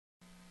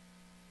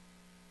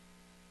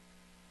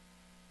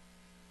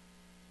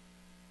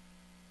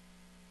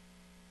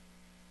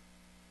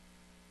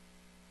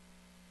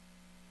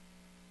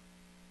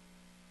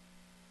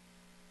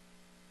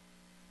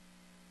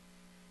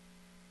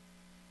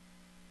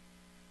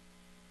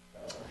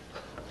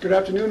Good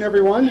afternoon,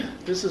 everyone.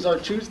 This is our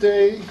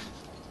Tuesday,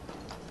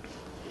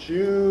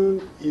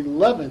 June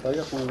 11th. I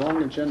got my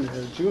wrong agenda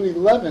here. June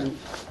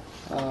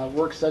 11th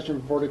work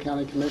session for Board of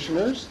County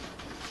Commissioners.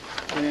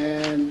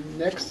 And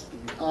next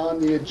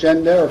on the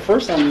agenda, or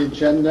first on the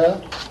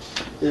agenda,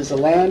 is a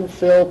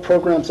landfill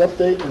programs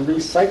update and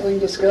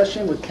recycling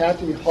discussion with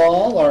Kathy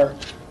Hall, our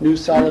new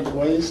solid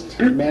waste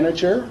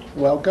manager.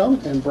 Welcome,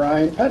 and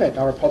Brian Pettit,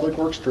 our public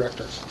works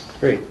director.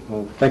 Great.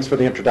 Well, thanks for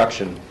the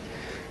introduction.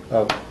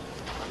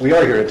 We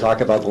are here to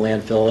talk about the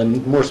landfill,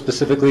 and more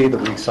specifically the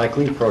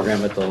recycling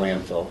program at the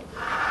landfill.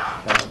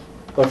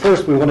 But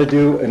first, we want to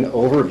do an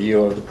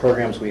overview of the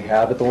programs we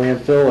have at the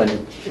landfill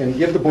and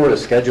give the board a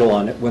schedule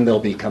on it when they'll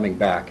be coming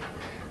back.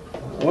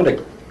 I want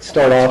to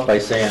start off by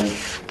saying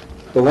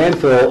the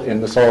landfill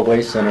in the Solid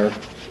Waste Center,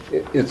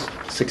 it's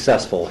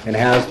successful and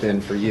has been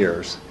for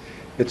years.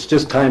 It's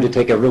just time to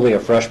take a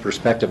fresh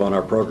perspective on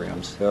our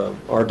programs.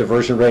 Our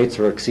diversion rates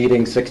are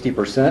exceeding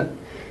 60%.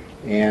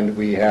 And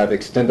we have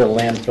extended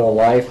landfill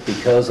life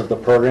because of the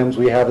programs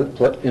we have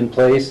in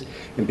place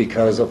and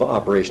because of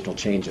operational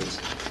changes.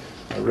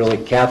 Really,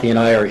 Kathy and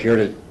I are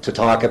here to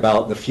talk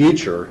about the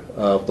future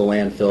of the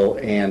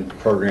landfill and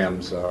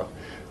programs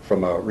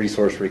from a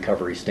resource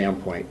recovery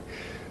standpoint.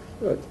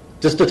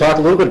 Just to talk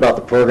a little bit about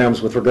the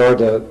programs with regard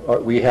to,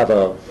 we have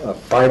a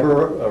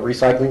fiber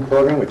recycling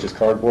program, which is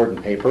cardboard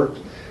and paper.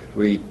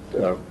 We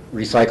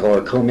recycle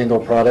our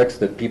commingled products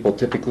that people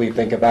typically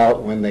think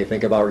about when they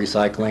think about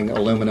recycling: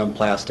 aluminum,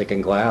 plastic,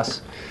 and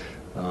glass.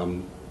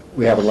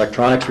 We have an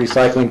electronics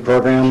recycling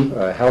program,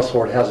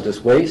 household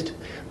hazardous waste,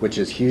 which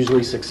is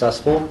hugely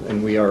successful,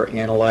 and we are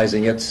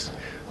analyzing its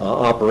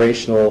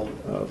operational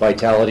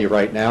vitality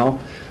right now.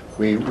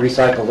 We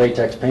recycle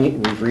latex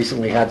paint. We've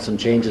recently had some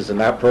changes in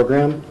that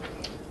program.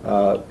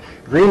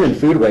 Green and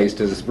food waste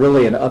is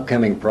really an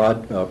upcoming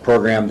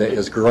program that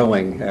is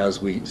growing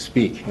as we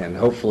speak, and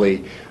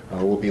hopefully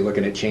we'll be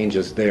looking at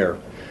changes there.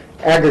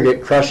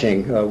 Aggregate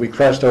crushing, we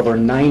crushed over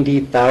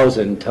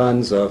 90,000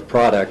 tons of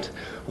product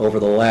over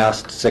the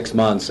last 6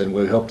 months, and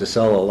we hope to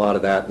sell a lot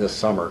of that this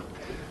summer.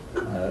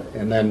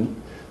 And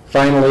then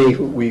finally,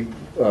 we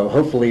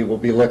hopefully will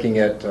be looking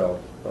at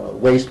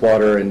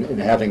wastewater and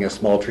having a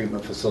small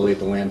treatment facility at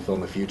the landfill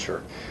in the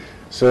future.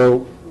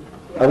 So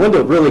I wanted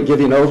to really give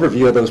you an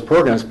overview of those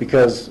programs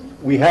because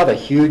we have a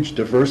huge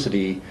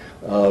diversity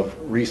of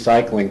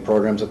recycling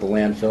programs at the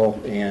landfill,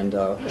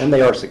 and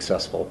they are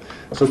successful.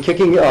 So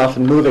kicking off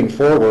and moving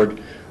forward,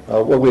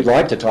 what we'd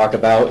like to talk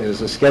about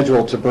is a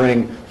schedule to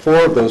bring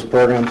 4 of those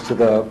programs to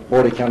the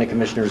Board of County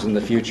Commissioners in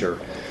the future.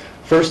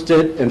 First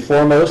and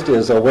foremost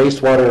is a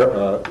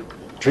wastewater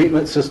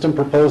treatment system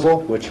proposal,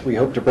 which we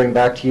hope to bring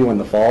back to you in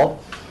the fall.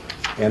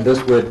 And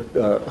this would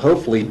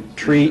hopefully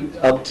treat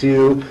up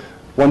to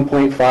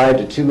 1.5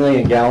 to 2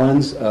 million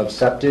gallons of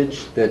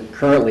septage that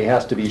currently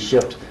has to be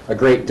shipped a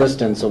great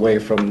distance away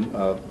from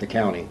the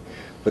county.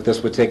 But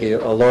this would take a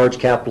large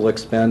capital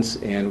expense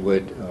and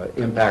would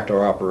impact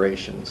our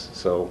operations.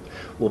 So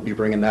we'll be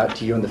bringing that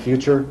to you in the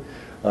future.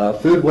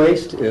 Food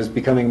waste is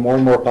becoming more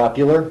and more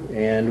popular,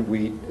 and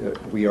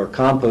we are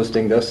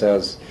composting this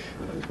as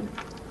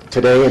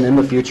today and in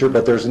the future,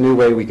 but there's a new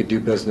way we could do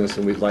business,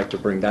 and we'd like to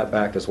bring that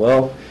back as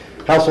well.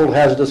 Household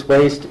hazardous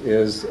waste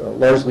is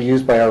largely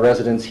used by our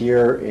residents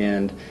here,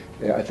 and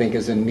I think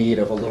is in need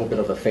of a little bit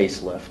of a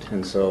facelift,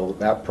 and so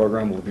that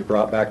program will be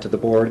brought back to the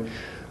board.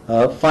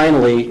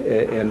 Finally,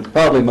 and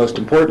probably most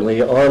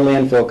importantly, our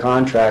landfill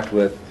contract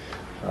with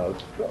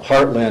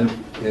Heartland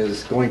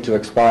is going to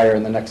expire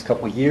in the next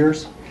couple of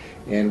years,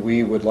 and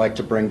we would like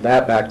to bring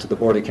that back to the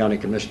Board of County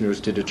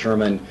Commissioners to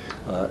determine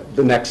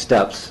the next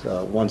steps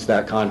once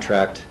that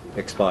contract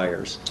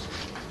expires.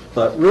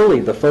 But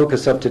really, the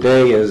focus of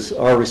today is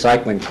our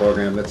recycling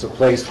program. It's a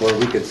place where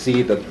we could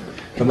see the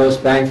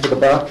most bang for the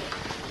buck,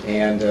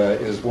 and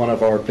is one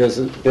of our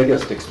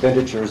biggest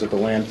expenditures at the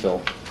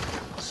landfill.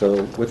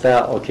 So with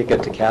that, I'll kick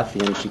it to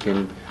Kathy, and she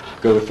can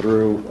go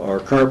through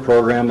our current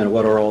program and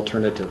what our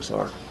alternatives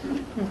are.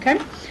 Okay.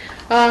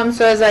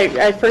 So as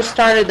I first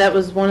started, that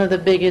was one of the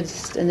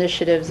biggest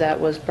initiatives that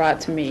was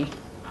brought to me.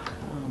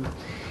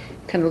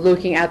 Kind of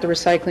looking at the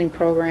recycling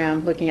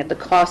program, looking at the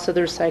cost of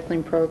the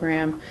recycling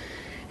program,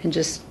 and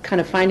just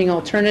kind of finding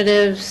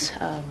alternatives.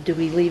 Do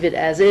we leave it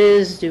as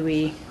is? Do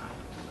we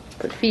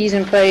put fees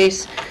in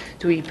place?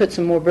 Do we put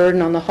some more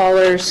burden on the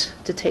haulers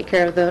to take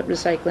care of the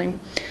recycling?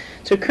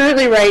 So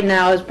currently right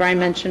now, as Brian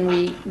mentioned,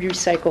 we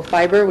recycle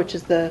fiber, which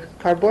is the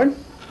cardboard,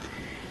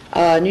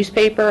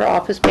 newspaper,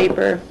 office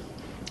paper,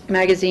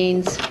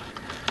 magazines,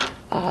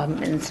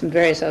 and some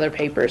various other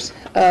papers.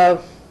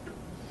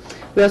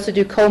 We also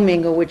do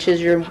commingle, which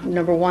is your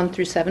number 1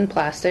 through 7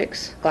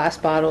 plastics, glass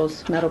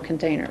bottles, metal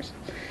containers.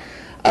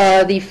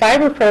 The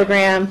fiber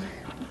program,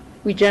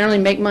 we generally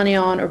make money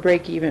on or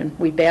break even.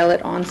 We bale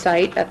it on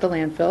site at the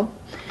landfill,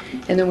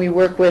 and then we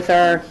work with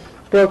our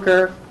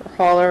broker or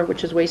hauler,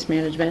 which is Waste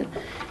Management,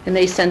 and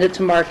they send it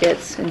to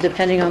markets, and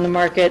depending on the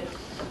market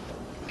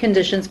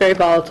conditions, very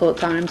volatile at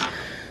times,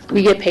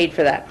 we get paid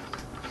for that.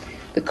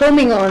 The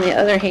commingle, on the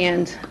other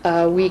hand,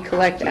 we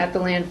collect at the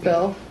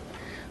landfill.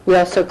 We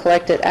also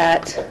collect it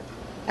at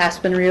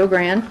Aspen, Rio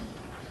Grande,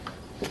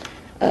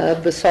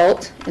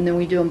 Basalt, and then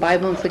we do a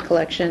bi-monthly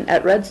collection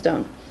at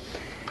Redstone.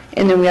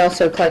 And then we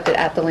also collect it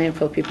at the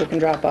landfill. People can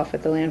drop off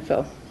at the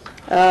landfill.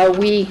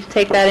 We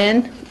take that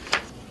in,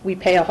 we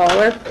pay a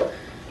hauler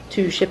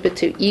to ship it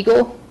to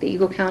Eagle, the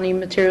Eagle County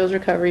Materials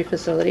Recovery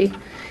Facility,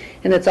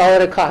 and that's all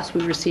at a cost.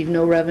 We receive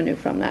no revenue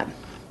from that.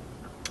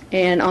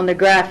 And on the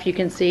graph, you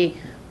can see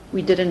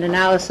we did an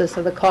analysis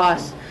of the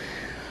costs.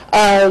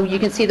 You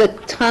can see the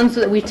tons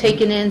that we've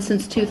taken in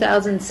since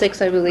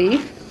 2006, I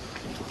believe,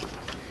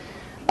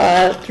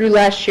 through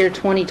last year,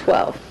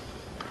 2012.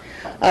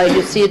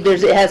 You'll see it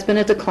has been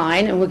a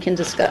decline, and I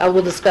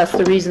will discuss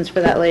the reasons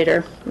for that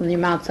later and the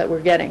amounts that we're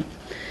getting.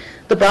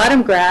 The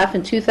bottom graph,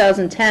 in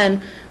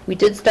 2010, we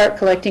did start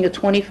collecting a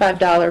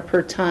 $25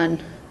 per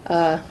ton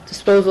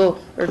disposal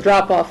or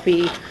drop-off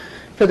fee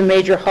for the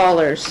major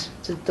haulers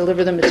to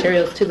deliver the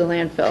materials to the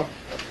landfill.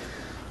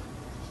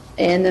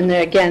 And then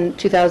again,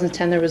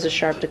 2010, there was a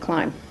sharp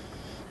decline.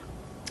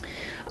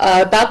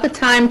 About the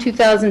time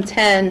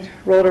 2010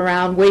 rolled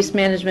around, Waste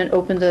Management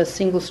opened a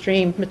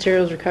single-stream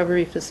materials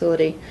recovery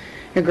facility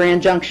in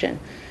Grand Junction.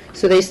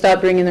 So they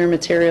stopped bringing their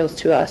materials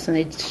to us, and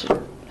they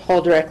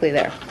haul directly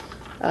there.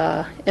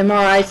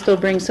 MRI still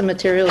brings some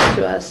materials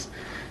to us,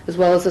 as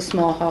well as the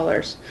small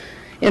haulers.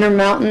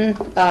 Intermountain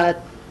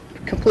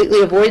completely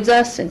avoids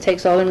us and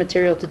takes all their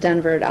material to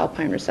Denver at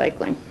Alpine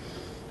Recycling.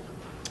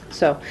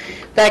 So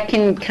that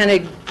can kind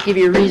of give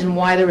you a reason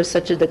why there was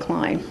such a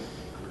decline.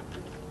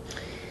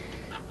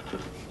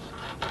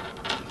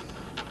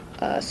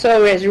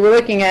 So as you were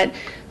looking at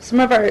some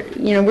of our,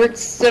 we're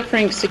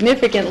suffering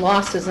significant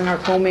losses in our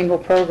commingle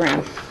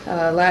program.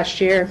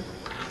 Last year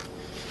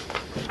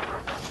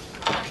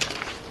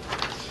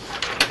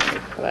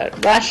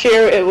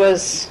it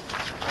was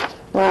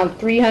around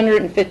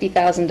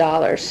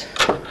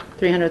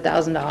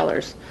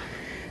 $350,000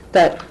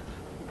 that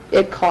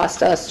it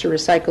cost us to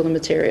recycle the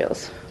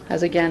materials.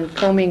 As again,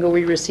 commingle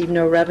we receive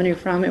no revenue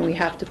from, and we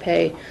have to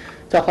pay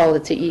to haul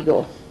it to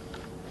Eagle,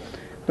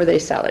 where they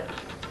sell it.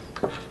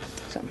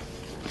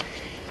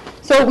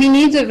 So we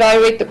need to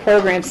evaluate the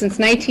program. Since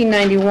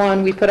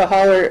 1991, we put a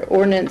hauler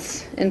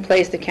ordinance in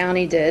place, the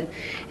county did,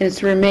 and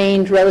it's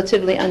remained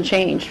relatively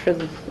unchanged for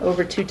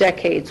over 2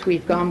 decades.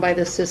 We've gone by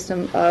the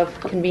system of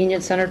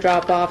convenience center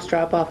drop-offs,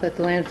 drop-off at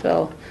the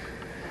landfill,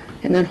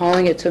 and then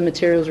hauling it to a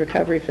materials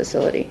recovery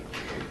facility.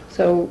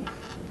 So,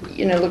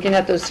 looking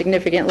at those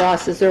significant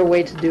losses, is there a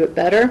way to do it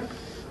better?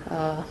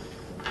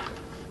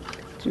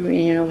 We're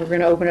going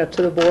to open it up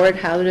to the board.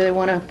 How do they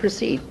want to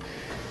proceed?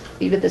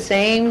 Leave it the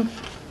same?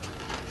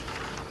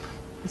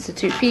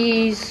 Institute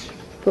fees,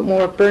 put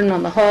more burden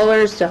on the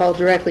haulers to haul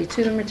directly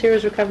to the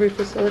materials recovery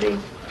facility.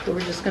 So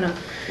we're just going to,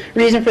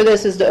 reason for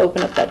this is to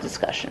open up that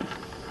discussion.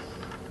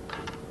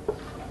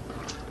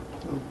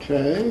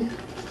 Okay.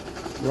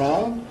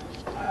 Rob?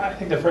 I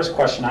think the first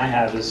question I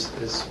have is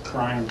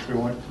Brian, through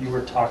what you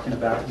were talking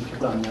about, you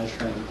kept on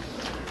measuring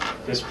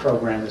this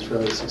program is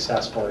really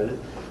successful.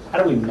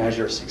 How do we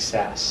measure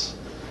success?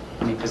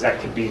 I mean, because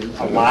that could be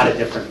a lot of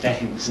different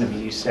things. I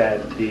mean, you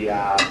said the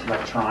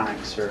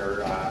electronics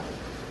or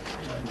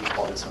you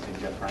called it something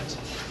different,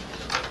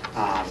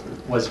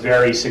 was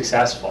very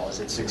successful. Is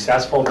it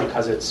successful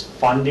because it's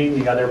funding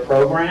the other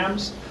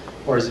programs?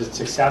 Or is it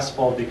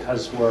successful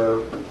because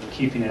we're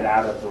keeping it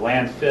out of the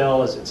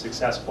landfill? Is it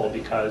successful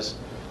because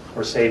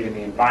we're saving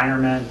the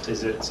environment?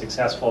 Is it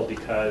successful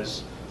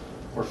because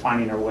we're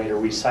finding a way to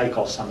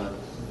recycle some of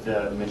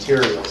the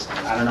materials?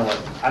 I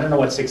don't know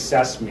what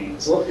success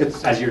means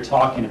as you're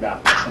talking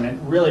about this, and it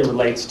really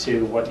relates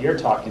to what you're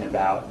talking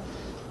about.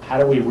 How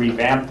do we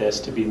revamp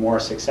this to be more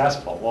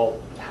successful? Well,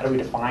 how do we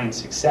define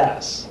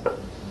success?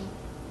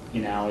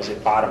 Is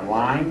it bottom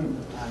line?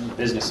 I'm a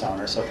business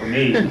owner, so for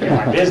me,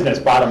 my business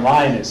bottom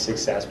line is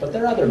success, but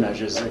there are other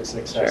measures of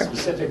success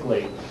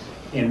specifically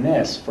in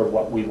this for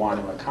what we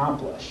want to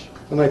accomplish.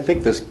 And I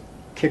think this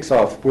kicks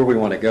off where we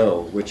want to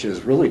go, which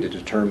is really to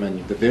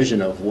determine the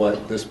vision of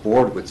what this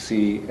board would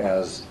see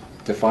as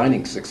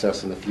defining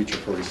success in the future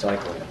for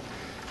recycling.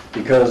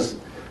 Because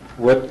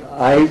what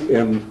I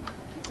am,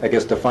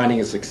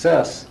 defining as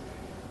success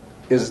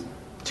is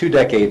 2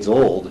 decades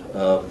old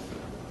of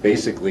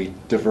basically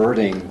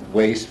diverting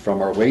waste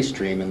from our waste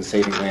stream and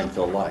saving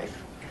landfill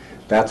life.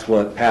 That's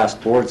what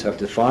past boards have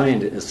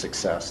defined as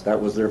success. That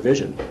was their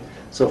vision.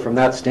 So from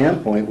that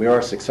standpoint, we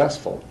are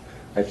successful.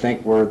 I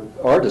think where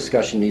our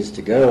discussion needs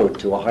to go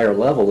to a higher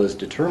level is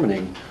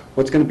determining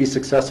what's going to be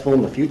successful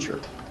in the future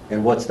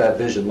and what's that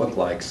vision look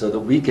like so that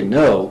we can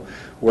know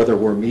whether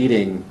we're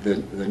meeting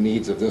the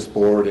needs of this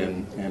board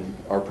and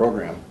our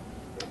program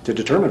to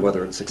determine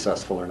whether it's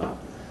successful or not.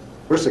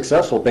 We're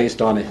successful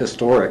based on a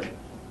historic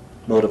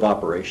mode of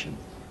operation.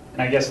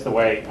 And I guess the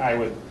way I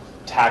would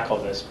tackle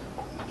this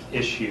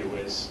issue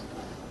is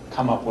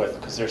come up with,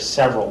 because there's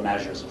several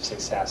measures of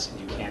success, and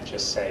you can't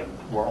just say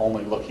we're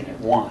only looking at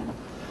one,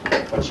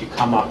 but you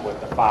come up with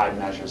the 5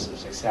 measures of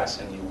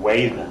success and you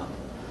weigh them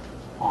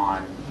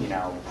on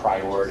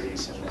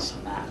priorities and this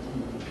and that.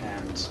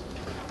 And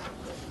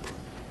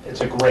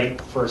it's a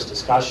great first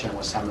discussion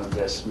with some of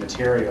this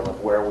material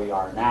of where we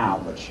are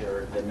now, but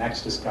the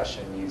next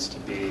discussion needs to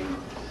be,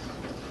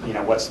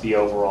 what's the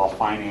overall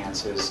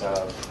finances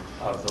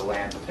of the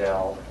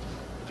landfill,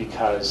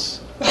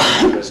 because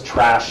does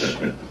trash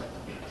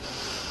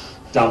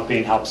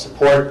dumping help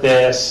support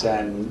this,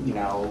 and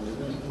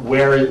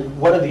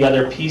what are the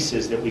other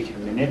pieces that we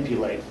can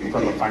manipulate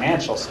from a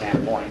financial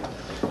standpoint,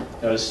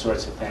 those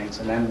sorts of things,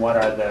 and then what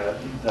are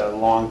the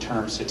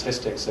long-term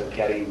statistics of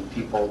getting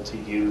people to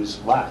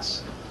use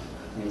less,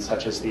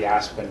 such as the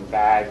Aspen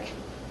bag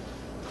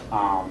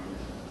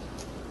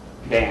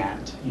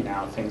ban,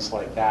 things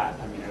like that.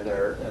 Are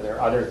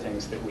there other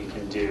things that we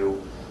can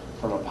do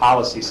from a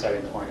policy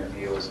setting point of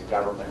view as a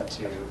government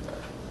to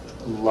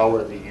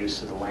lower the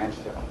use of the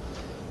landfill?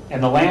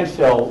 And the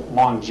landfill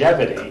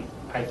longevity,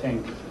 I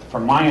think,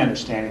 from my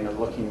understanding of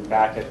looking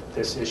back at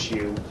this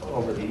issue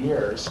over the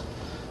years,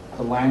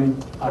 the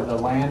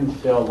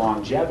landfill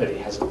longevity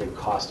has a big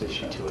cost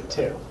issue to it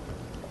too,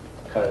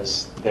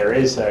 because there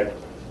is a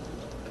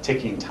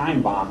ticking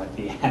time bomb at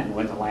the end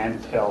when the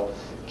landfill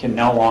can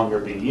no longer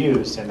be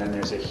used, and then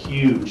there's a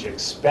huge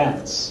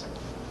expense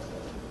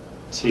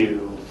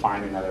to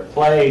find another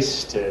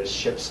place, to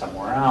ship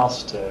somewhere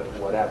else, to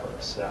whatever.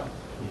 So,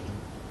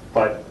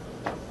 but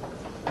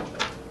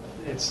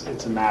it's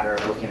a matter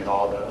of looking at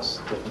all those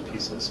different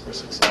pieces for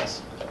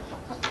success.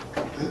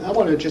 I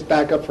want to just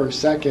back up for a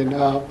second.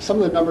 Some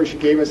of the numbers you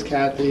gave us,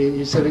 Kathy,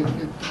 you said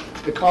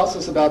it costs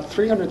us about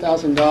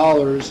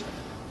 $300,000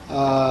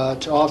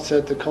 to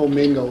offset the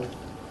co-mingle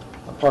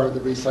part of the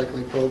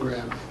recycling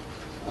program.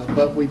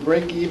 But we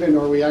break even,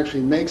 or we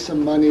actually make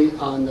some money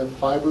on the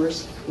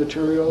fibrous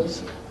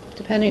materials.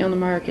 Depending on the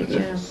market,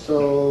 yeah.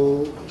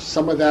 So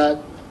some of that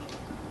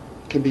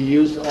can be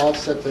used to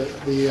offset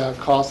the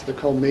cost of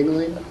the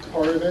co-mingling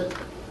part of it.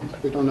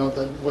 We don't know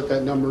what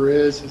that number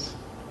is. It's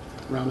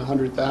around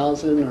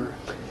 100,000 or?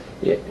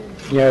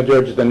 Yeah,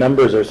 George, the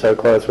numbers are so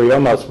close. We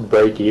almost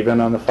break even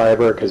on the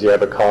fiber because you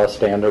have a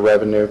cost and a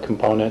revenue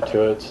component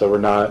to it, so we're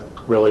not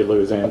really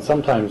losing. And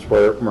sometimes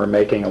we're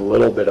making a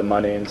little bit of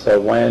money, and so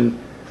when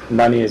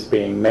money is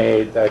being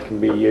made, that can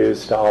be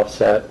used to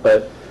offset.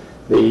 But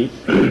the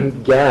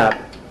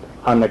gap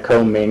on the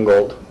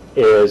commingled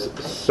is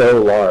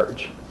so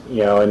large.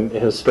 And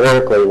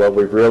historically what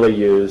we've really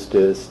used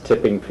is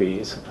tipping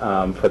fees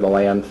for the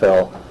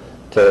landfill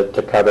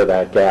to cover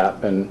that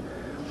gap. And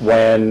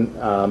when,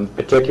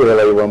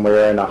 particularly when we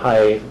were in a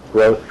high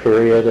growth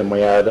period and we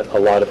had a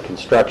lot of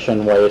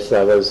construction waste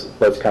that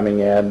was coming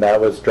in, that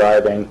was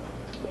driving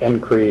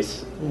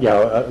increase,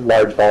 a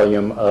large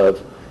volume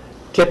of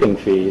tipping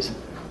fees.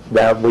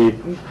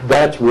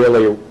 That's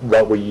really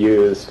what we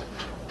used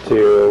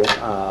to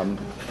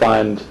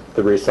fund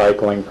the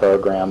recycling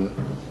program.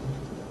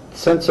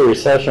 Since the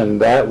recession,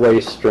 that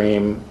waste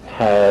stream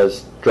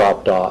has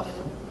dropped off,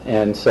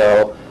 and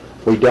so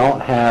we don't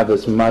have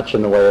as much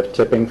in the way of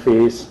tipping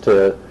fees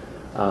to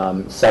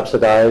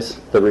subsidize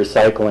the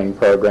recycling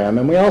program.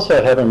 And we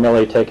also haven't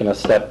really taken a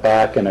step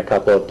back in a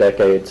couple of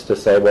decades to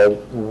say, well,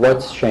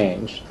 what's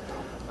changed?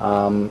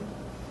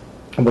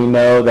 We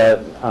know that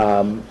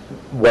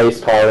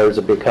waste haulers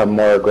have become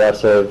more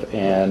aggressive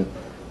in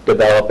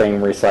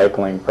developing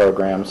recycling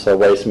programs. So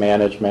Waste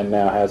Management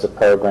now has a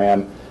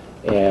program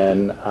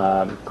in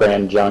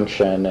Grand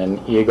Junction, and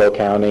Eagle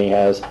County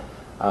has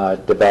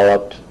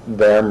developed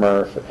their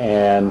MRF,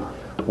 and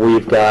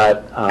we've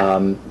got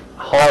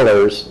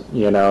haulers,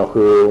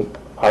 who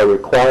are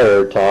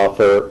required to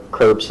offer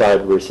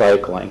curbside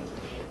recycling.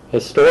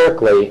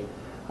 Historically,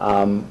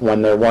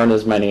 when there weren't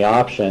as many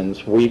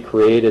options, we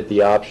created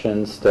the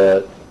options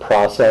to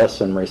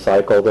process and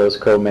recycle those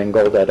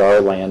commingled at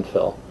our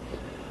landfill.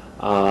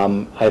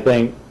 I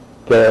think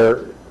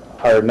there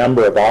are a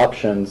number of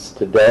options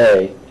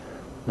today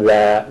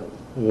that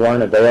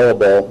weren't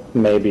available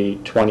maybe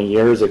 20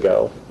 years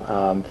ago.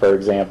 For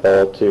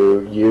example,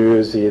 to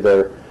use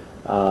either,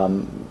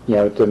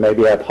 to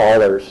maybe have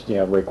haulers,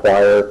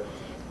 require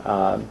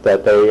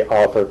that they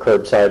offer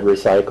curbside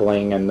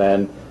recycling, and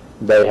then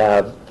they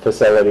have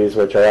facilities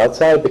which are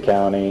outside the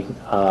county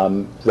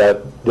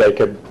that they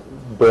could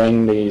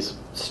bring these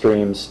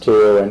streams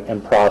to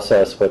and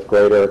process with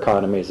greater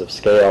economies of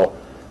scale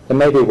than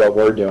maybe what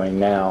we're doing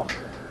now,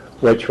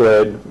 which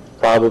would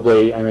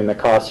probably, the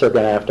costs are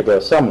going to have to go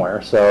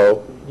somewhere.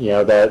 So,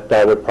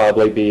 that would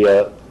probably be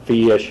a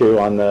fee issue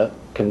on the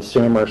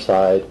consumer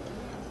side,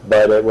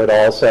 but it would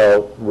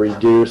also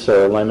reduce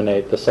or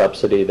eliminate the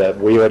subsidy that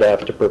we would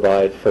have to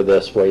provide for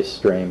this waste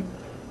stream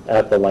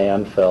at the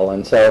landfill.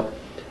 And so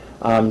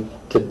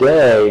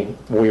today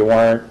we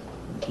weren't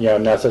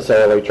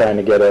necessarily trying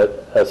to get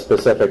a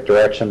specific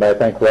direction, but I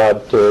think,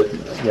 Rob, to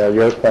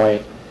your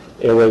point,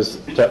 it was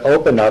to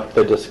open up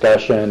the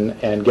discussion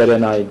and get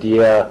an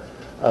idea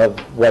of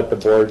what the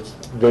board's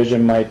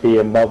vision might be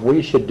and what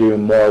we should do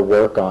more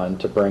work on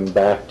to bring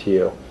back to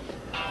you.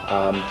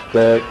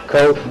 The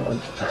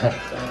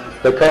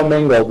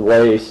commingled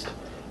waste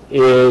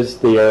is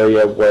the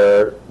area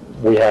where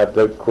we have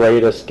the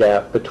greatest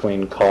gap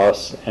between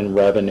costs and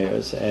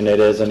revenues, and it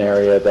is an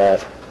area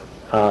that,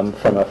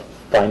 from a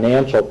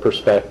financial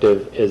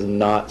perspective is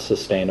not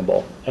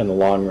sustainable in the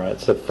long run.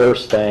 It's the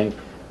first thing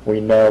we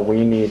know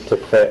we need to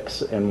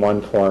fix in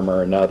one form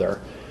or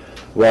another.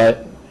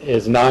 What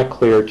is not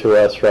clear to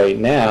us right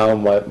now,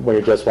 and what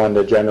we just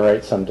wanted to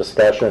generate some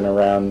discussion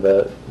around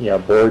the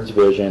board's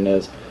vision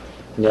is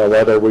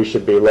whether we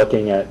should be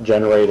looking at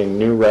generating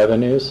new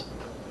revenues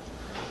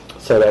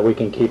so that we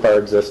can keep our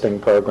existing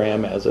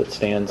program as it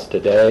stands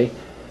today.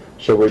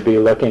 Should we be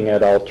looking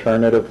at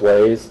alternative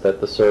ways that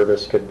the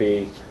service could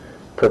be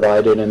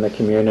provided in the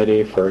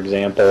community? For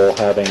example,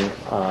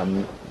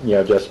 having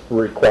just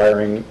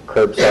requiring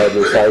curbside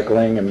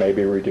recycling and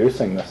maybe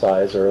reducing the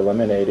size or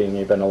eliminating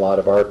even a lot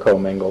of our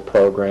commingle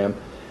program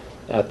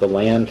at the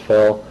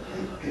landfill.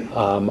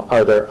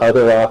 Are there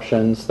other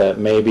options that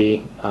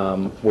maybe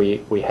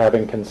we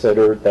haven't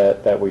considered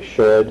that we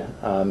should,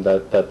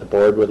 that the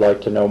board would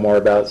like to know more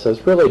about? So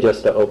it's really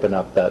just to open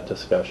up that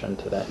discussion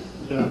today.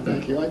 Yeah,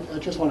 thank you. I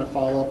just want to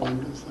follow up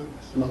on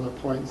some other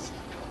points.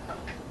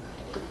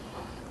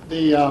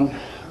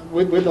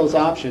 With those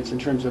options in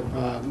terms of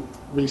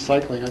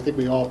recycling, I think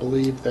we all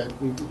believe that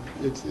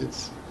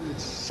it's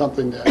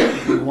something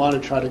that we want to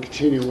try to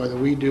continue, whether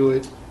we do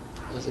it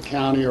as a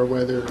county or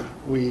whether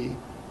we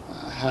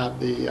have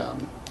the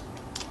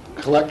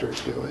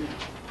collectors do it.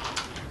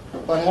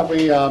 But have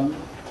we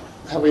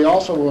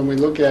also, when we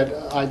look at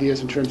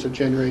ideas in terms of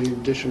generating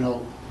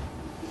additional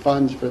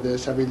funds for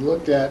this, have we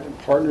looked at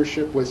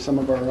partnership with some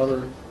of our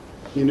other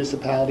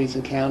municipalities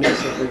and counties?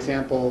 So, for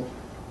example,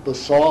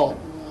 BOCC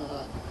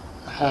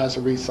has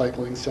a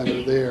recycling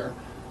center there,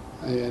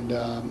 and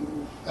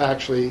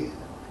actually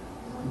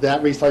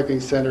that recycling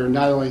center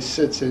not only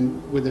sits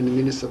within the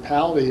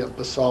municipality of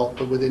BOCC,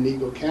 but within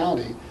Eagle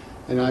County,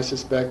 and I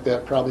suspect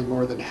that probably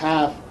more than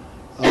half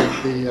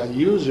of the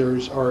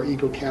users are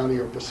Eagle County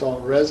or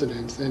BOCC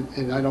residents,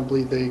 and I don't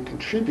believe they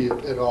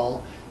contribute at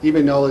all,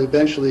 even though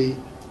eventually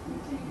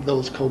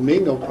those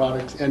commingled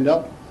products end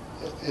up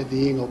at the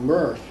Eagle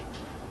MRF.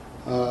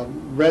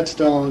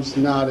 Redstone's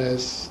not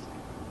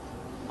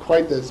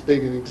quite as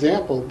big an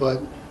example,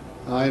 but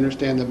I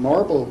understand that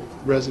Marble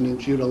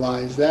residents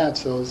utilize that,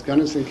 so is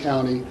Gunnison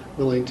County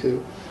willing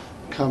to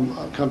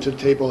come to the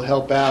table,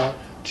 help out,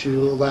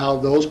 to allow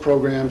those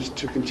programs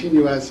to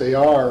continue as they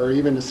are, or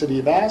even the city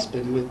of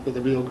Aspen with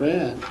the Rio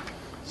Grande?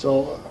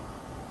 So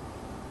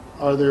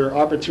are there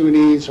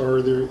opportunities or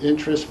are there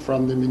interest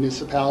from the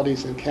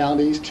municipalities and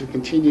counties to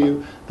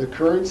continue the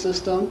current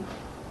system?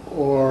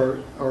 Or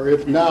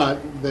if not,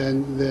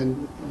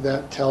 then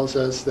that tells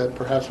us that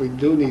perhaps we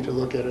do need to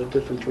look at a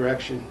different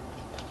direction.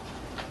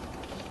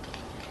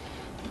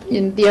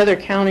 In the other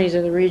counties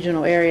or the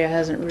regional area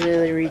hasn't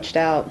really reached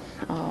out.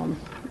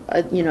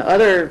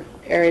 Other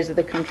areas of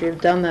the country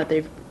have done that.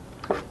 They've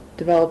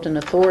developed an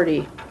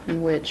authority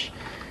in which,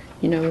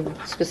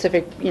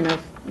 specific,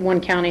 if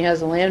one county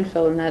has a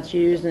landfill and that's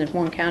used, and if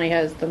one county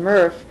has the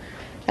MRF,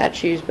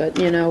 that's used. But,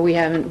 we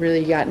haven't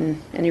really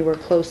gotten anywhere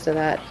close to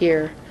that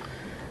here.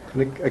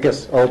 I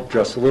guess I'll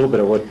address a little bit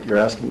of what you're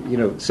asking.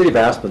 The city of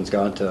Aspen's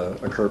gone to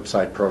a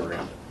curbside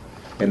program,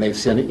 and they've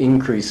seen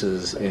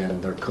increases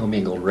in their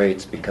commingled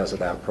rates because of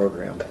that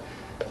program.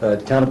 The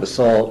town of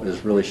BOCC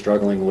is really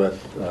struggling with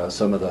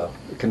some of the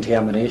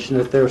contamination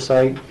at their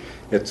site.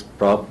 It's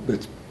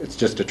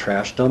just a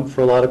trash dump for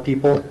a lot of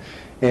people.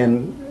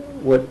 And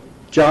what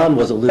John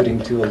was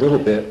alluding to a little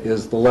bit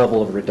is the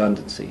level of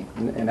redundancy.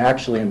 And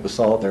actually in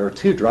BOCC there are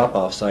 2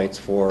 drop-off sites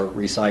for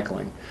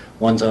recycling.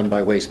 One's owned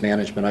by Waste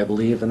Management, I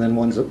believe, and then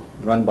one's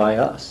run by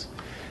us.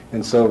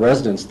 And so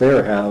residents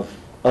there have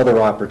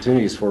other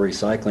opportunities for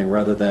recycling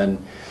rather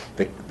than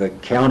the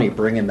county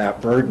bringing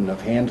that burden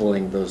of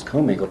handling those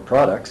commingled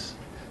products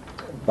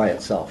by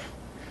itself.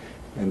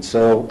 And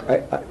so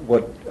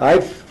what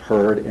I've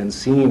heard and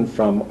seen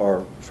from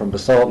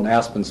BOCC and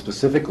Aspen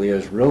specifically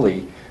is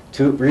really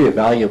to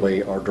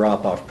reevaluate our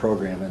drop-off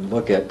program and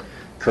look at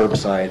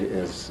curbside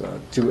is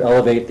to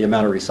elevate the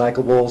amount of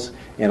recyclables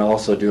and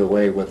also do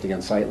away with the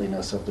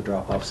unsightliness of the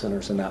drop-off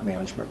centers and that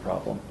management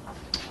problem.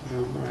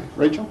 All right.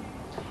 Rachel?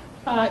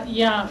 I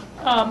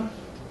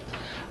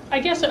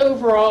guess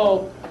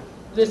overall,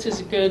 this is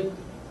a good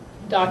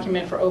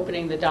document for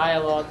opening the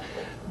dialogue,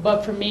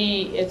 but for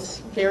me, it's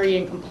very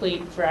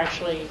incomplete for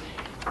actually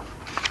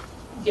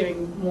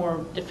giving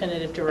more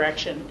definitive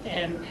direction.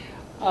 And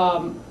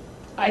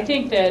I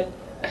think that,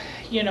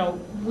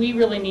 we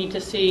really need to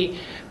see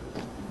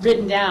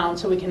written down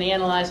so we can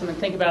analyze them and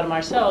think about them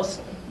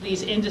ourselves,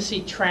 these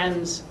industry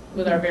trends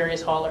with our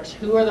various haulers.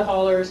 Who are the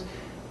haulers?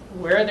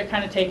 Where they're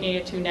kind of taking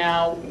it to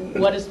now?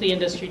 What has the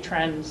industry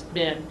trends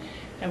been?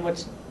 And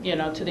what's,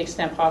 to the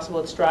extent possible,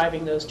 it's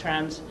driving those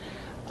trends.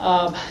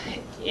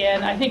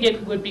 And I think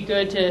it would be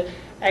good to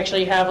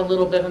actually have a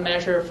little bit of a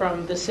measure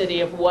from the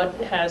city of what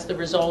has the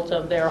result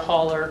of their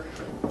hauler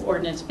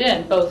ordinance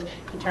been, both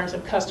in terms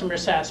of customer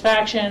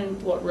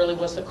satisfaction, what really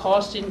was the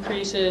cost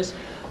increases.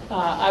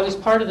 I was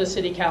part of the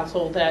city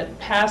council that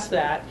passed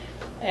that,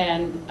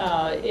 and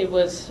it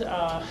was,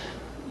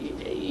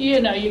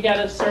 you got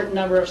a certain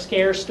number of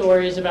scare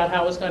stories about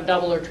how it was going to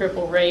double or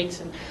triple rates,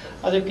 and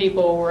Other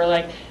people were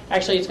like,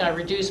 actually, it's going to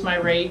reduce my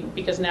rate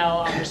because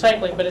now I'm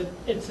recycling. But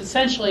it's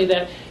essentially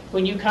that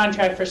when you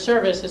contract for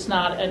service, it's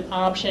not an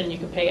option. You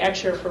can pay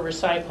extra for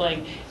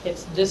recycling.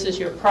 This is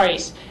your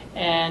price.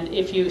 And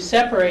if you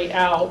separate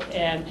out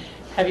and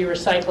have your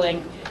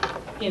recycling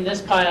in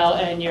this pile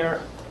and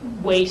your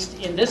waste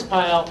in this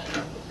pile,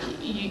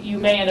 you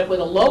may end up with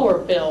a lower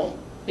bill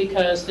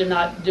because they're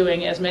not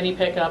doing as many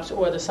pickups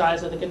or the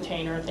size of the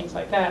container and things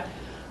like that.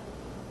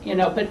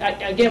 But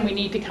again, we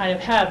need to kind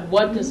of have,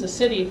 what does the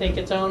city think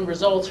its own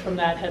results from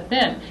that have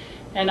been?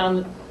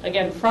 And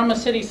again, from a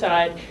city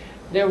side,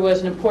 there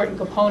was an important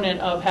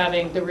component of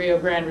having the Rio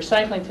Grande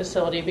recycling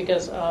facility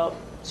because a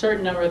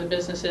certain number of the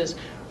businesses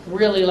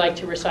really like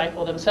to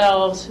recycle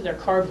themselves, their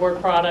cardboard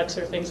products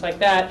or things like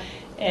that,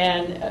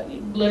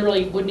 and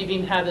literally wouldn't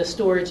even have the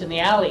storage in the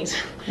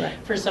alleys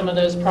for some of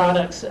those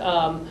products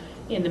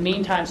in the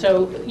meantime.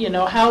 So,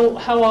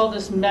 how all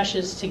this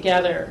meshes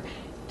together,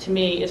 to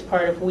me, is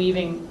part of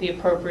weaving the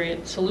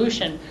appropriate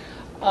solution.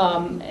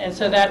 And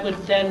so that would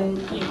then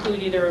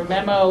include either a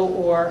memo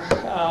or,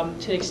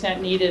 to the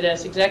extent needed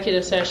as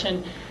executive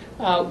session,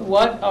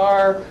 what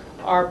are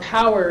our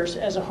powers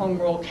as a home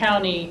rule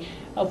county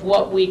of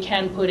what we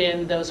can put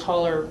in those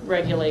hauler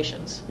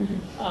regulations.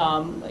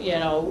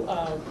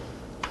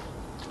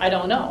 I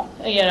don't know,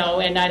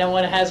 and I don't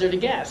want to hazard a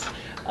guess.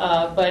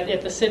 But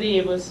if the city,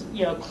 it was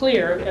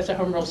clear as a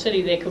home rule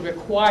city, they could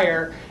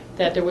require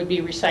that there would be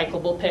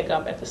recyclable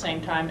pickup at the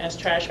same time as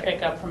trash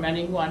pickup from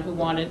anyone who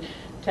wanted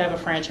to have a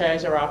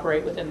franchise or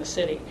operate within the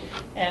city.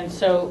 And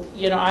so,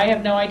 I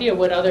have no idea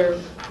what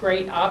other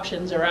great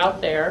options are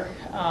out there,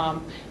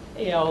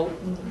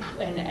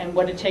 and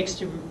what it takes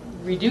to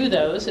redo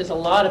those is a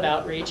lot of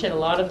outreach and a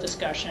lot of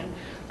discussion.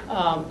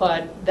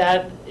 But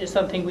that is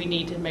something we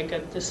need to make a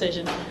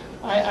decision.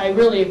 I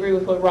really agree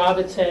with what Rob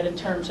had said in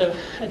terms of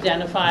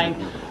identifying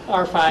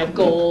our 5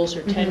 goals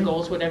or 10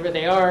 goals, whatever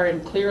they are,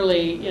 and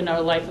clearly,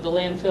 life of the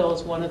landfill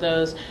is one of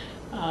those.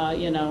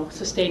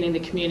 Sustaining the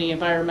community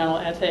environmental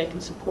ethic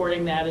and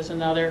supporting that is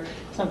another.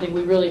 Something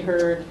we really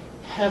heard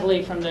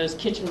heavily from those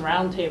kitchen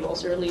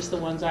roundtables, or at least the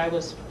ones I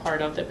was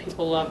part of, that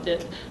people loved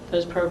it,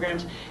 those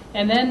programs.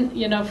 And then,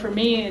 for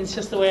me, it's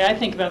just the way I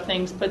think about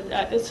things, but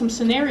it's some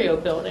scenario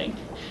building.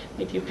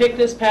 If you pick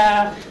this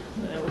path,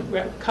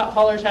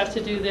 haulers have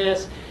to do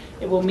this,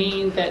 it will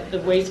mean that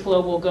the waste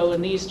flow will go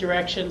in these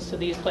directions to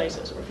these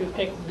places. Or if you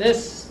pick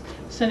this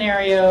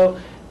scenario,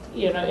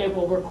 it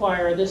will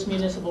require this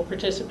municipal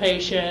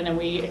participation, and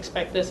we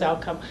expect this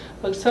outcome.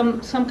 But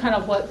some kind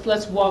of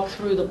let's walk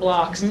through the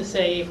blocks to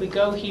say, if we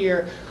go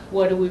here,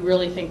 what do we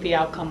really think the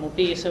outcome will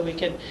be, so we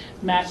can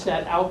match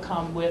that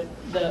outcome with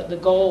the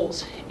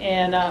goals.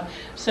 And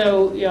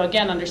so,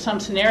 again, under some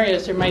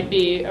scenarios, there might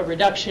be a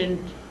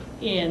reduction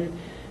in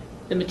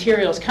the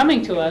materials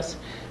coming to us.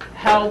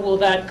 How will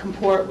that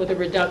comport with a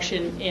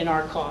reduction in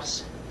our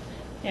costs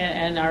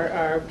and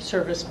our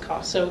service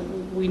costs? So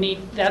we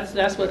need,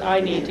 that's what I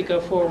need to go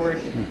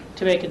forward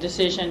to make a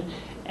decision.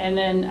 And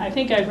then I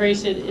think I've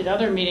raised it at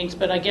other meetings,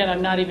 but again,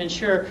 I'm not even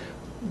sure,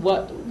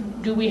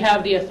 do we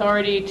have the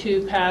authority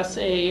to pass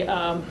a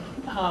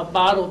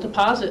bottle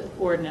deposit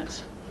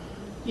ordinance?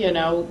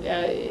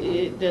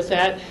 Does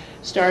that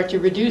start to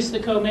reduce the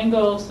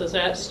commingles? Does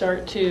that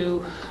start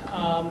to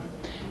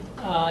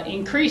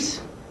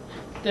increase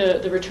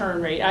the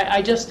return rate?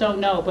 I just don't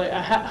know, but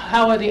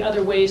how are the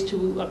other ways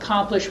to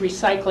accomplish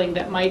recycling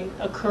that might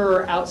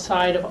occur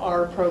outside of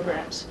our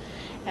programs?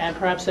 And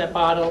perhaps that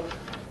bottle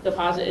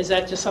deposit, is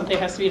that just something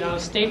that has to be on a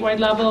statewide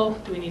level?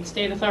 Do we need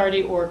state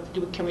authority, or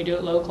can we do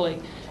it locally?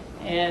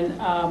 And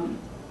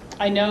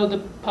I know the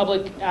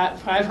public,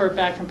 I've heard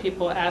back from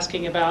people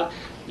asking about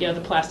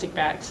the plastic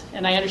bags,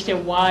 and I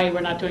understand why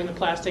we're not doing the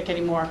plastic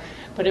anymore,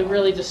 but it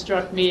really just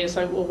struck me as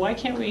like, well, why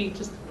can't we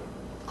just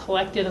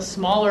collect in a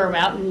smaller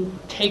amount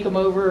and take them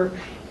over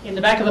in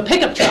the back of a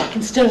pickup truck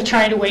instead of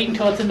trying to wait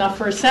until it's enough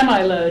for a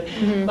semi-load?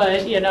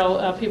 But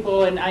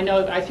people, and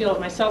I feel it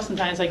myself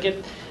sometimes, I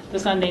get the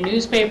Sunday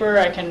newspaper,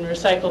 I can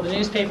recycle the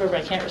newspaper, but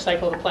I can't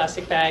recycle the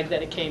plastic bag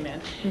that it came in.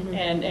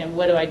 And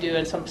what do I do?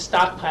 And so I'm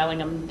stockpiling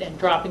them and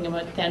dropping them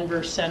at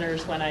Denver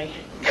centers when I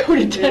go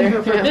to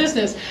Denver for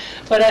business.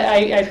 But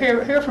I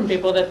hear from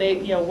people that they,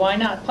 why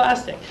not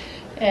plastic?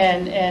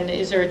 And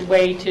is there a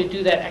way to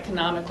do that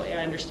economically? I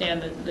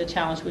understand the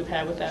challenge we've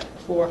had with that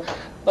before.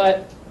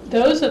 But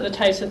those are the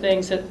types of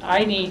things that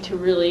I need to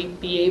really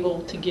be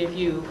able to give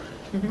you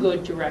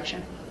good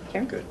direction.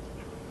 Okay. Good.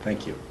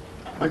 Thank you.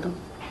 Michael?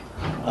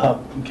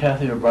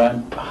 Kathy or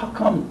Brian, how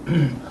come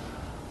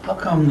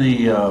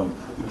the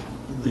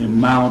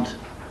amount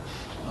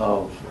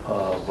of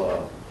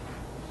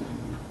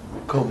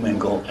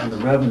commingle and the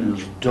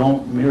revenues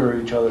don't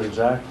mirror each other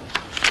exactly?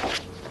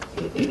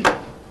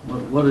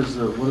 What's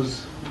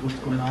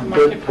going on?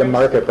 The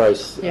market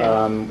price The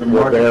will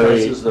market vary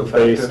price is the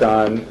based factor?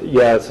 on,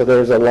 so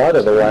there's a lot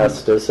of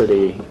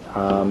elasticity,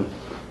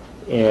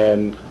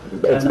 and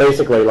it's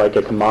basically like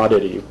a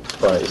commodity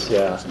price,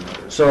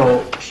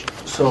 So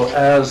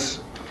as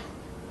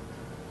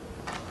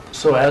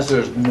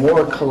there's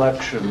more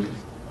collection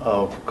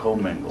of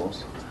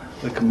commingles,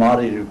 the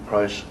commodity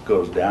price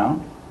goes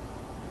down?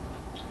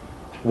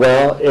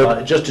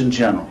 Well, Just in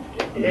general,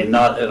 I mean,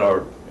 not at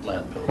our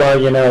landfill.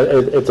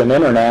 well, it's an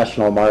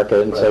international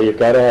market, and so Right. you've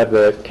got to have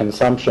the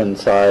consumption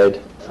side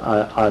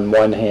on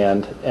one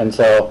hand, and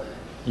so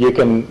you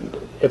can,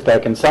 if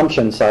that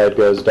consumption side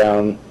goes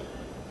down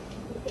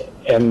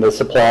and the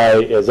supply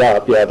is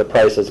up, yeah, the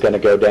price is going to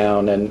go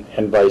down, and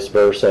vice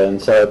versa, and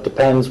so it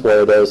depends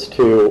where those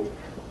two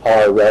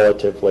are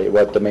relatively,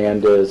 what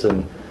demand is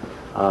and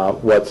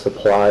what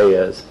supply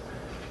is.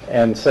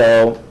 And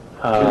so,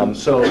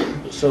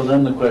 So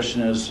then the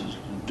question is,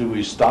 do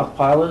we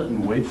stockpile it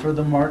and wait for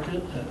the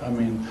market? I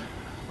mean,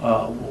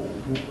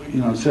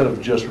 instead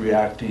of just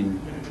reacting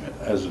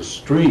as a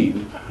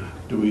stream,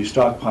 do we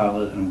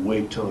stockpile it and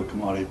wait till the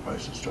commodity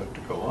prices start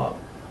to go up?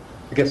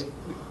 I guess,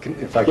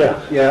 if I could,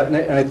 yeah, and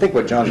I think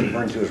what John's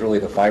referring to is really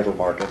the fiber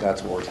market,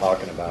 that's what we're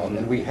talking about.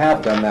 And we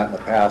have done that in the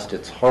past.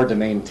 It's hard to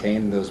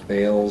maintain those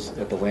bales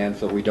at the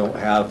landfill. We don't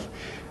have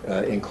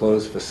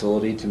enclosed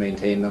facility to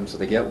maintain them, so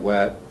they get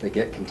wet, they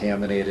get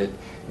contaminated,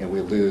 and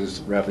we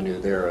lose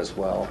revenue there as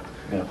well.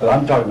 Yeah, but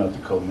I'm talking about the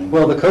commingle.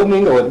 Well, the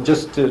commingle,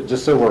 just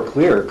so we're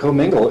clear,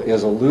 commingle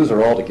is a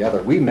loser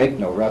altogether. We make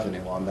no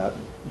revenue on that.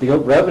 The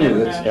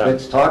revenue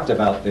that's talked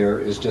about there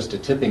is just a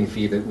tipping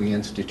fee that we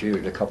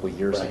instituted a couple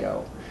years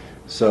ago.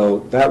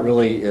 So that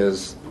really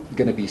is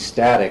going to be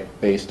static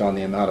based on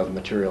the amount of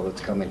material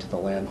that's coming to the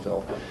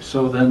landfill.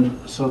 So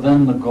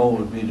then the goal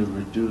would be to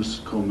reduce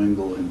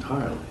commingle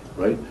entirely,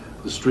 right?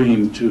 The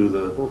stream to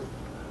the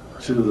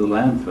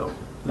landfill.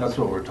 That's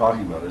what we're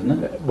talking about,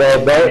 isn't it?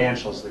 well,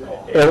 Financial's the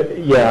goal.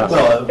 yeah,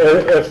 Well,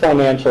 if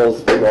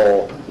financial's the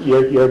goal,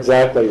 you're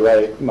exactly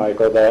right,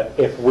 Michael, that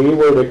if we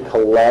were to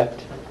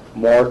collect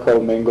more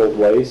commingled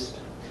waste,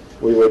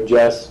 we would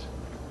just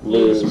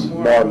lose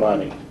more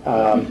money.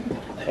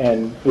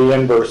 And the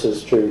inverse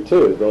is true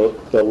too,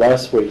 the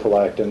less we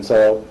collect. And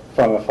so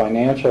from a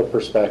financial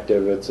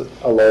perspective, it's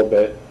a little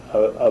bit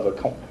of a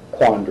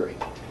quandary.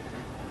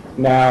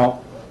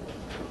 Now,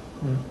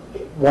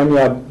 when you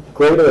have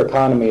greater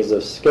economies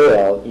of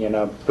scale,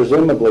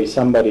 presumably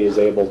somebody is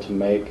able to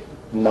make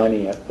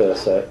money at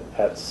this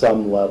at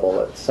some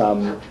level, at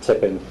some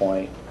tipping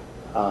point.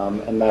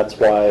 And that's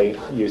why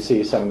you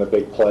see some of the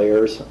big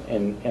players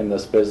in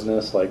this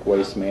business, like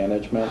Waste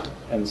Management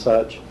and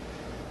such.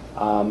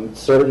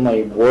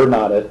 Certainly, we're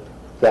not at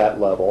that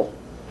level.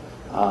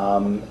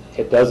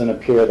 It doesn't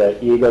appear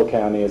that Eagle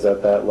County is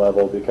at that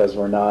level because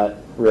we're not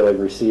really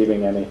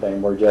receiving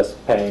anything. We're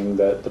just paying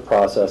the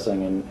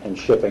processing and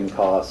shipping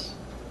costs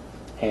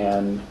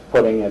and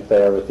putting it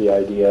there with the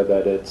idea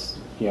that it's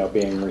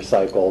being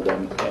recycled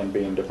and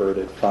being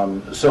diverted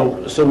from. So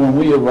when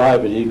we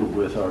arrive at Eagle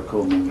with our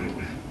commingle,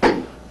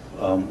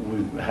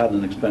 we've had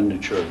an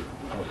expenditure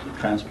of the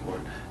transport.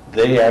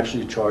 They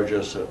actually charge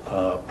us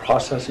a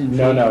processing fee?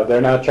 No,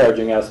 they're not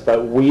charging us,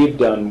 but we've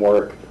done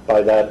work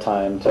by that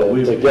time to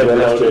get it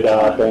loaded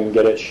up and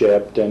get it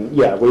shipped, and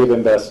yeah, we've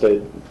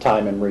invested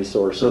time and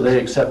resources. So they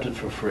accept it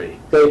for free?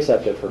 They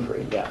accept it for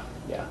free, yeah.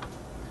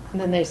 And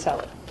then they sell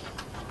it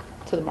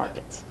to the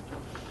markets.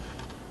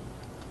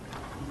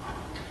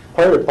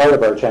 Part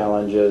of our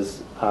challenge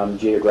is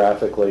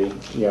geographically,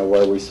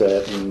 where we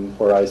sit and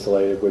we're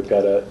isolated. We've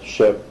got to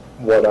ship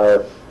what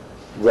are,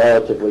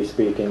 relatively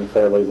speaking,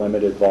 fairly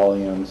limited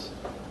volumes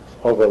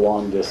over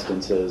long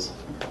distances.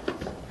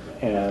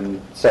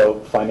 And so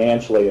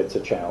financially, it's a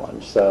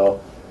challenge. So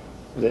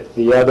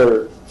the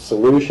other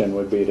solution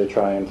would be to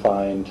try and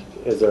find,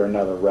 is there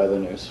another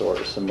revenue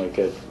source, and we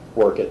could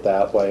work it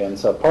that way. And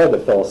so part of the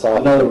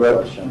philosophical Another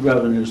question.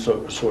 revenue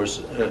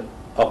source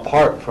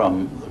apart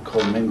from the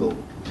commingle.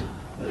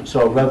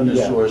 So a revenue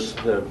source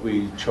that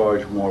we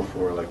charge more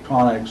for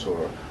electronics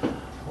or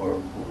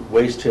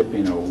waste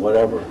tipping or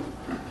whatever.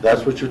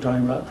 That's what you're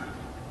talking about?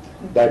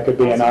 That could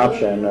be an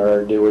option,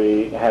 or do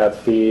we have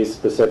fees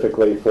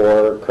specifically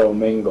for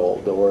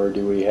commingled, or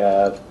do we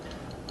have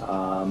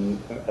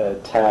a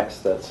tax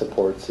that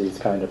supports these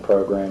kind of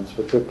programs,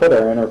 which would put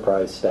our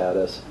enterprise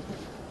status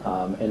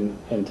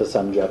into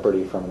some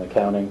jeopardy from an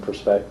accounting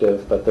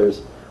perspective. But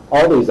there's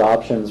all these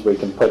options we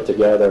can put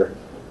together.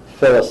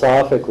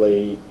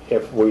 Philosophically,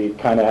 if we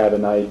kind of have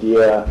an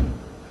idea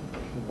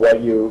what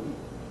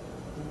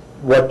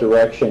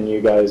direction you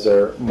guys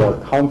are more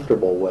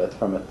comfortable with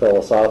from a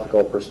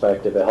philosophical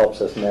perspective, it helps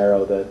us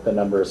narrow the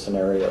number of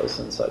scenarios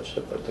and such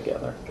to put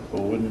together.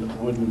 Well,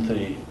 wouldn't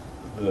the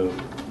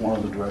one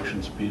of the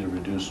directions be to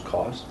reduce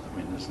cost? I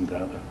mean, isn't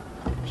that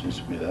seems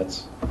to me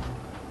that's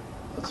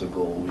a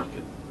goal we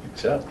could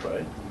accept,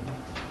 right?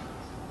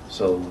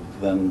 So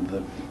then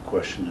the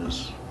question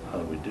is, how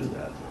do we do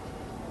that?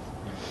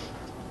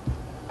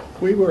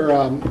 We were,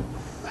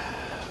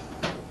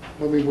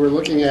 when we were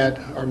looking at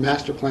our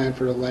master plan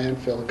for the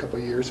landfill a couple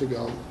of years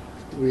ago,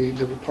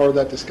 part of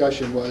that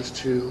discussion was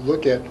to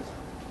look at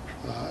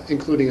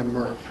including a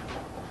MRF.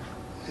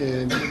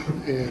 And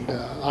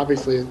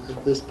obviously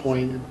at this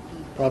point, it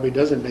probably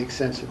doesn't make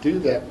sense to do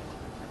that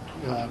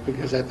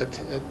because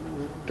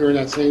during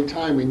that same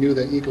time, we knew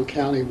that Eagle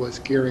County was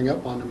gearing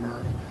up on the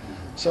MRF.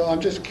 So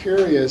I'm just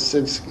curious,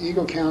 since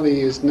Eagle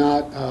County is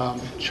not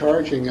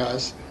charging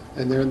us,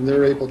 and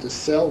they're able to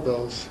sell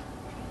those,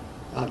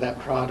 that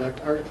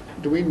product,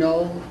 do we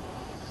know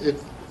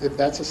if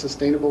that's a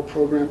sustainable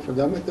program for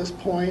them at this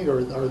point, or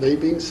are they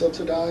being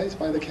subsidized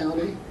by the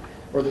county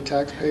or the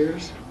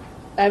taxpayers?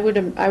 I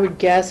would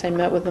guess, I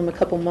met with them a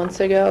couple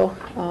months ago.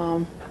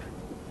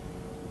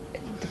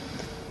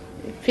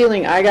 The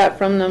feeling I got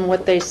from them,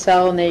 what they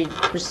sell and they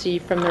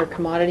receive from their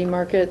commodity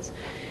markets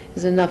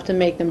is enough to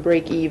make them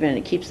break even.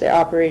 It keeps their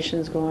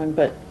operations going,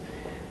 but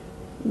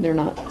they're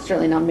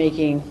certainly not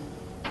making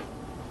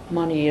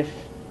money, if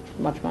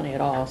much money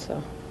at all,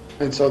 so.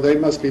 And so they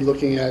must be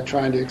looking at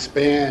trying to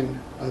expand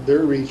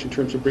their reach in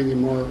terms of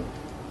bringing more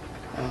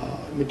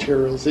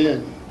materials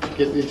in, to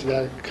get into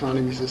that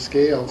economies of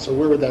scale. So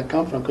where would that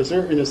come from? Because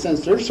they're, in a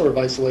sense, they're sort of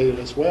isolated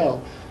as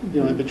well,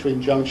 you know, in between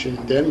Junction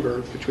and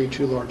Denver, between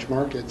two large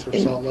markets, or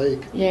Salt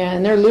Lake. Yeah,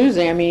 and they're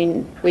losing. I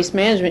mean, Waste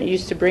Management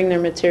used to bring their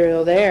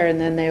material there,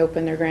 and then they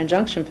opened their Grand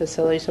Junction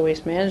facility, so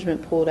Waste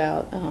Management pulled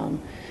out.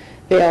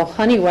 Vail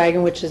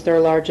Honeywagon, which is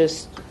their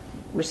largest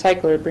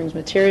recycler, that brings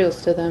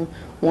materials to them,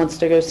 wants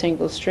to go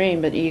single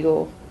stream, but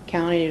Eagle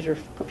County is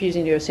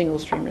refusing to go single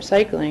stream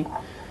recycling.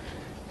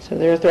 So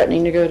they're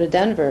threatening to go to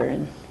Denver.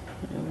 And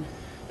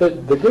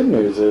The good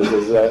news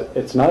is that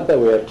it's not that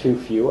we have too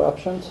few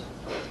options.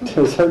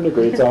 To a certain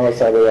degree, it's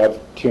almost like we have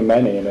too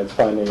many, and it's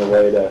finding a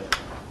way to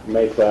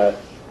make that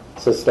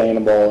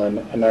sustainable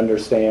and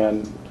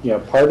understand, you know,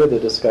 part of the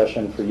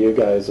discussion for you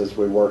guys as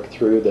we work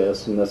through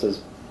this, and this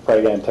is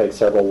probably going to take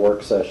several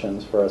work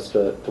sessions for us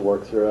to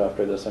work through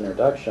after this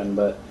introduction,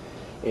 but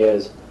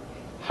is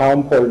how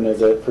important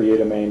is it for you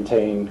to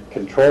maintain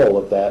control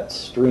of that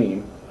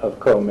stream of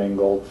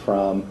commingled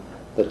from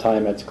the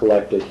time it's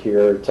collected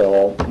here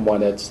till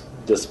when it's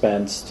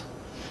dispensed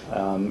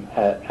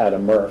at a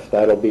MRF?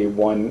 That'll be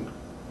one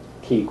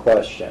key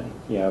question,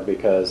 you know,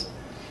 because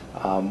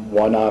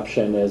one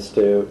option is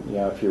to, you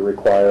know, if you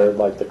require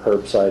like the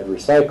curbside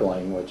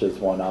recycling, which is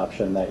one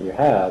option that you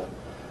have,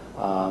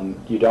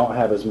 you don't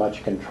have as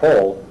much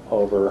control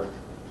over,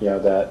 you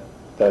know,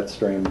 that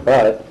stream,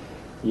 but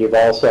you've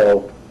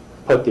also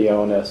put the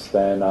onus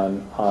then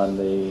on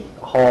the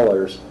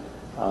haulers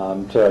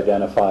to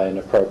identify an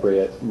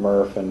appropriate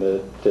MRF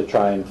and to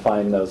try and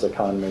find those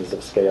economies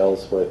of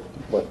scales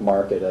with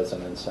market as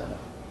an incentive.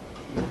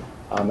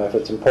 If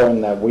it's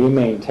important that we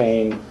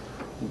maintain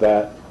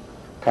that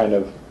kind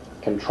of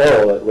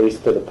control, at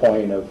least to the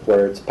point of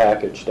where it's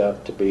packaged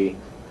up to be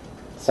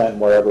sent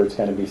wherever it's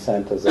going to be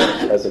sent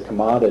as a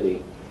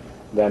commodity,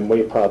 then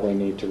we probably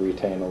need to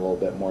retain a little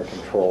bit more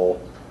control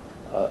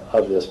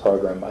of this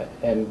program.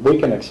 And we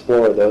can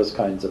explore those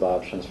kinds of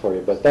options for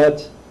you, but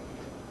that's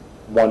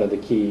one of the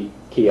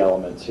key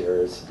elements here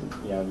is,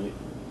 you know,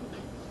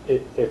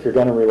 if you're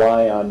going to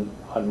rely on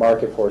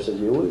market forces,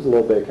 you lose a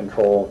little bit of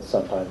control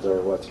sometimes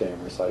over what's getting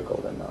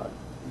recycled and not.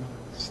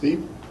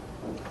 Steve?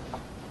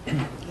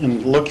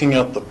 In looking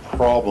at the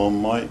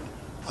problem, I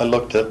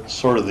looked at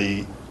sort of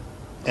the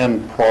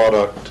end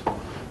product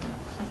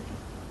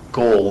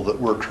goal that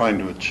we're trying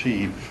to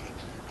achieve.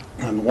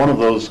 And one of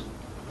those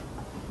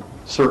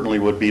certainly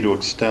would be to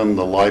extend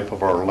the life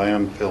of our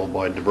landfill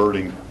by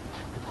diverting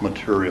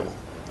material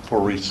for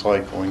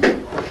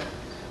recycling.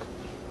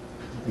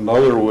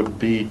 Another would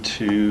be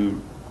to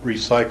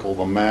recycle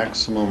the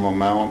maximum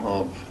amount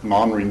of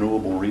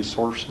non-renewable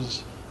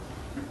resources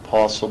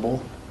possible,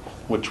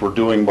 which we're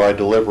doing by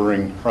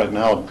delivering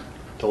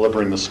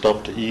the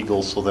stuff to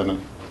Eagle so then it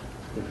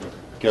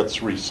gets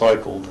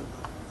recycled.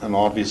 And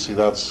obviously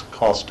that's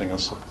costing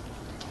us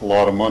a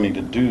lot of money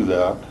to do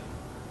that.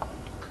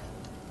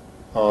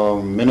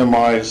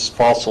 Minimize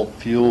fossil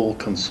fuel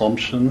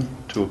consumption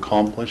to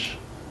accomplish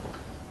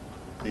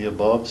the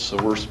above. So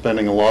we're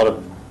spending a lot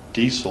of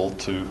diesel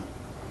to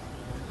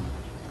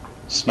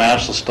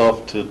smash the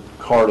stuff to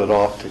cart it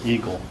off to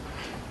Eagle.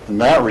 In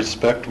that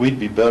respect, we'd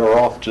be better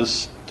off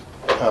just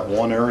have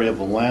one area of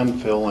the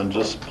landfill and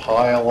just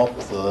pile up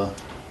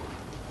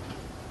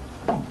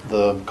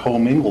the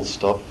commingled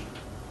stuff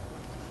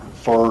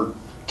for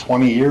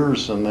 20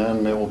 years, and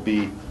then it will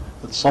be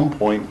at some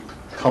point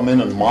come in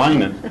and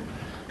mine it,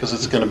 because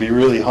it's going to be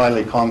really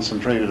highly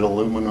concentrated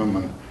aluminum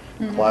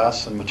and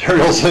glass and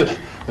materials that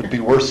would be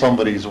worth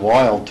somebody's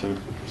while to.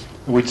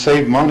 We'd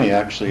save money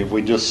actually if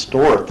we just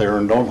store it there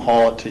and don't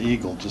haul it to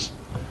Eagle, just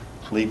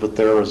leave it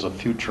there as a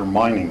future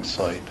mining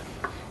site.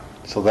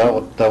 So that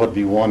would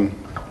be one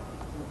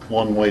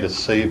way to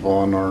save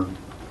on our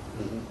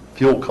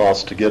fuel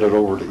costs to get it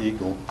over to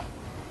Eagle.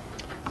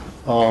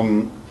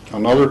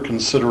 Another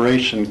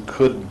consideration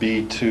could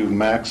be to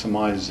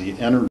maximize the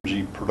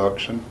energy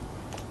production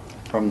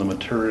from the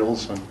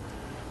materials. And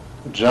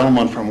a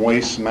gentleman from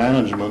Waste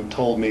Management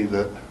told me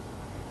that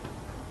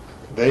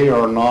they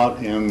are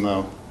not in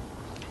the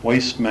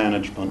waste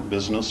management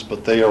business,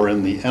 but they are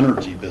in the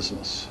energy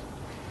business.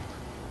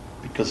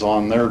 Because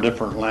on their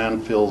different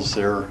landfills,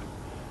 they're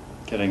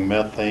getting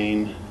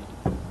methane,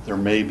 there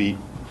may be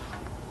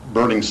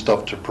burning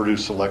stuff to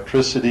produce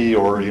electricity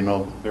or,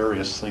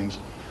 various things.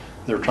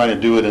 They're trying to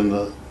do it in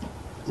the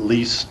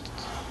least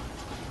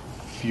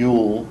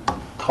fuel,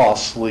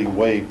 costly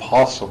way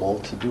possible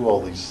to do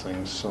all these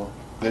things. So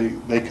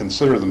they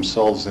consider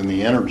themselves in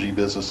the energy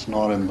business,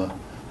 not in the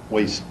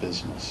waste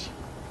business.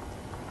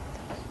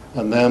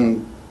 And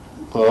then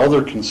the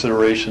other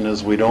consideration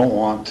is we don't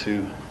want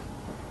to,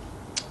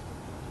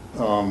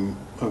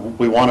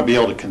 we want to be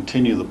able to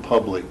continue the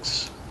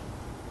public's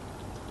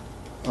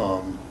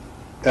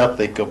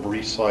ethic of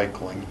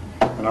recycling.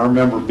 And I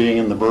remember being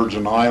in the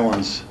Virgin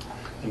Islands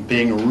and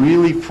being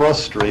really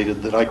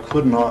frustrated that I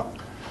could not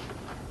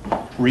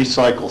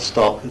recycle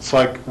stuff. It's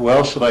like,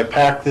 well, should I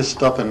pack this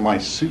stuff in my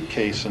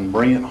suitcase and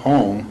bring it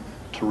home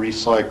to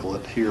recycle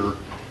it here?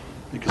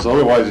 Because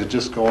otherwise it's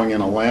just going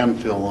in a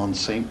landfill on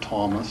St.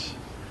 Thomas.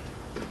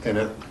 And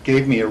it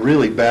gave me a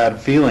really bad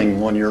feeling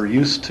when you're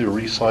used to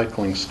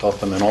recycling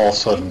stuff and then all of a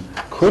sudden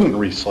couldn't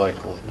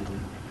recycle it.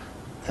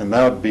 And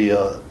that would be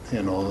a,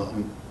 you know,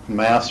 a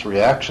mass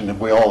reaction. If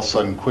we all of a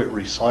sudden quit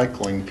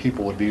recycling,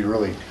 people would be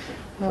really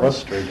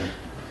frustrated.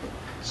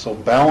 So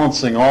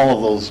balancing all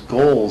of those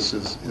goals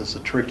is a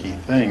tricky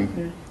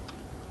thing,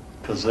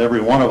 because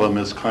every one of them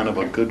is kind of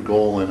a good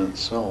goal in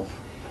itself.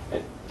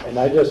 And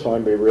I just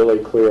want to be really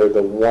clear,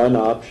 the one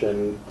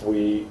option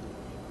we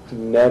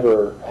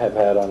never have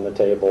had on the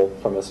table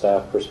from a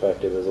staff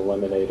perspective is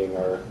eliminating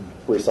our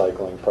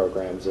recycling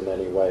programs in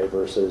any way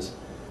versus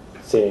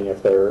seeing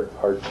if there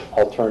are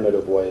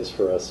alternative ways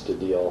for us to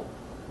deal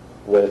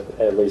with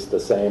at least the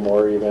same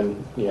or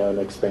even, you know, an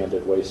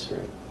expanded waste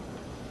stream.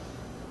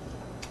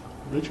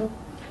 Rachel?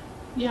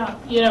 Yeah,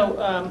 you know,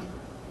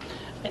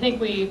 I think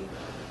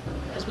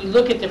as we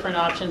look at different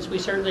options, we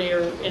certainly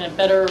are in a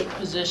better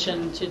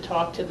position to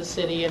talk to the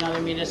city and other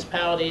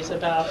municipalities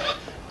about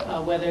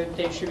whether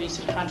there should be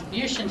some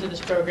contribution to this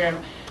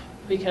program,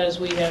 because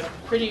we have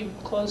pretty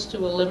close to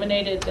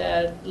eliminated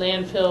that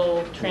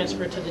landfill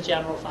transfer to the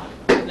general fund.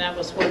 And that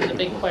was one of the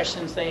big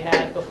questions they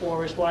had before,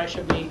 was why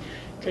should we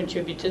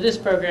contribute to this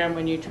program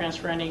when you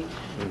transfer any,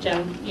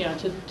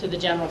 to the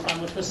general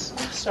fund, which was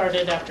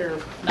started after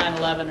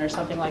 9/11 or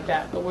something like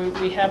that. But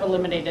we have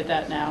eliminated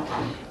that now.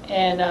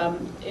 And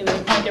it was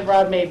a point that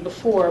Rod made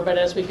before, but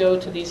as we go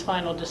to these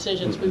final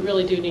decisions, we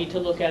really do need to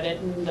look at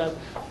it in the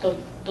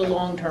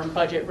long-term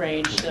budget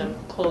range, the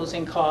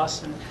closing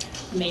costs and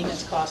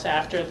maintenance costs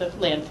after the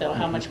landfill,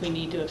 how much we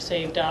need to have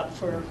saved up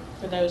for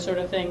those sort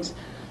of things.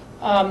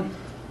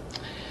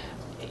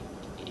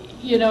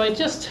 You know, it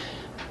just,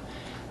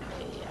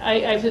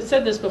 I've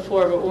said this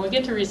before, but when we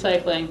get to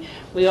recycling,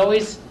 we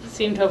always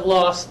seem to have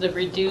lost the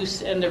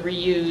reduce and the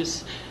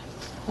reuse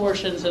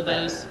portions of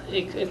those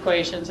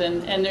equations.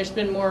 And there's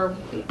been more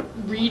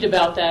read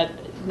about that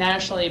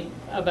nationally,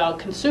 about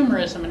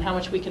consumerism and how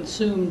much we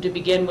consume to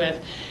begin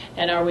with,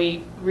 and are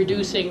we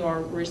reducing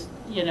or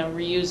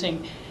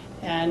reusing.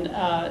 And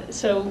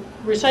so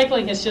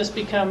recycling has just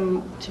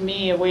become, to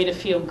me, a way to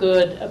feel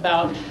good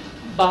about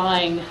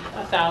buying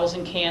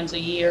 1,000 cans a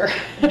year,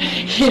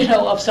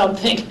 of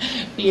something,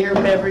 beer,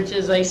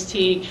 beverages, iced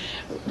tea,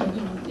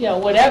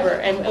 whatever,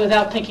 and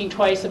without thinking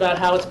twice about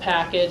how it's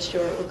packaged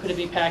or could it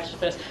be packaged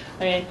best.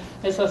 I mean,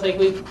 it's like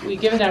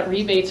we've given out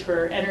rebates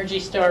for Energy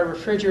Star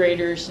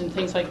refrigerators and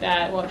things like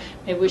that. Well,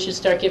 maybe we should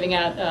start giving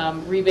out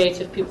rebates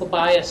if people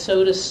buy a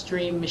Soda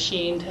Stream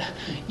machine to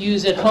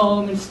use at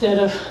home instead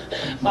of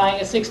buying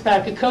a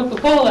 6-pack of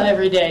Coca-Cola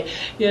every day.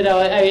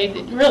 I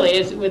mean,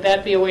 really, would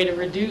that be a way to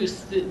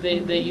reduce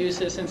the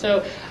uses? And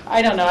so,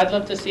 I don't know. I'd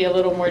love to see a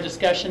little more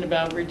discussion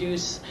about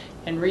reduce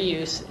and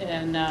reuse.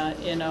 And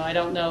I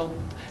don't know,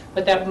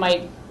 but that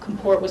might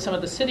comport with some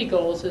of the city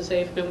goals as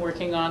they've been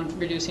working on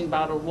reducing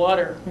bottled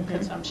water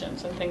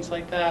consumptions and things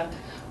like that.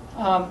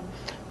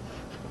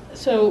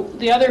 So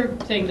the other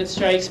thing that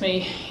strikes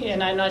me,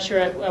 and I'm not sure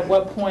at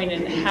what point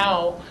and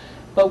how,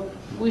 but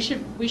we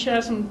should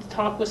have some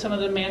talk with some of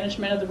the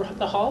management of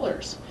the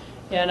haulers.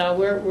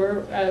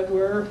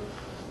 We're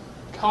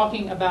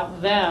talking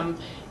about them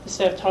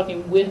instead of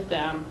talking with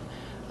them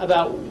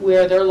about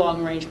where their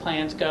long-range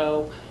plans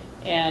go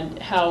and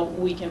how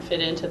we can fit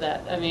into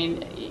that. I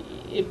mean,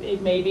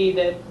 it may be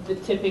that the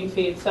tipping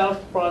fee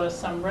itself brought us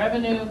some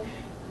revenue.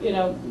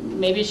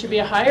 Maybe it should be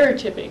a higher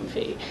tipping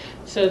fee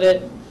so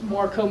that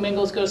more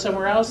commingles go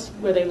somewhere else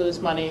where they lose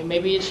money.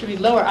 Maybe it should be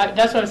lower.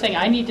 That's what I'm saying.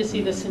 I need to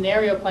see the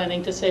scenario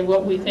planning to say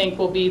what we think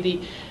will be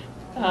the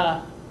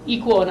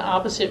equal and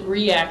opposite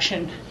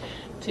reaction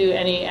to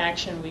any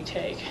action we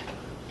take.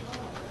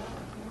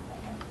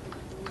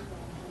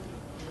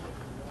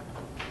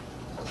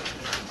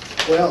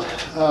 Well,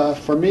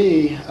 for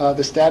me,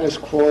 the status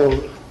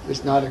quo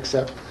is not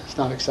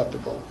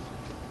acceptable.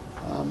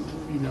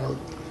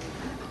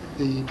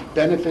 The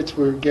benefits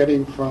we're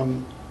getting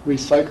from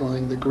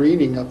recycling, the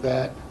greening of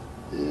that,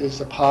 is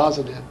a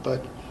positive,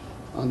 but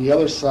on the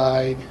other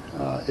side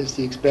is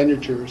the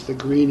expenditures, the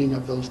greening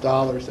of those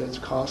dollars that it's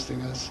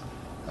costing us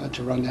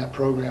to run that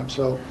program.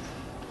 So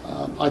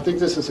I think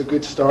this is a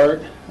good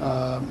start.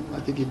 I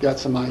think you've got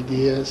some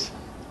ideas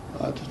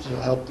to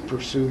help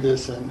pursue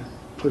this and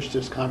push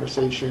this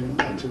conversation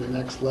to the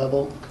next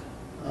level.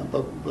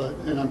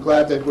 And I'm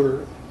glad that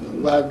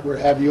we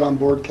have you on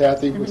board,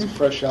 Kathy, with some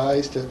fresh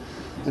eyes to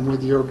and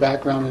with your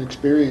background and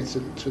experience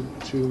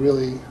to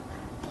really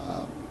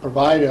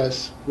provide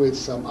us with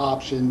some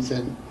options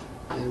and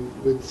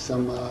with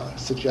some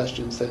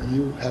suggestions that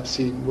you have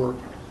seen work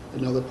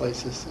in other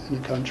places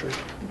in the country.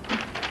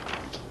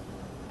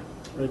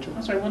 Rachel?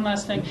 I'm sorry, one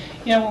last thing.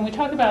 You know, when we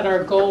talk about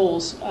our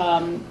goals,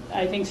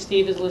 I think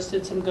Steve has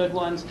listed some good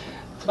ones,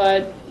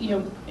 but, you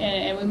know,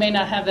 and we may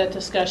not have that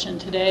discussion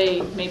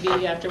today, maybe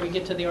after we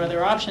get to the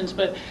other options,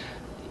 but,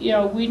 you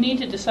know, we need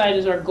to decide,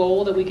 is our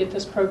goal that we get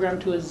this program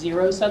to a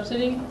zero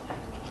subsidy?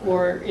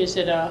 Or is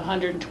it a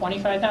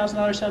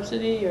 $125,000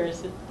 subsidy, or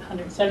is it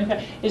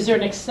 $175,000? Is there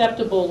an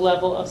acceptable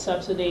level of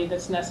subsidy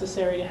that's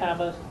necessary to have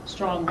a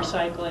strong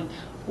recycling,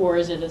 or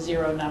is it a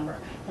zero number?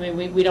 I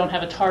mean, we don't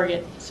have a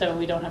target, so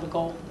we don't have a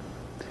goal.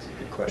 That's a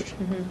good question.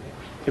 Mm-hmm.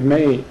 It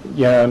may,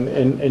 yeah,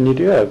 and you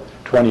do have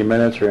 20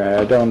 minutes here.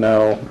 I don't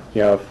know,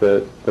 you know, if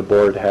the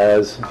board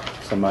has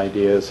some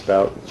ideas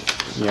about,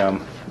 you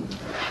know,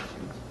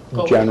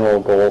 general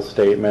goal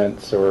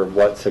statements or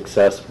what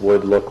success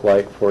would look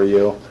like for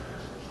you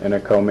in a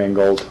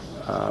commingled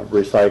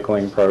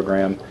recycling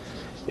program.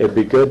 It'd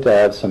be good to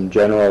have some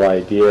general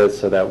ideas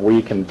so that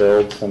we can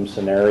build some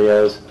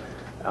scenarios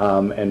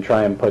and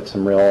try and put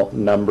some real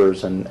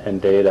numbers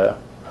and data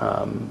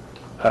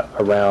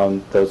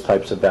around those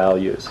types of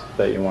values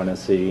that you want to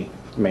see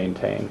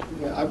maintained.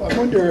 Yeah, I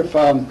wonder if,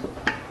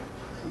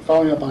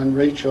 following up on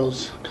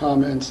Rachel's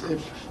comments,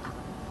 if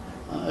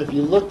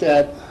you looked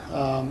at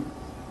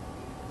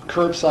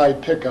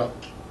curbside pickup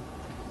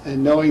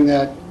and knowing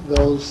that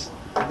those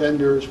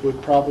vendors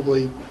would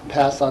probably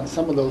pass on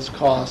some of those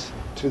costs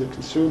to the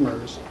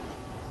consumers,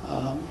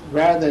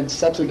 rather than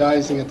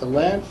subsidizing at the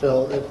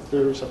landfill, if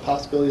there's a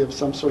possibility of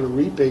some sort of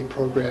rebate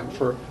program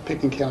for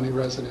Pickens County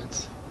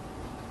residents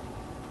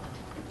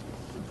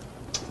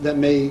that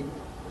may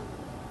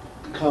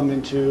come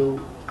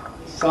into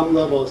some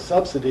level of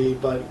subsidy,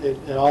 but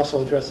it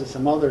also addresses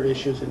some other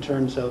issues in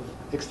terms of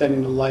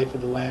extending the life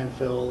of the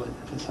landfill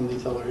and some of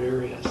these other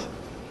areas.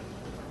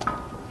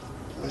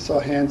 I saw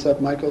hands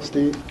up. Michael,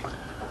 Steve?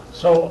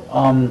 So,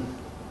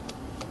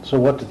 so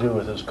what to do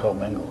with this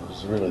commingle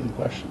is really the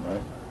question,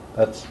 right?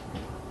 That's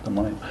the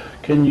money.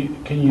 Can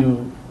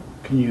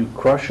you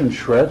crush and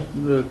shred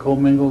the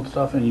commingled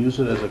stuff and use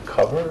it as a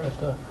cover at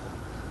the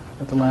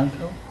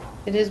landfill?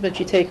 It is, but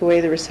you take away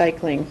the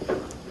recycling.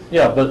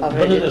 Yeah, but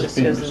Already it it is just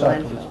being goes to the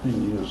recycled. landfill. It's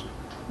being used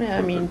Yeah,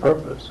 I mean, for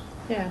purpose.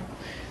 yeah.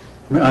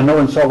 I mean, I know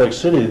in Salt Lake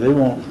City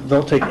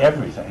they'll take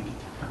everything,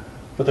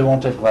 but they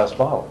won't take glass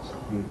bottles.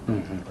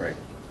 Right.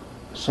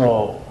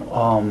 So,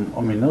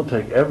 I mean, they'll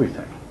take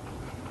everything,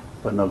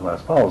 but no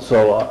glass bottles.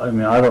 So, I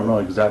mean, I don't know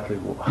exactly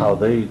how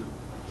they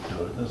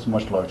do it. It's a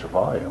much larger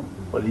volume,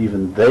 but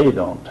even they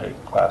don't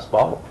take glass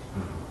bottles.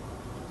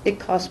 It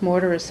costs more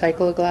to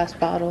recycle a glass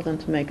bottle than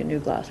to make a new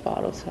glass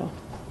bottle, so.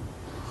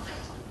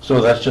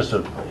 So that's just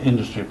an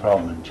industry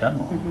problem in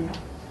general.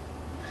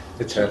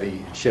 It's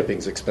heavy,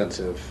 shipping's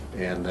expensive,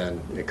 and then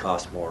it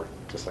costs more,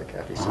 just like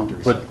Kathy said. to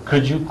But recycle.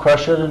 could you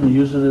crush it and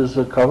use it as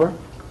a cover?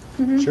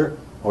 Sure.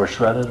 Or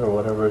shred it, or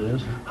whatever it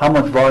is? How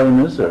much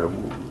volume is there?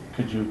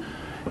 Could you,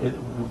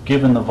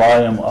 given the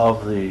volume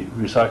of the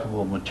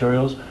recyclable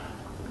materials,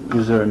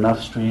 is there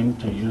enough stream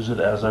to use it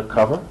as a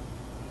cover?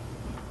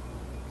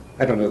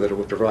 I don't know that it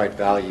would provide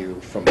value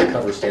from a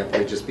cover standpoint,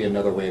 it'd just be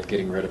another way of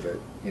getting rid of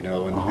it. You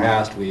know, in the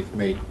past, we've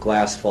made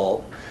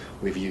glass-fault,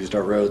 we've used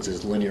our roads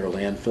as linear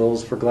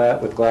landfills for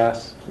with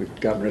glass. We've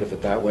gotten rid of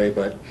it that way,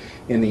 but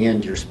in the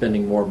end, you're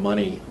spending more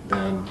money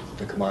than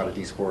the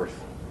commodity's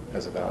worth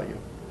as a value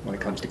when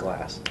it comes to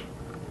glass.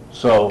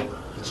 So,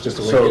 It's just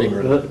a way of getting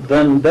rid of it.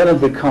 then it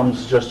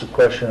becomes just a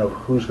question of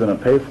who's going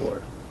to pay for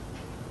it,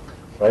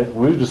 right?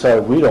 We've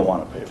decided we don't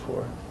want to pay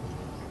for it.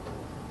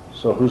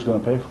 So who's going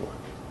to pay for it?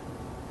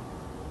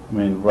 I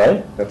mean,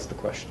 right? That's the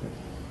question.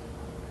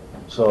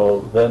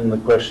 So then the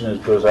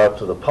question goes out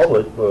to the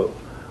public, well,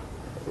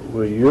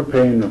 you're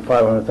paying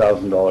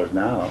 $500,000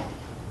 now,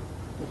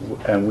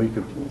 and we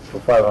could, for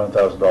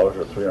 $500,000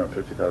 or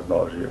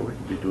 $350,000 a year, we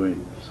could be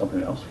doing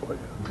something else for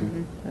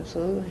you.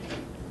 Absolutely.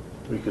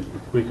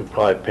 We could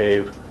probably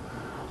pave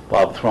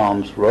Bob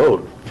Throm's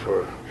road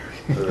for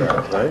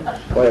that,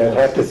 right? Boy, I'd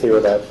have to see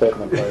where that fit in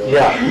the priority.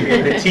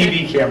 Yeah. The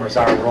TV cameras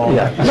aren't rolling.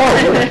 Yeah.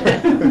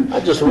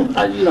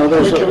 No, you know,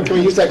 there's Can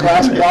we use that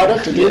glass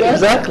product to do that?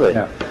 Exactly.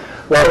 Yeah.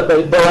 Well,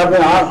 but I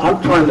mean,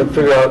 I'm trying to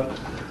figure out,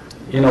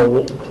 you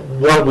know,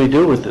 what we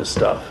do with this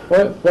stuff.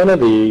 One of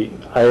the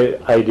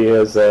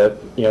ideas that,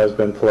 you know, has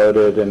been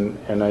floated,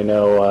 and I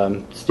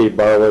know Steve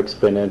Barwick's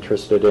been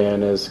interested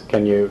in, is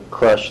can you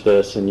crush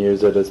this and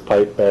use it as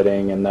pipe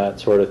bedding and that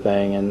sort of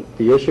thing. And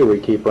the issue we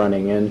keep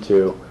running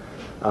into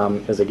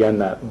is, again,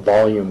 that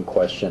volume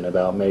question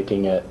about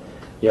making it,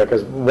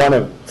 because one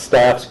of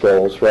staff's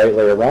goals,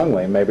 rightly or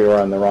wrongly, maybe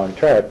we're on the wrong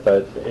track,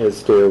 but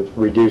is to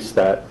reduce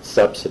that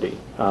subsidy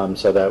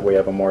so that we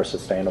have a more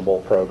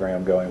sustainable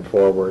program going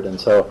forward. And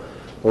so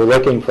we're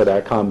looking for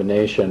that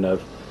combination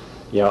of,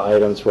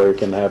 items where we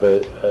can have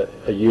a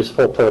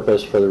useful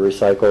purpose for the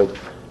recycled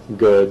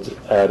goods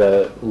at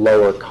a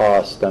lower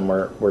cost than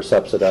we're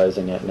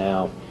subsidizing it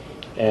now.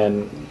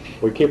 And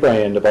we keep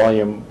running into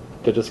volume.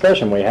 The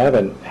discussion we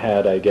haven't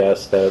had, I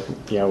guess, that,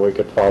 we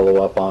could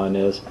follow up on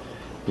is,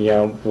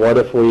 what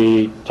if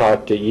we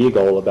talk to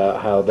Eagle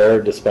about how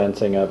they're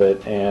dispensing of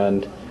it,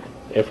 and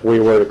if we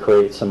were to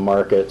create some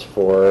markets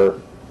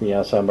for,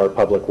 some of our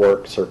public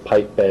works or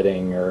pipe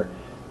bedding or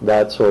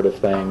that sort of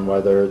thing,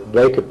 whether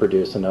they could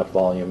produce enough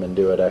volume and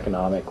do it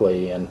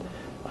economically, and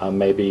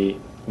maybe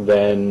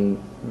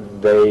then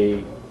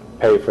they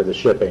pay for the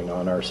shipping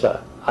on our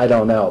stuff. I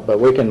don't know, but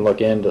we can look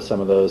into some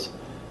of those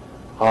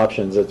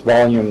options. It's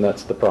volume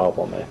that's the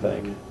problem, I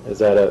think. Is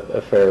that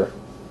a fair?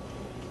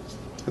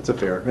 It's a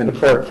fair.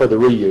 For the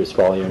reuse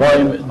volume.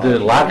 The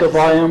lack of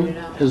volume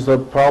is the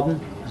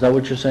problem? Is that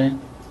what you're saying?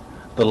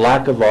 The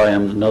lack of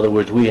volume, in other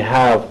words, we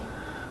have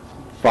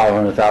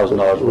 $500,000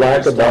 worth Lack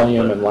of stuff,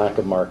 volume but- and lack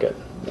of market,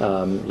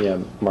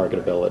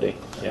 marketability,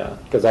 yeah.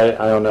 Because I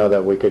don't know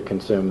that we could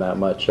consume that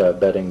much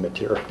bedding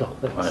material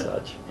and Right.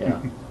 such, yeah.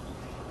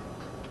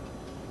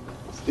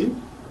 Steve?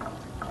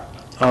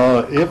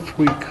 If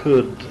we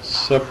could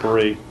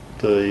separate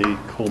the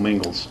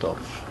commingled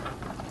stuff,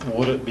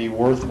 would it be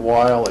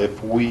worthwhile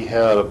if we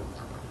had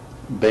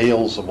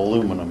bales of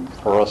aluminum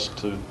for us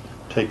to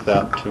take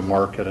that to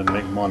market and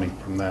make money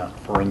from that,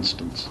 for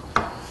instance?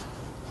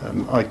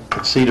 And I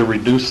could see to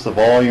reduce the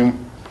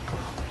volume,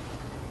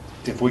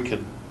 if we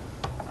could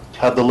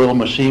have the little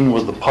machine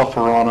with the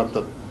puffer on it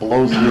that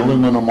blows the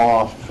aluminum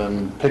off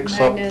and picks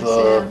Magnets, up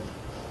the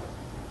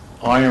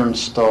iron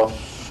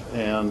stuff,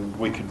 and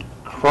we could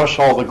crush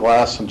all the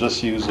glass and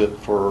just use it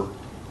for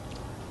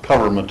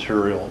cover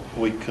material.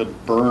 We could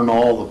burn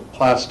all the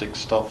plastic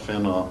stuff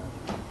in a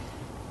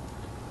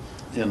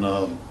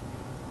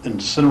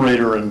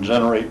incinerator and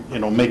generate,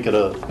 make it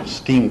a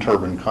steam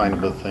turbine kind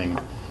of a thing.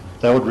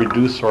 That would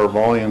reduce our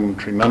volume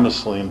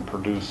tremendously and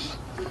produce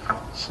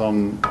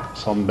some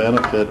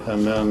benefit.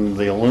 And then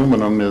the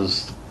aluminum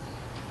is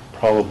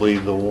probably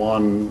the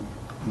one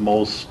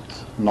most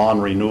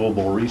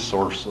non-renewable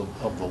resource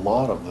of the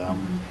lot of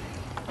them.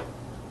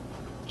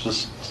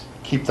 Just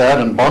keep that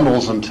in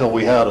bundles until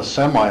we had a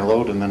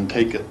semi-load and then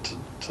take it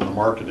to the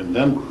market in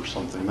Denver or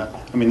something.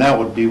 That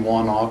would be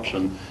one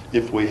option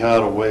if we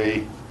had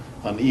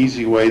an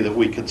easy way that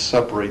we could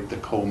separate the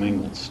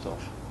commingled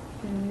stuff.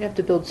 You have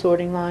to build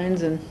sorting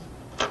lines, and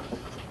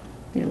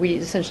we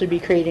essentially be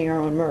creating our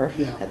own MRF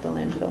Yeah. at the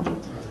landfill.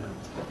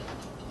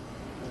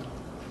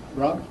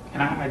 Rob?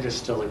 And I just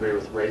still agree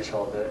with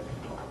Rachel that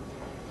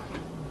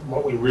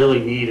what we really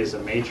need is a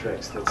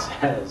matrix that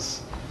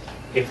says,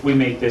 if we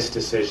make this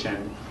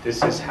decision,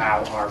 this is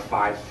how our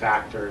 5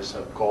 factors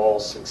of goal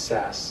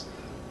success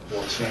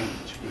will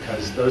change.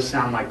 Because those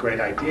sound like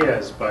great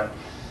ideas, but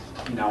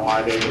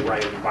are they the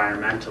right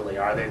environmentally?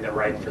 Are they the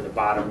right for the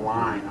bottom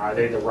line? Are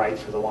they the right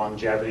for the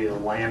longevity of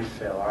the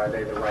landfill? Are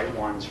they the right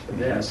ones for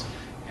this?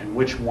 And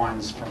which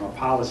ones, from a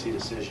policy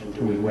decision,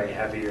 do we weigh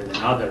heavier than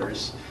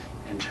others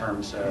in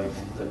terms of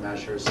the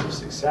measures of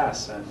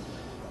success? And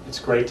it's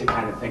great to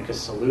kind of think of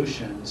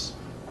solutions.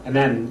 And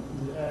then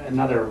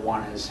another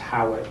one is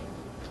how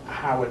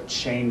it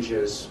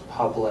changes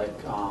public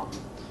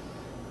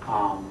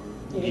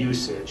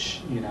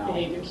usage,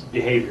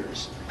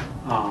 behaviors.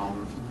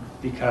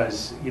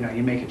 Because you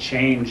make a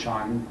change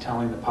on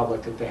telling the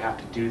public that they have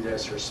to do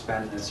this or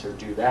spend this or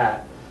do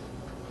that,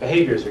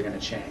 behaviors are going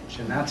to change,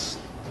 and that's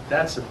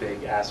a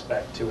big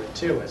aspect to it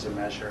too, as a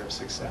measure of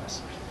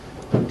success.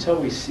 Until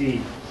we see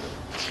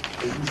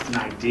at least an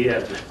idea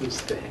of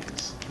these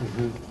things,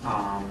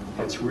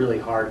 it's really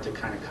hard to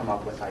kind of come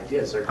up with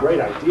ideas. They're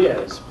great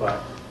ideas,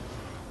 but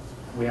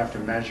we have to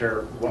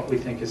measure what we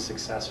think is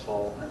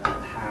successful and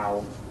then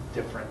how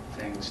different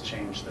things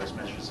change those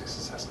measures of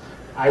success.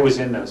 I was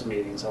in those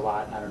meetings a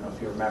lot. I don't know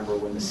if you remember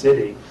when the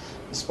city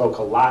spoke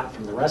a lot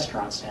from the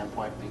restaurant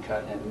standpoint,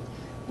 and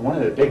one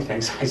of the big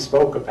things I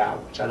spoke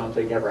about, which I don't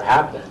think ever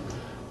happened,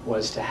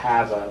 was to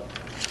have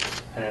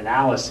an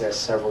analysis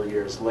several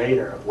years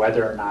later of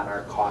whether or not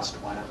our cost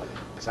went up.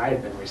 Because I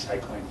had been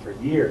recycling for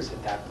years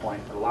at that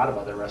point, but a lot of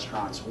other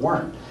restaurants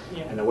weren't.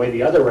 Yeah. And the way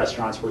the other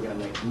restaurants were going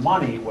to make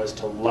money was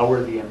to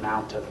lower the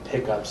amount of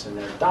pickups in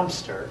their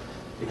dumpster,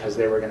 because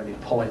they were going to be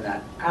pulling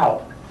that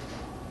out.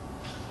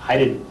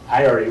 I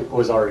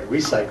was already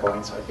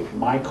recycling, so I think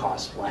my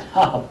cost went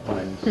up.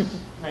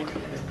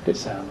 But,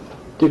 so.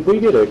 Did we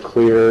get a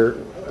clear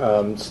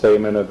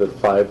statement of the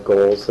 5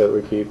 goals that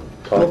we keep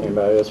talking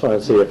about? I just want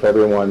to see if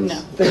everyone's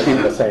on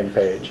the same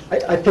page.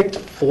 I picked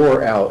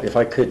 4 out, if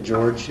I could,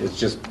 George, is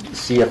just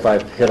see if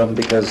I've hit them,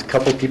 because a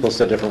couple people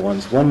said different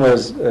ones. One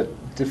was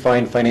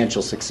define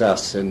financial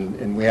success,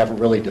 and we haven't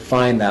really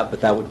defined that, but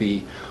that would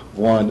be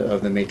one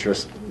of the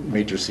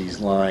matrices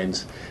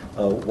lines.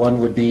 One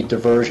would be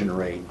diversion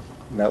rate.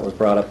 That was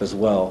brought up as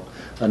well.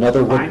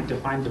 Another would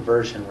Define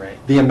diversion rate.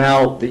 the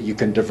amount that you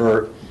can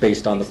divert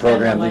based on the Extend the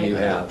program that life. you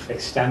have.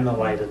 Extend the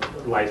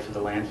life of the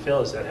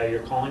landfill. Is that how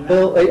you're calling that?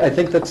 Well, I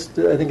think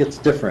it's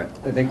different.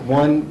 I think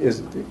one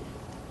is,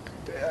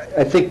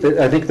 I think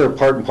they're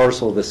part and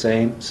parcel of the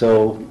same.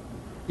 So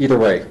either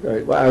way,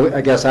 I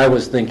guess I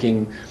was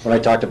thinking when I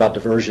talked about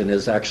diversion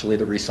is actually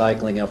the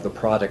recycling of the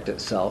product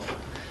itself.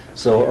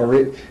 So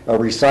a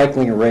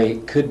recycling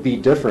rate could be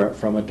different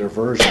from a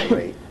diversion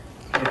rate.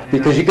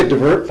 Because you could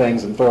divert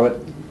things and throw it,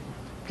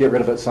 get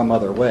rid of it some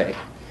other way.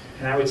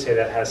 And I would say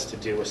that has to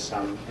do with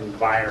some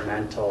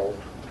environmental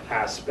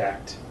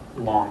aspect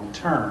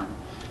long-term.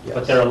 But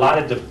Yes. there are a lot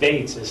of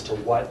debates as to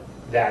what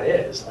that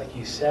is. Like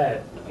you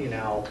said,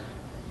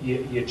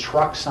 you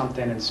truck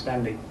something and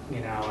spend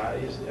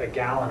a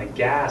gallon of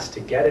gas to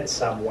get it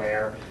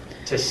somewhere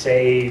to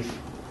save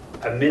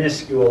a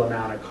minuscule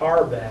amount of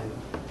carbon.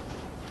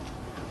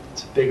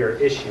 It's a bigger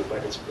issue,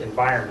 but its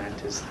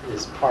environment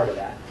is part of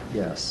that.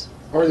 Yes.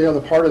 Or the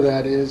other part of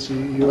that is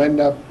you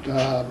end up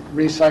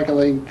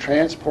recycling,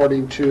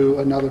 transporting to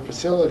another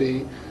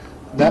facility.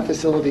 That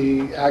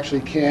facility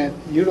actually can't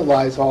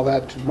utilize all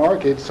that to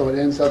market, so it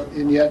ends up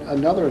in yet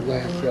another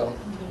landfill.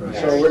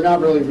 So we're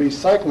not really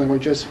recycling, we're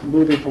just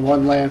moving from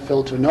one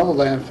landfill to another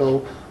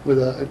landfill with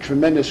a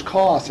tremendous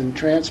cost in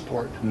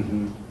transport.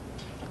 Mhm.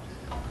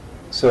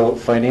 So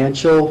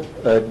financial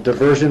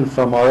diversion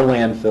from our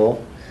landfill,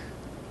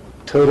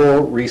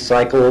 total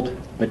recycled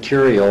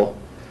material,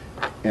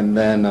 and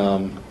then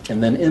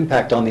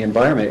impact on the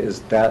environment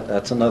is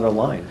that's another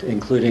line,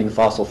 including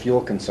fossil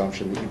fuel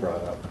consumption that you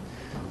brought up.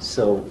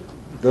 So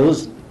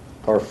those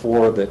are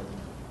four that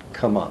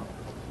come up.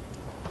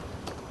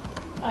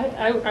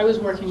 I was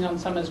working on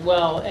some as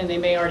well, and they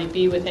may already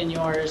be within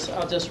yours.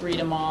 I'll just read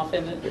them off,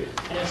 and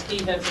I know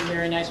Steve had some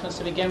very nice ones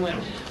to begin with.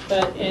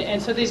 But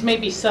and so these may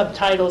be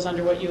subtitles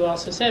under what you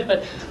also said,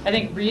 but I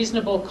think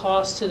reasonable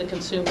cost to the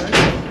consumer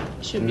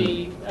should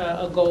be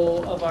a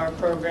goal of our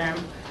program.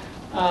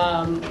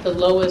 The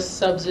lowest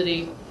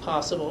subsidy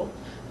possible.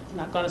 I'm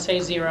not going to say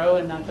zero,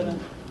 and not going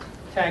to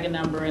tag a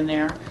number in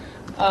there.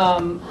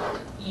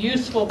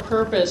 Useful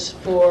purpose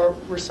for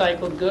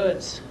recycled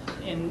goods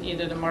in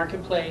either the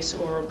marketplace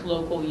or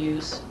local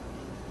use.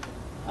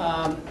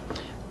 I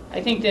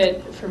think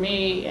that for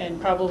me and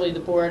probably the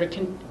board,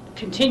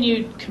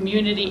 continued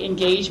community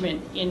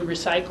engagement in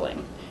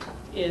recycling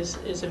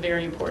is a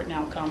very important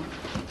outcome,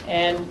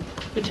 and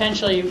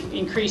potentially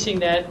increasing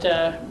that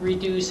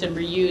reduce and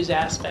reuse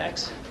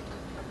aspects.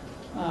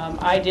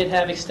 I did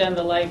have extend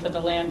the life of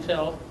the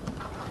landfill,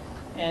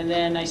 and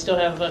then I still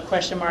have a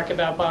question mark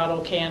about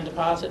bottle can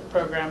deposit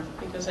program,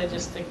 because I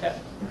just think that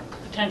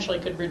potentially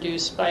could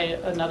reduce by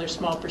another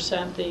small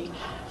percent the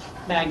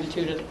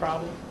magnitude of the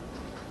problem.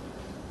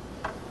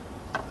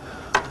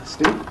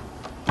 Steve?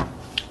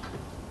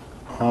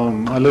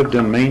 I lived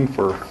in Maine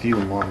for a few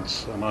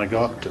months, and I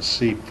got to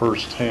see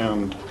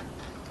firsthand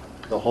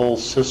the whole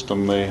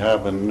system they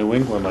have in New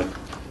England. I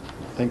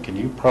think, and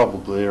you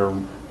probably are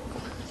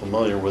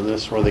familiar with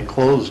this, where they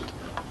closed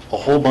a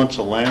whole bunch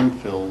of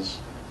landfills,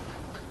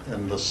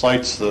 and the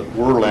sites that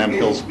were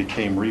landfills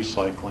became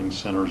recycling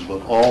centers,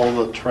 but all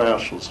the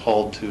trash was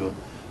hauled to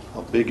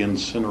a big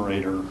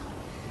incinerator.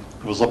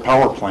 It was a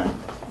power plant.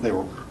 They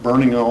were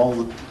burning all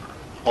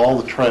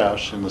the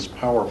trash in this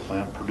power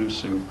plant,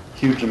 producing a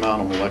huge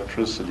amount of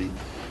electricity.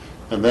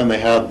 And then they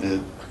had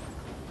the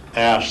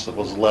ash that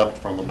was left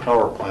from the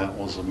power plant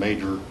was a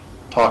major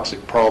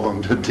toxic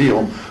problem to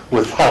deal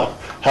with how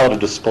to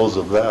dispose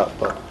of that.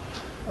 But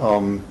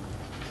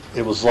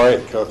it was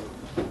like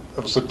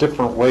it was a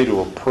different way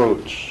to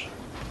approach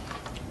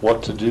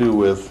what to do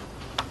with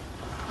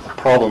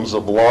problems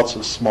of lots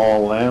of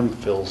small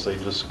landfills. They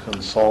just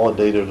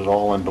consolidated it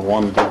all into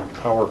one big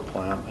power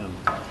plant,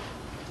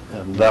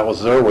 and that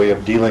was their way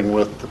of dealing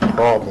with the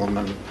problem.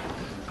 And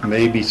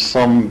maybe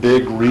some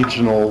big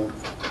regional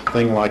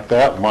thing like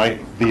that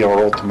might be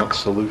our ultimate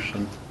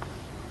solution.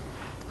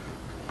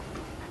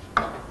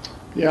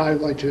 Yeah,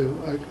 I'd like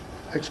to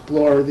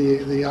explore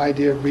the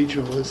idea of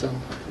regionalism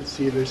and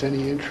see if there's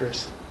any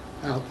interest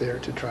out there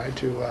to try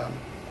to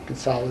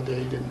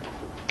consolidate and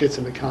get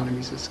some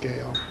economies of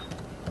scale.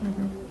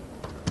 Mm-hmm.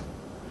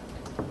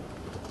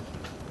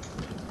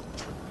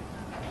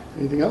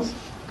 Anything else?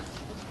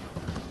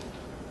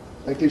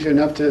 That gives you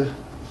enough to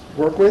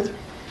work with?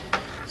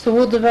 So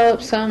we'll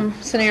develop some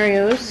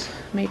scenarios,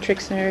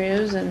 matrix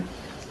scenarios, and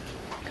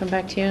come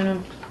back to you in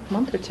a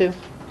month or two.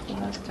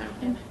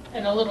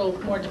 And a little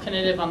more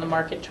definitive on the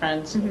market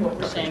trends, what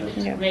we're seeing.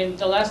 Yeah. I mean,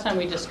 the last time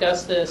we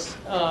discussed this,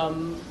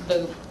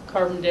 the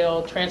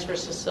Carbondale transfer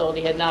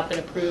facility had not been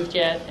approved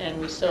yet, and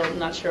we're still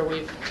not sure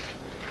we've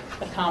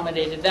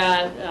accommodated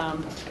that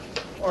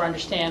or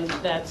understand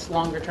that's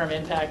longer-term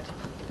impact.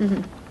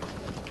 Mm-hmm.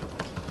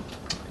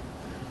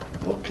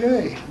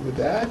 Okay, with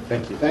that,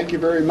 Thank you. Thank you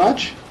very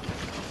much.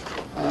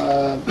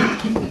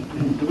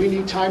 Do we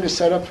need time to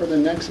set up for the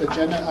next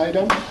agenda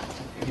item?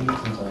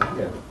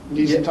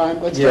 Need some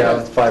time? Let's take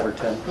Yeah, a- 5 or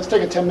 10. Let's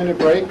take a 10-minute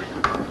break,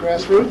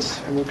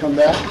 grassroots, and we'll come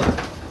back.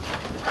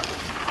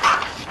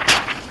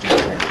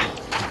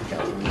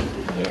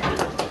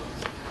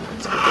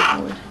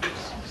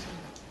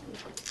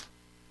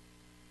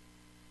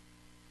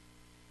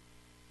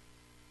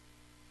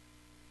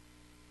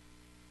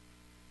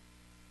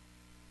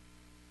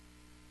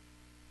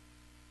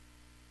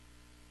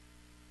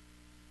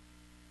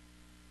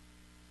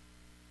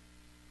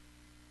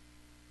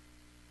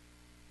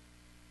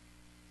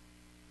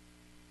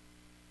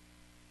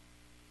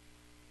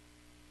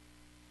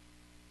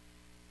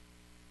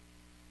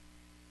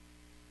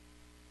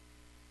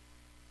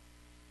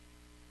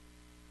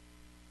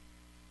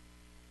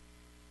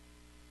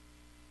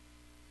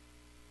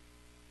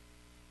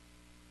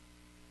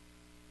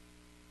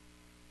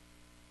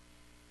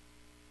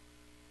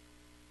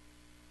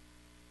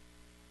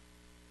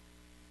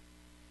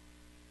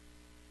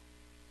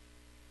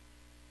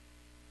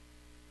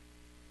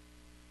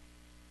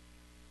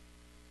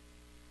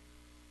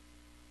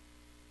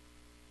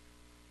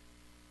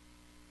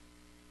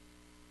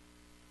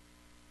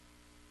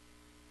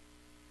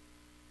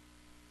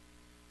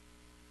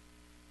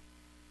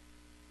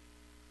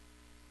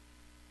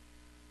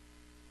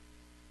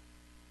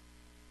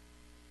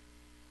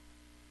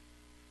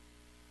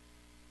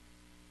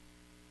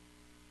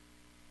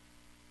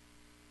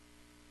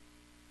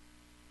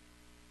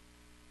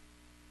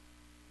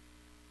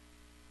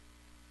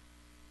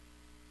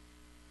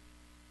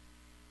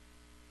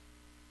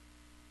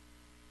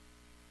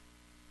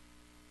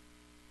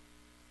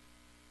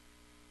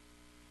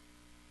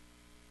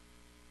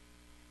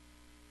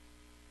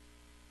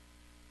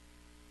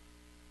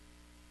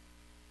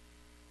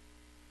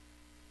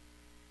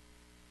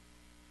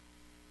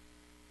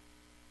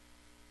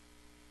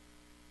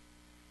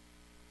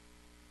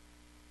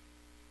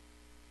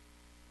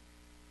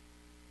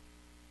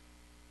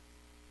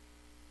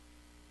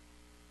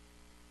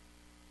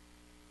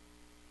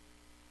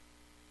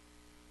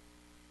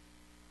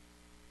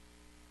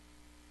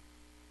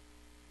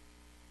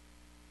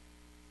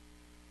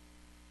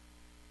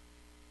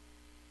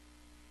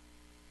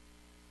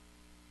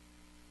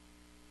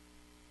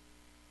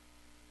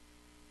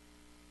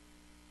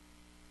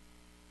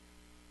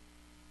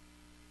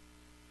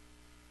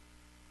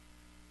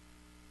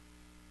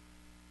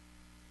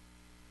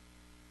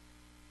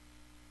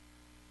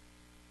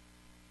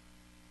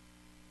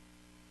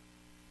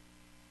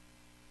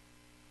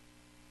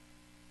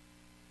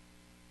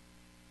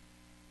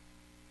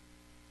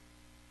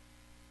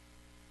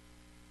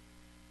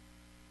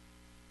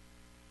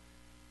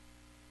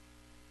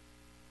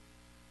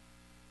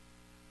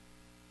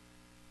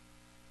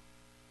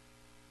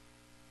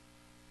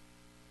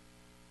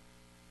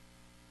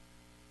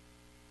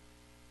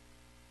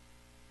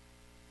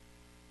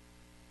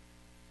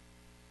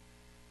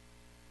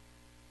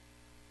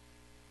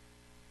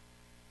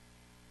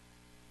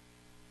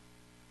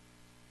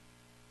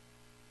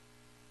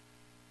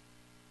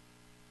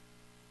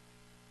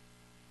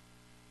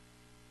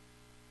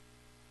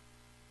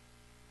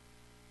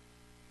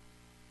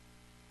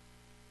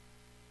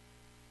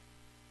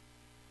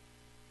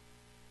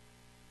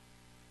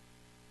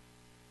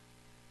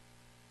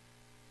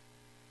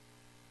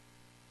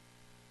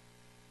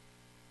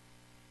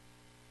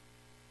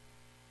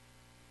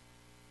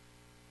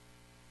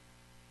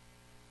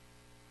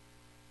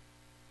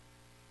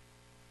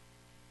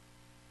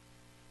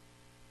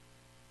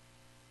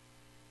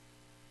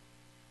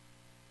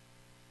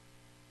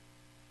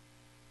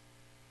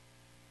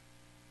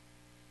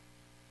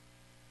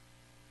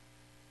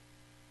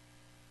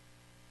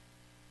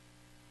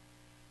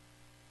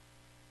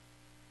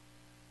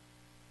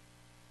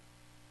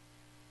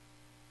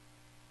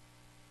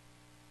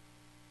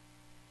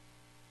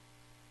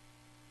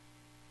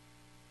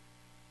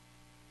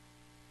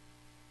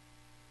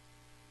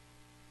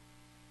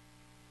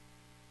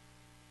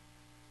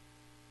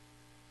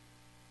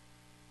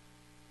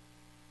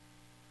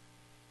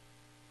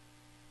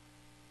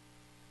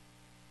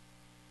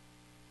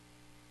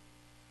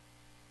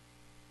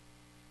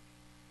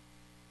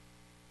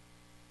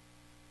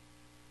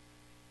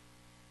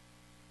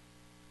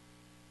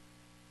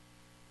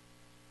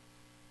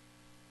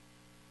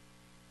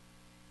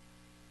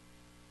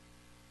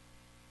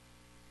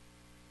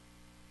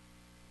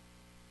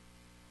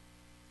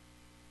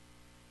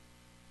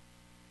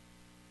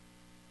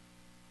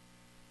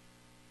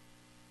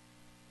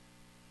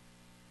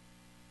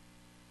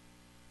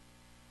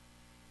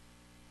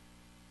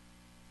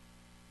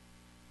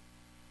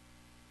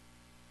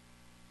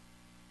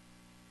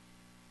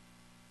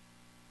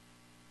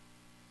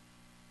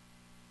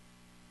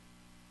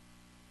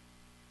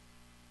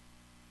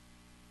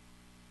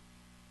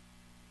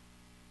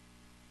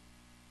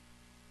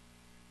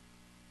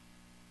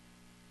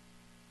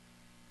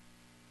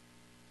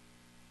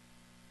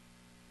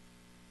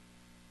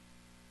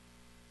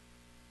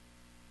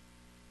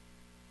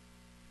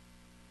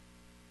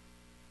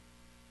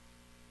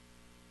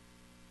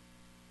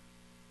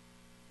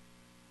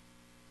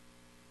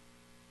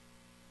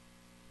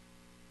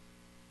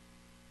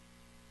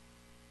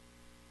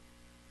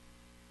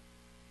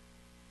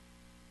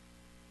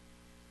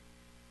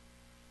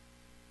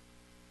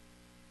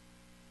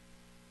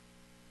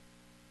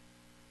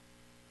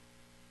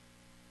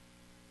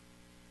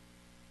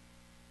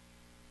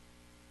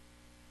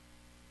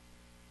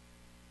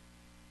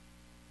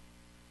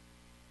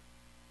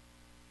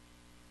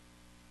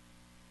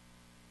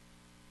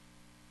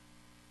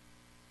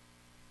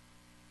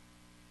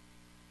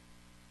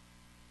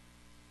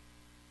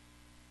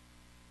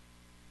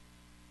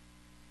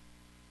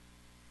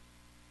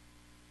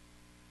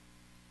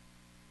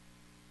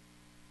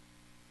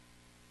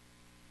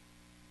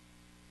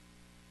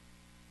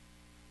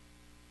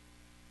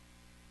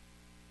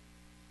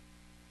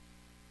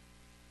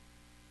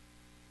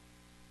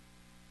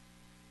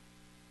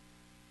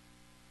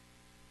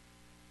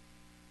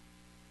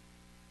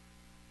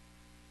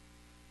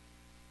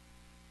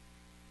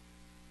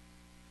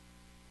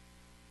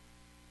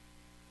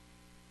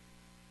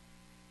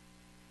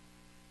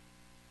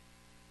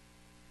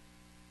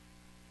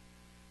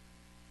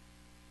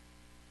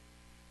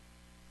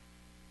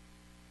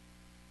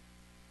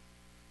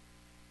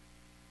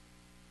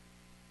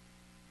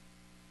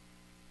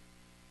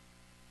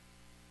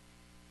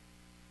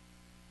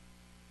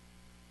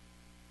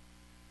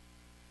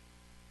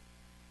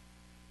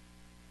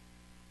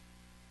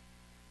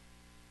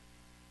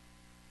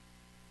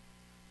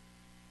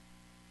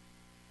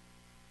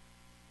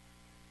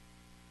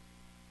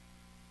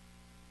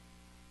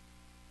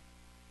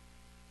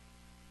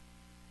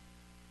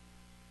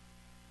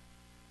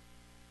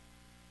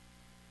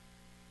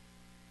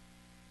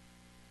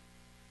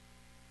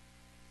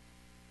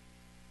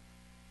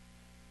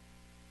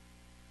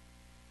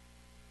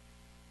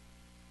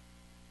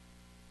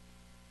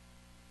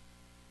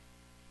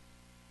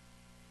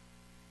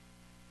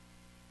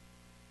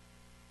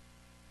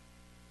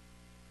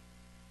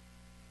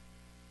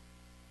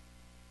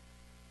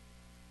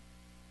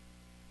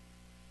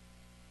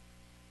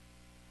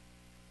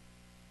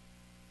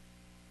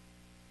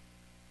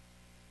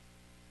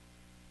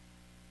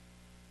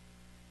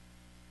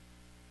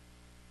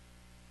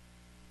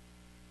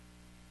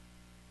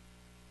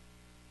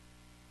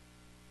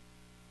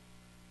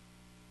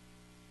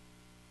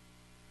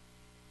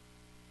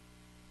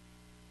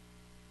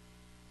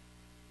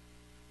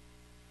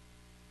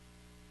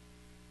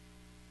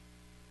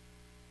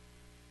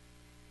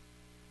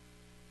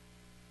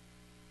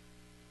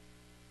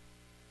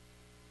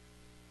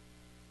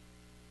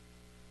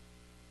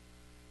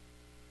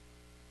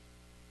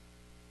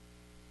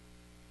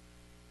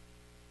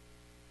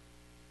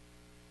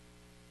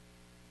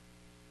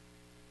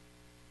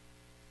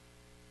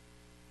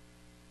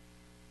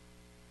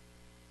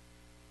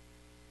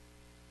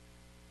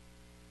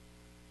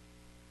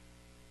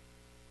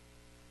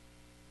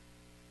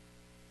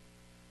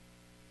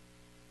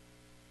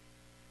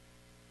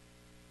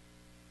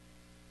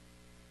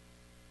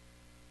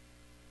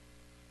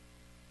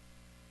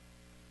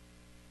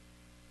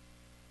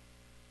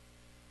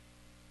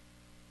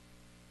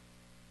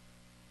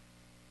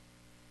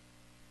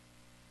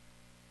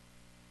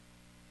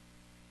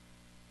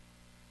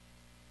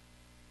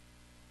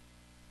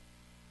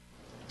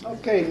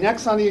 Okay,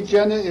 next on the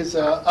agenda is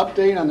an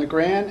update on the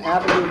Grand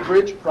Avenue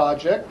Bridge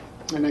project.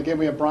 And again,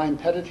 we have Brian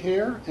Pettit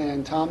here,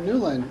 and Tom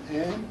Newland,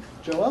 and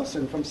Joe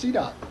Elson from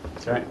CDOT.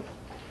 That's right.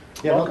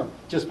 Yeah, Welcome.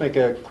 I'll just make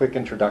a quick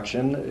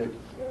introduction.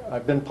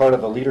 I've been part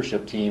of a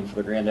leadership team for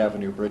the Grand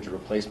Avenue Bridge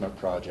Replacement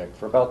Project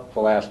for about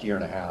the last year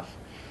and a half.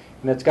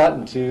 And it's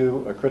gotten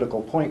to a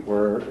critical point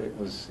where it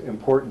was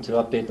important to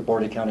update the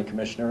Board of County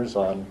Commissioners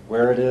on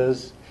where it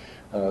is,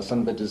 some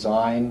of the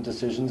design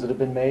decisions that have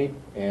been made,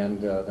 and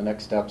the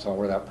next steps on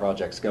where that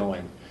project's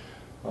going.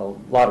 A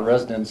lot of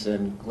residents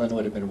in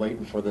Glenwood have been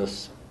waiting for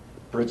this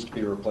bridge to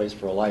be replaced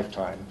for a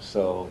lifetime.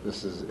 So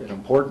this is an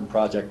important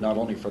project not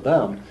only for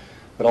them,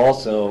 but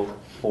also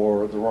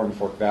for the Roaring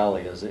Fork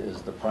Valley as it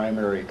is the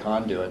primary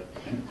conduit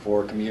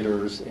for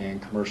commuters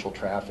and commercial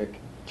traffic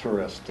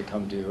tourists to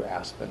come to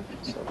Aspen.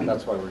 So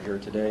that's why we're here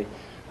today.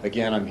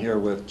 Again, I'm here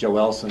with Joe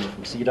Elson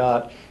from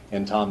CDOT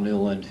and Tom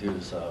Newland,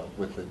 who's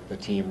with the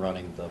team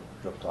running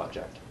the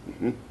project.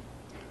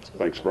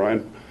 Thanks,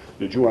 Brian.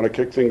 Did you want to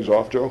kick things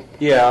off, Joe?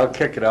 Yeah, I'll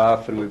kick it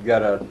off, and we've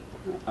got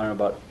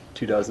about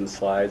 24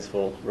 slides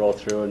we'll roll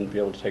through and be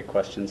able to take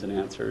questions and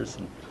answers.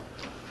 And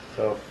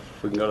so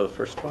if we can go to the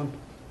first one.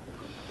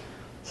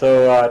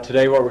 So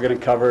today what we're going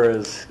to cover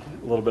is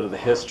a little bit of the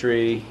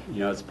history,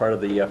 as part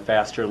of the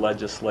FASTER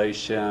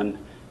legislation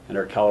and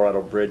our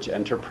Colorado Bridge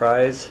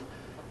Enterprise.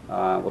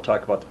 We'll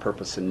talk about the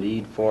purpose and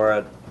need for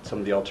it, some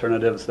of the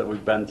alternatives that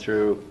we've been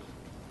through,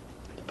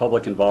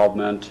 public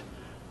involvement,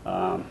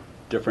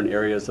 different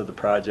areas of the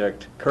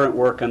project, current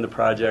work on the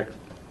project,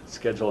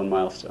 schedule and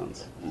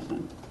milestones.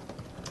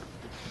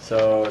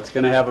 So it's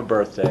going to have a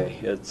birthday.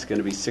 It's going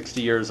to be 60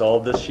 years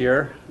old this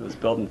year. It was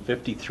built in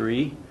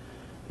 '53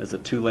 as a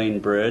 2-lane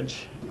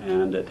bridge,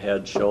 and it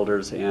had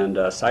shoulders and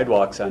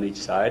sidewalks on each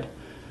side.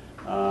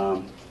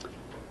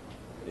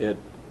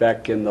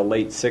 Back in the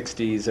late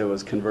 60s, it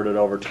was converted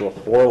over to a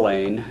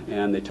 4-lane,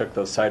 and they took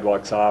those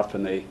sidewalks off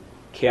and they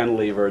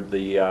cantilevered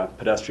the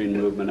pedestrian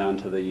movement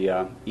onto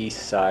the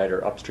east side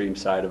or upstream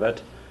side of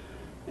it.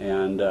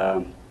 And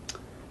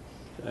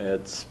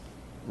it's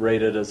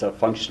rated as a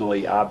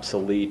functionally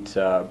obsolete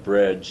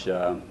bridge,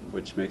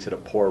 which makes it a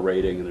poor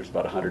rating, and there's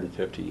about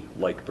 150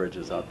 like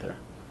bridges out there.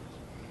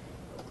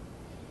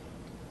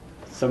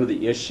 Some of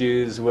the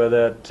issues with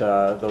it,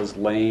 those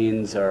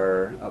lanes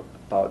are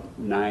about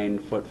 9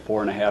 foot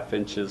 4.5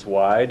 inches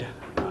wide.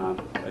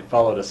 I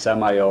followed a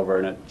semi over,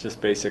 and it just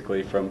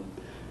basically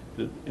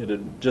it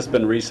had just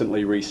been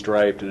recently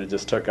restriped, and it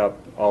just took up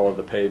all of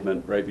the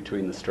pavement right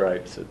between the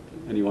stripes.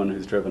 Anyone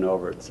who's driven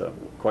over it's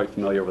quite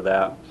familiar with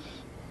that.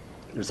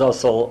 There's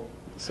also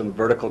some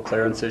vertical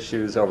clearance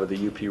issues over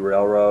the UP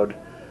Railroad,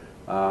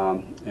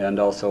 and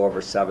also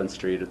over 7th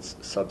Street. It's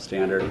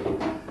substandard.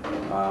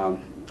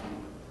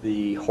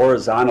 The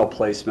horizontal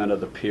placement of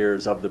the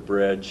piers of the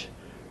bridge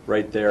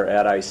right there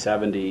at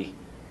I-70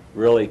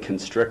 really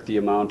constrict the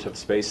amount of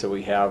space that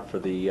we have for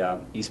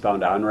the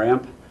eastbound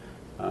on-ramp.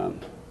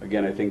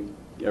 Again, I think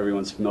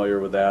everyone's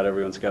familiar with that.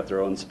 Everyone's got their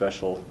own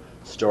special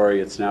story.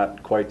 It's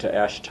not quite to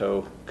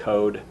AASHTO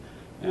code,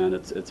 and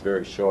it's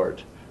very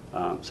short.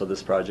 So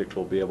this project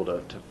will be able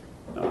to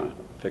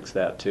fix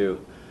that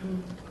too.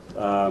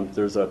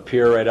 There's a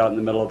pier right out in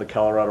the middle of the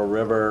Colorado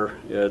River.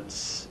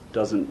 It's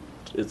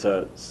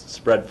a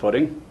spread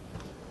footing.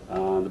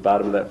 The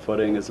bottom of that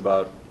footing is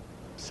about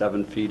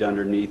 7 feet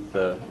underneath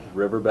the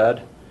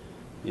riverbed.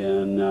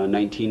 In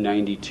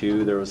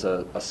 1992, there was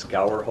a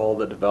scour hole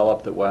that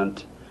developed that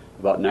went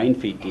about 9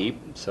 feet deep,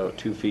 so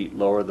 2 feet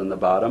lower than the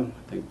bottom.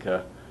 I think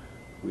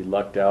we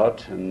lucked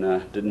out and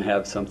didn't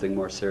have something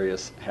more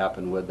serious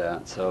happen with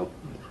that. So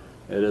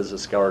it is a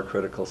scour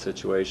critical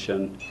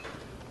situation.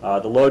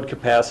 The load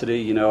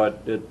capacity,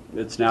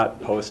 it's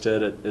not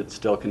posted. It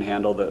still can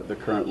handle the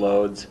current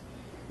loads.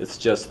 It's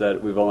just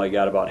that we've only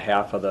got about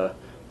half of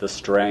the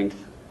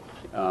strength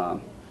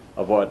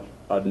of what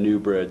a new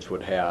bridge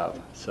would have.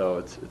 So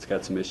it's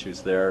got some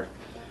issues there.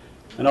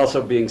 And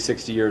also being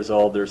 60 years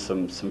old, there's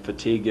some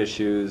fatigue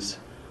issues.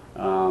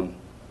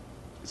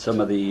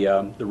 Some of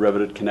the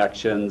riveted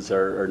connections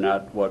are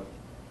not what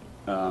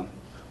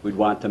we'd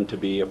want them to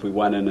be. If we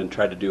went in and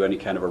tried to do any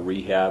kind of a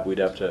rehab, we'd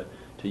have to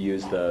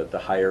use the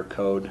higher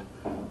code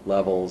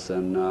levels,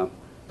 and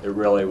it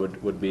really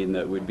would mean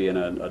that we'd be in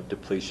a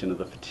depletion of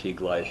the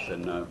fatigue life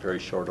in very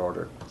short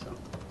order. So.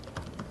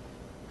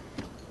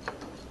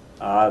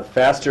 The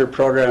FASTER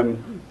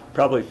program,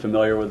 probably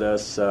familiar with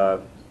this.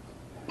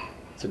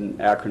 It's an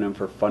acronym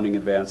for Funding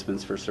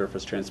Advancements for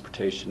Surface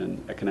Transportation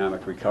and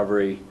Economic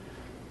Recovery.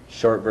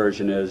 Short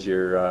version is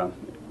you're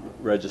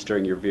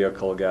registering your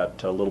vehicle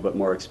got a little bit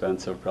more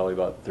expensive, probably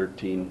about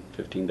 $13,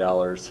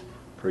 $15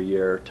 per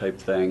year type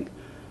thing.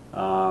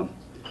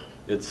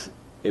 It's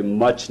a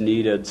much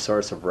needed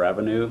source of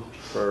revenue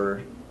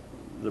for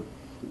the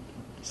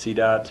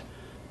CDOT.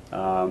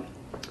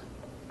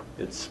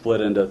 It's split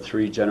into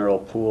 3 general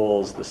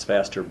pools: the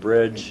FASTER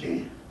Bridge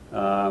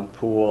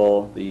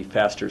pool, the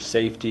FASTER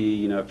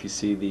Safety. If you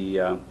see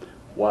the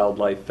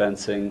wildlife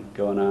fencing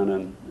going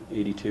on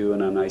 82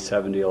 and on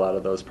I-70, a lot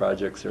of those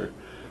projects are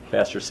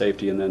faster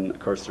safety, and then, of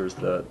course, there's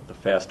the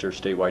faster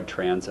statewide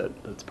transit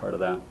that's part of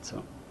that,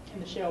 so.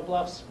 And the Shale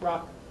Bluffs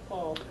Rock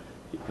Fall.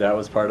 That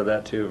was part of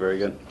that, too. Very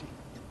good.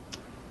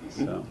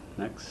 So,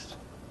 next.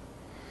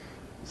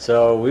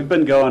 So we've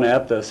been going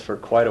at this for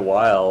quite a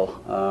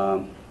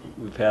while.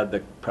 We've had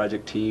the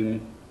project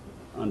team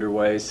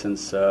underway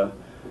since summer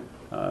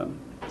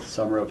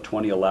of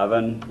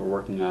 2011. We're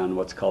working on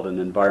what's called an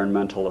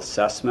environmental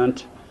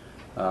assessment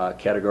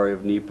category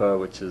of NEPA,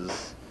 which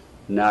is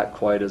not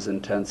quite as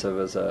intensive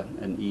as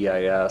an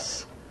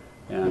EIS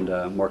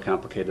and more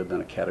complicated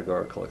than a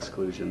categorical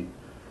exclusion.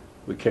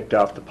 We kicked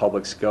off the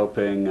public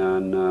scoping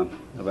on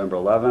November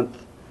 11th,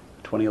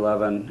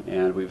 2011,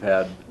 and we've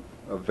had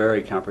a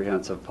very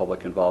comprehensive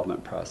public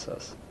involvement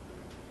process.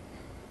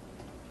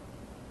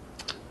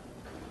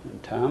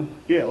 And Tom?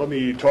 Yeah, let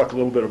me talk a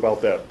little bit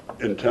about that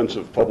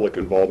intensive public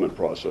involvement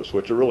process,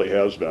 which it really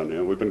has been.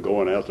 And we've been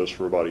going at this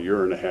for about a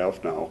year and a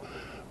half now.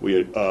 We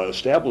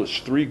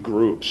established 3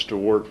 groups to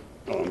work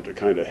to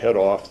kind of head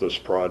off this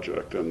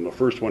project. And the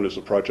first one is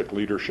the project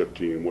leadership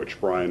team, which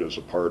Brian is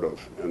a part of.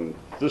 And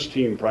this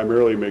team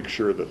primarily makes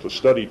sure that the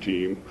study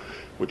team,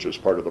 which is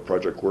part of the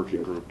project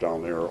working group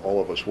down there, all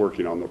of us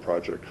working on the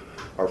project,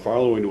 are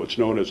following what's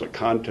known as a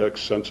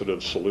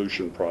context-sensitive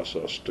solution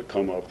process to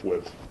come up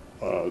with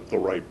the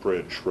right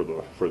bridge for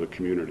the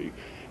community.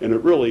 And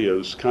it really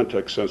is,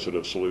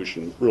 context-sensitive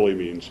solution really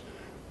means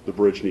the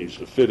bridge needs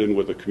to fit in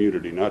with the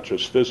community, not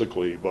just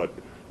physically, but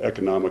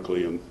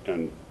economically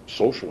and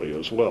socially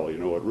as well. You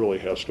know, it really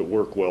has to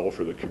work well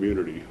for the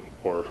community,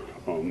 or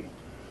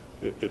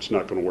it's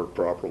not going to work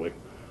properly.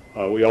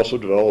 We also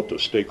developed a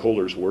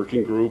stakeholders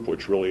working group,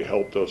 which really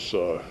helped us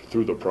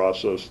through the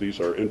process.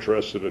 These are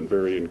interested and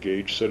very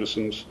engaged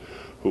citizens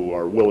who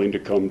are willing to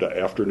come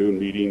to afternoon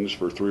meetings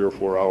for 3 or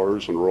 4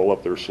 hours and roll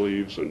up their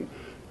sleeves and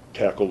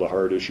tackle the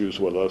hard issues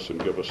with us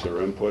and give us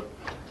their input.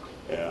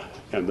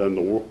 And then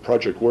the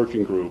project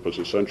working group is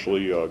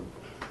essentially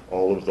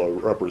all of the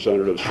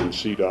representatives from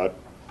CDOT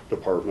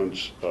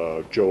departments,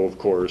 Joe, of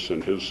course,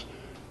 and his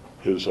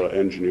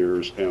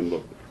engineers, and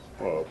the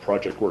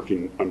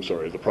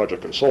the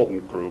project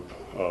consultant group,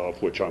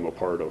 of which I'm a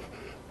part of.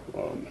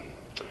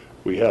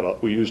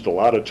 We used a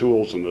lot of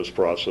tools in this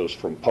process,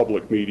 from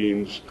public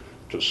meetings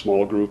to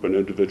small group and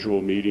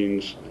individual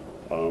meetings.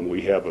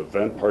 We have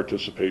event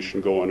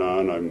participation going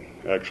on. I'm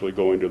actually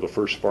going to the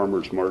first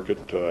farmers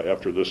market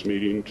after this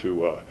meeting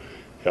to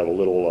have a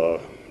little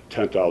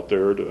tent out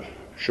there to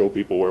show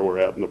people where we're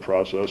at in the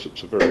process.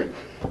 It's a very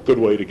good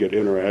way to get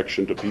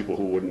interaction to people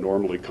who wouldn't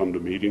normally come to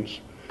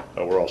meetings.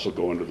 We're also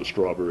going to the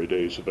Strawberry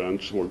Days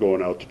events. We're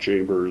going out to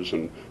chambers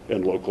and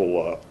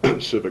local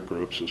civic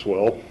groups as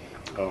well.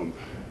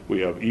 We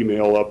have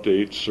email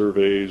updates,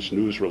 surveys,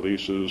 news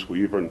releases.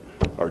 We even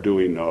are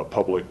doing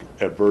public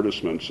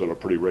advertisements on a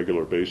pretty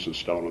regular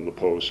basis down on the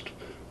post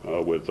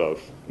with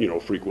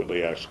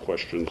frequently asked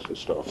questions and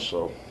stuff.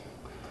 So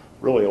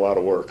really a lot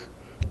of work.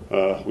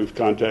 We've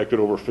contacted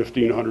over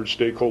 1,500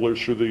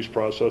 stakeholders through these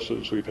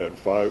processes. We've had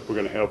 5. We're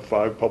going to have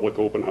 5 public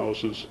open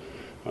houses.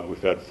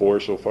 We've had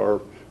 4 so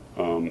far.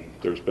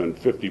 There's been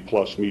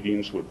 50+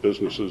 meetings with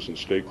businesses and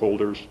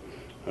stakeholders.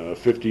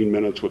 15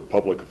 meetings with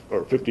public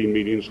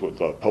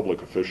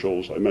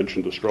officials. I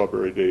mentioned the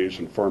Strawberry Days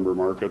and farmer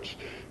markets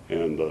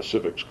and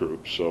civics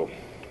groups. So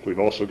we've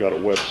also got a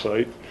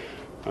website,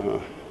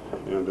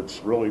 and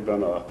it's really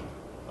been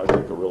I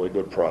think a really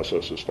good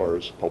process as far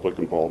as public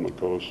involvement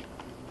goes.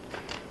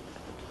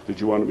 Did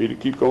you want me to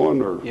keep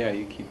going, or? Yeah,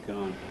 you keep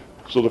going.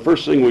 So the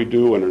first thing we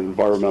do in an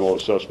environmental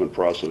assessment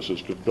process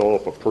is to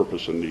develop a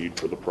purpose and need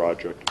for the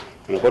project.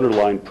 And I've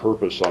underlined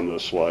purpose on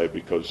this slide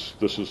because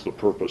this is the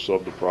purpose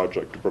of the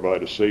project: to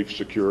provide a safe,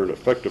 secure, and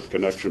effective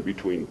connection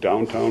between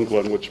downtown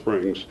Glenwood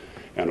Springs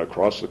and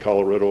across the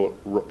Colorado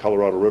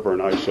River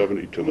and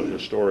I-70 to the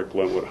historic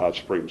Glenwood Hot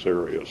Springs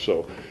area.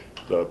 So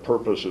the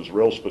purpose is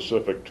real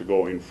specific to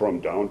going from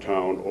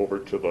downtown over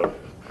to the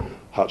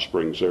Hot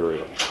Springs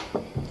area.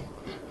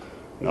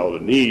 Now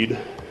the need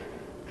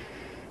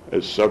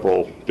is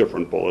several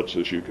different bullets,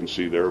 as you can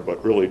see there,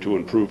 but really to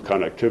improve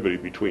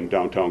connectivity between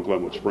downtown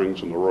Glenwood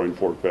Springs and the Roaring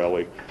Fork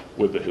Valley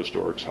with the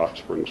historic Hot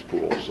Springs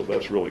pool. So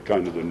that's really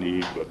kind of the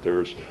need, but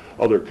there's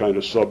other kind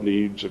of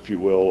sub-needs, if you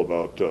will,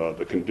 about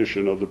the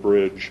condition of the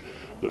bridge,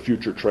 the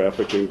future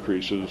traffic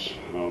increases,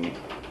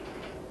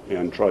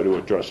 and try to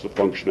address the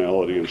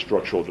functionality and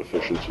structural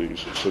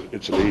deficiencies.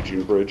 It's an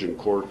aging bridge in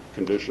court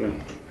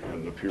condition,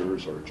 and the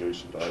piers are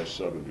adjacent to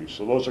I-70.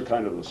 So those are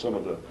kind of some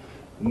of the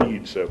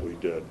needs that we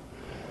did.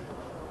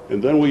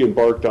 And then we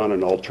embarked on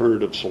an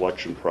alternative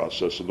selection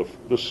process. So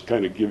this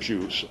kind of gives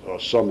you a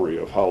summary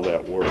of how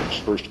that works.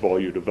 First of all,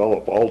 you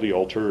develop all the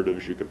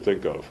alternatives you could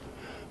think of,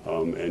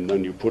 and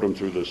then you put them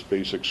through this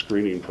basic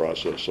screening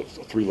process, a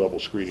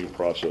 3-level screening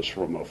process,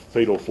 from a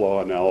fatal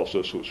flaw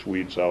analysis, which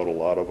weeds out a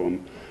lot of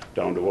them,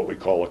 down to what we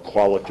call a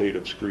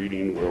qualitative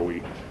screening, where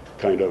we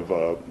kind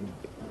of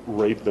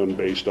rate them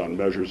based on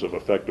measures of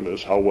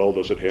effectiveness. How well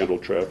does it handle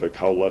traffic?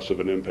 How less of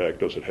an impact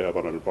does it have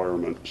on an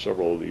environment?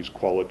 Several of these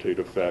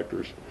qualitative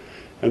factors.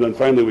 And then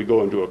finally we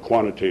go into a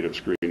quantitative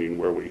screening,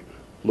 where we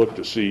look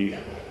to see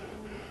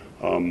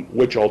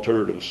which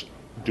alternatives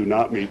do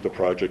not meet the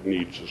project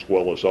needs as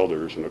well as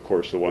others, and of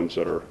course the ones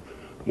that are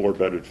more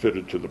better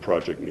fitted to the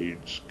project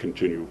needs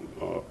continue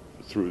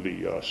through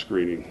the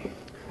screening.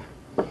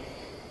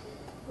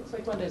 Looks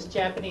like one of those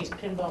Japanese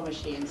pinball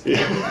machines,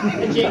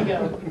 a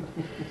jingo.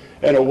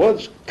 And it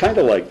was kind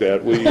of like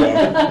that.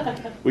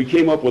 We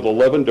came up with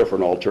 11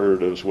 different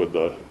alternatives with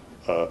the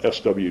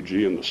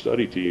SWG and the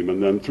study team,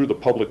 and then through the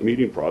public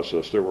meeting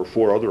process, there were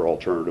 4 other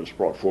alternatives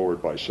brought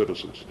forward by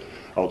citizens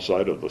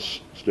outside of the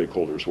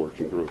stakeholders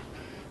working group.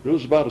 It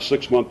was about a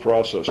 6-month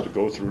process to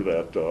go through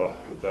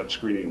that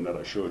screening that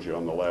I showed you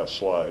on the last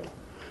slide.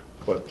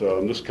 But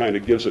this kind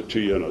of gives it to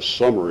you in a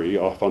summary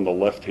off on the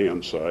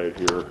left-hand side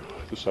here.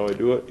 Is this how I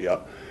do it? Yeah.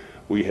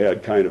 We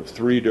had kind of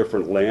 3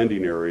 different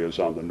landing areas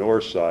on the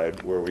north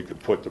side where we could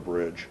put the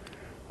bridge.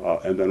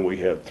 And then we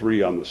had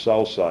 3 on the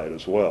south side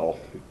as well.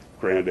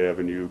 Grand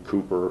Avenue,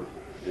 Cooper,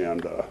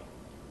 and,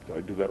 did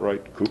I do that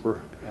right?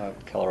 Cooper?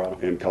 Colorado.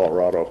 In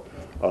Colorado.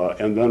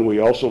 And then we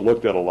also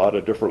looked at a lot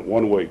of different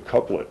one-way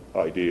couplet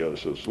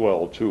ideas as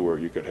well, too, where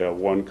you could have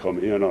one come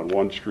in on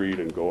one street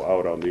and go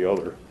out on the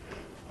other.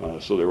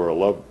 So there were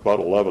about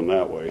 11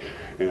 that way.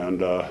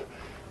 And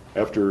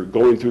after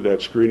going through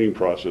that screening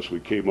process, we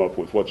came up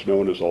with what's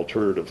known as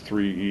Alternative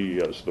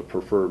 3E as the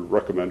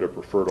recommended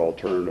preferred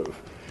alternative.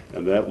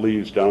 And that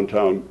leaves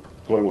downtown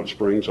Glenwood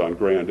Springs on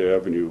Grand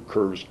Avenue,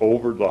 curves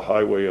over the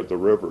highway at the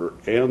river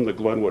and the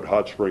Glenwood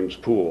Hot Springs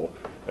pool,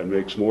 and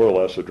makes more or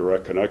less a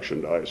direct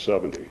connection to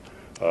I-70,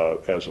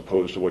 as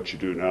opposed to what you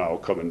do now,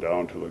 coming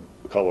down to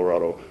the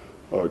Colorado,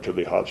 or to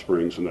the Hot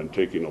Springs, and then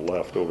taking a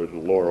left over to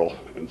Laurel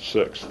and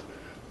 6th.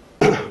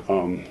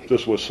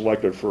 This was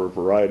selected for a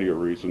variety of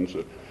reasons.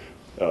 It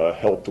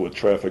helped with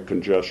traffic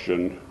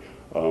congestion.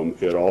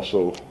 It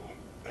also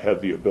had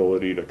the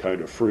ability to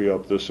kind of free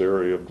up this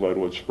area of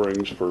Glenwood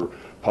Springs for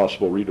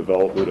possible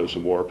redevelopment as a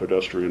more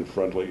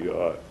pedestrian-friendly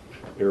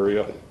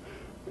area.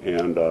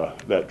 And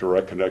that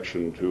direct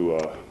connection to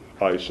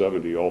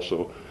I-70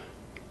 also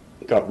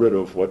got rid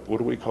of, what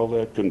do we call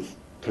that?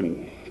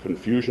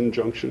 Confusion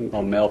junction?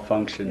 Oh,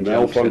 malfunction junction.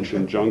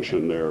 Malfunction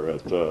junction there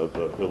at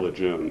the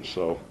Village Inn.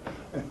 So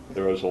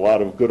there was a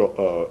lot of good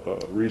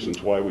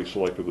reasons why we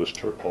selected this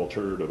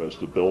alternative as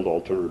the build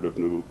alternative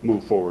to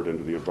move forward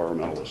into the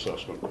environmental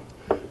assessment.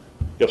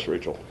 Yes,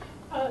 Rachel?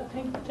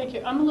 Thank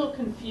you. I'm a little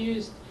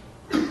confused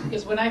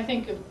because when I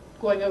think of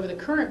going over the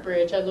current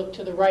bridge, I look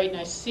to the right and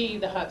I see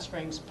the Hot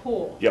Springs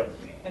pool. Yep.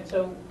 And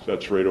so,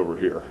 That's right over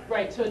here.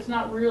 right, so it's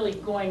not really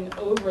going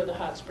over the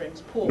Hot Springs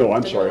pool. No,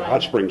 I'm the sorry, new Hot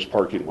line. Springs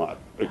parking lot.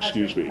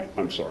 Excuse me,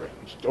 I'm sorry.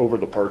 It's over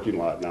the parking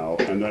lot now,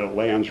 and then it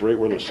lands right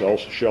where the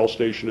Shell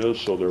station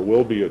is, so there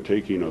will be a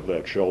taking of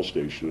that Shell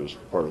station as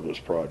part of this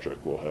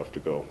project. We'll have to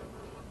go.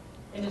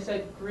 And is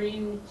that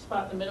green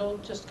spot in the middle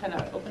just kind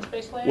of open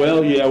space land?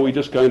 Well, yeah, we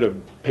just kind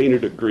of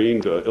painted it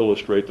green to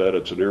illustrate that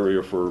it's an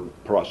area for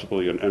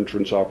possibly an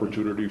entrance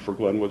opportunity for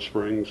Glenwood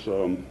Springs.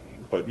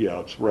 But yeah,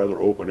 it's a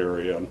rather open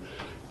area. And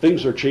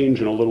things are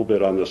changing a little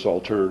bit on this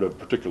alternative,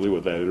 particularly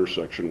with that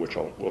intersection, which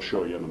we'll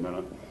show you in a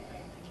minute.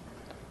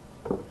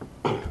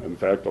 In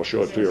fact, I'll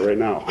show it to you right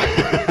now.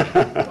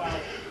 Wow.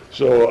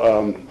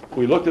 So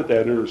we looked at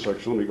that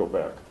intersection. Let me go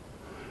back.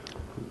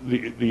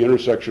 The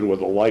intersection with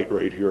the light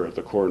right here at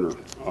the corner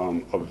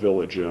of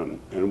Village Inn.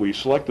 And we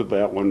selected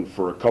that one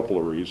for a couple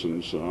of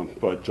reasons,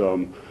 but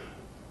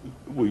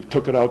we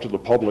took it out to the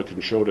public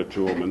and showed it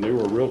to them, and they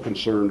were real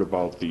concerned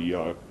about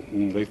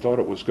they thought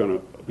it was going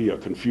to be a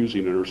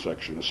confusing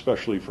intersection,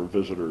 especially for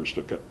visitors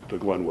to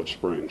Glenwood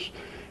Springs.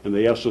 And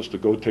they asked us to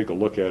go take a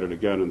look at it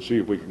again and see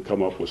if we can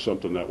come up with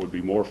something that would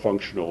be more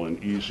functional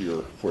and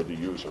easier for the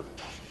user.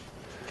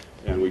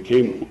 And we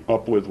came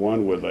up with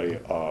one with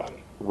a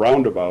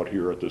roundabout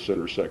here at this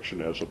intersection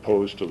as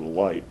opposed to the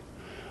light,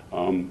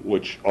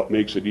 which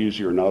makes it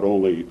easier not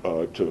only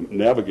to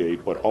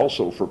navigate, but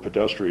also for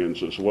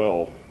pedestrians as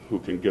well, who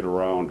can get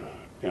around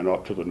and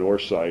up to the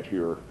north side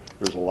here.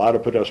 There's a lot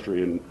of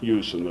pedestrian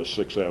use in the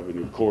 6th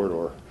Avenue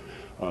corridor,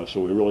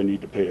 so we really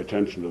need to pay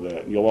attention to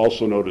that. And you'll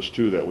also notice,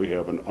 too, that we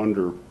have an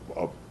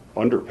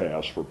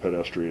underpass for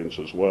pedestrians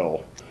as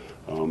well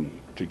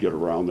to get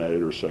around that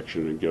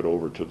intersection and get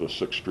over to the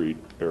 6th Street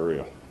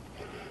area.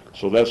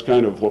 So that's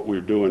kind of what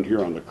we're doing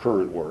here on the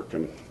current work,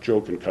 and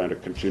Joe can kind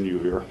of continue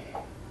here.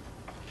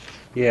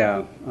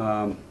 Yeah.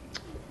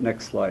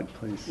 Next slide,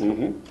 please.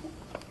 Mm-hmm.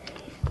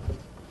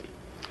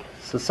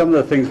 So some of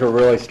the things we're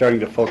really starting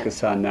to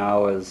focus on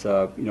now is,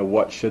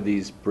 what should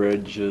these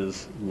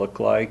bridges look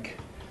like?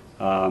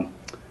 The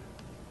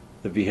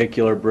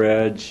vehicular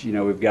bridge,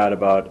 we've got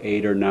about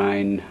 8 or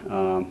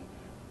 9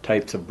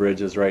 types of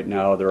bridges right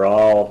now. They're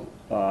all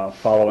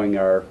following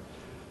our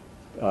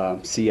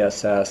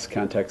CSS,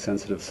 context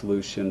sensitive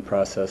solution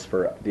process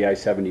for the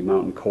I-70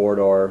 mountain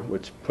corridor,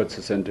 which puts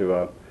us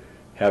into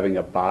having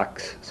a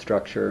box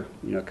structure,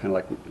 kind of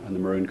like on the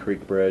Maroon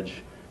Creek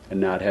Bridge,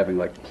 and not having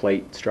like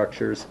plate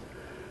structures.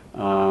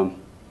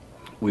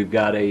 We've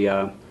got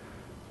a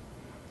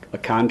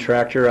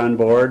contractor on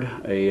board,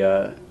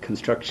 a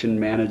construction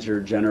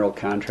manager general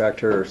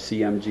contractor, or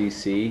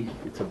CMGC.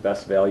 It's a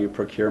best value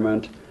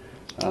procurement.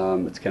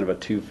 It's kind of a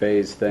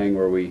two-phase thing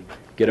where we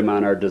get them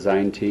on our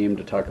design team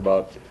to talk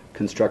about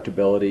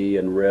constructability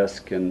and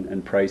risk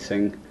and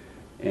pricing,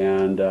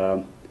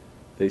 and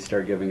they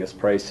start giving us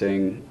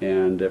pricing,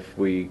 and if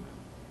we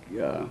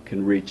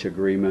can reach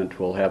agreement,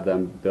 we'll have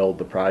them build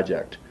the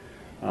project.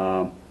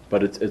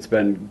 But it's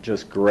been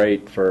just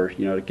great for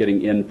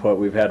getting input.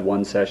 We've had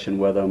one session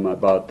with them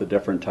about the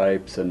different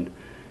types, and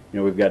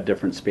we've got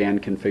different span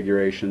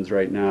configurations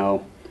right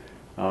now,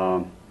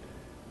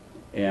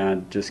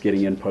 and just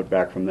getting input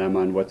back from them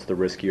on what's the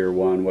riskier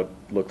one, what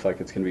looks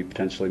like it's going to be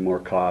potentially more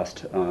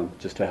cost,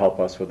 just to help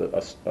us with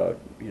a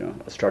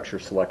structure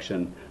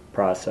selection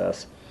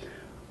process.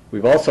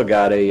 We've also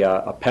got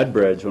a ped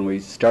bridge. When we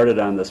started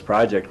on this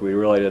project, we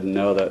really didn't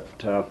know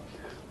that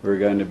we were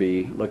going to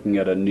be looking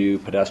at a new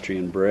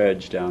pedestrian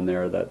bridge down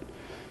there. That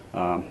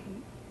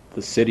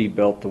the city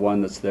built the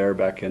one that's there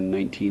back in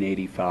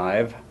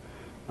 1985,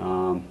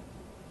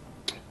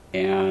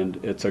 and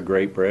it's a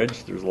great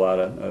bridge. There's a lot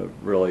of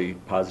really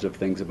positive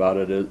things about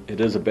it. It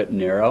is a bit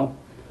narrow,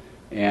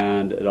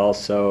 and it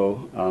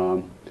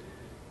also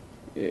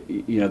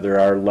there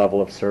are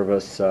level of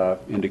service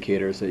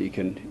indicators that you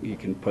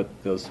can put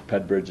those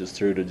ped bridges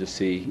through to just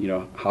see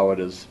how it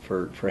is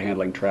for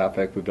handling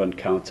traffic. We've done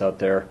counts out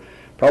there.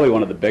 Probably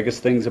one of the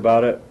biggest things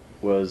about it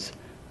was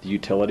the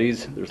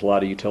utilities. There's a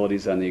lot of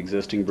utilities on the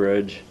existing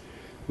bridge.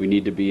 We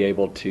need to be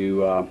able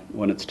to,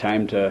 when it's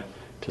time to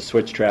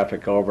switch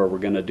traffic over, we're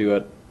going to do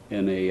it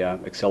in a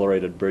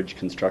accelerated bridge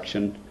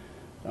construction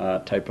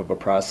type of a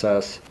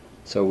process.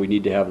 So we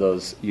need to have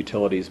those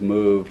utilities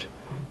moved.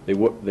 They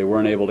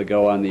weren't able to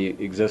go on the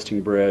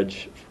existing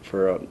bridge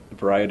for a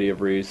variety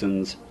of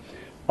reasons.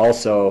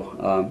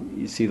 Also,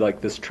 you see like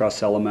this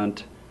truss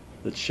element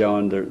that's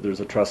shown. There's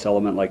a truss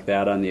element like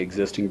that on the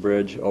existing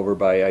bridge over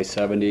by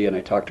I-70, and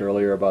I talked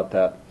earlier about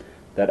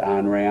that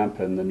on-ramp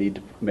and the need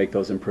to make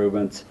those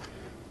improvements.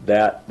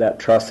 That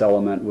truss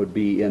element would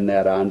be in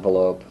that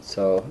envelope,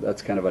 so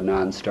that's kind of a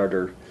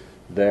non-starter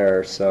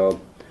there. So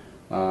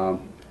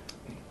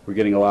we're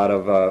getting a lot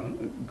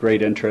of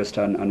great interest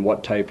on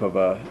what type of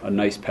a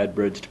nice ped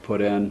bridge to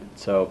put in.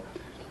 So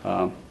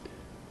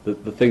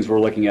the things we're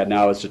looking at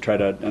now is to try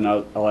to, and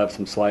I'll have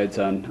some slides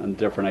on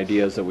different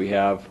ideas that we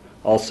have.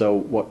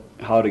 Also,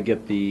 how to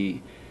get the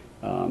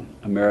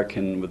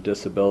American with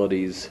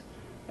Disabilities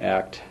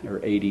Act, or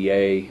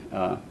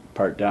ADA,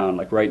 part down.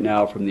 Like right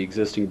now, from the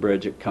existing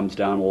bridge, it comes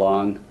down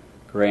along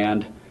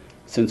Grand.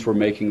 Since we're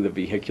making the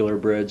vehicular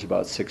bridge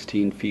about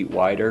 16 feet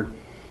wider,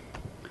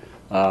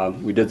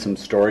 we did some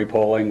story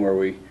polling where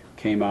we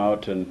came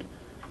out, and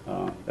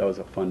that was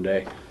a fun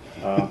day.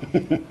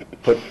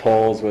 Put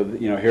polls with,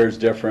 here's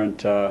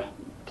different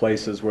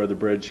places where the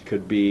bridge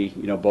could be,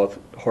 both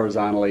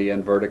horizontally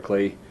and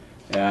vertically,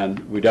 and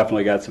we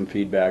definitely got some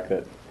feedback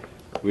that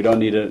we don't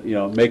need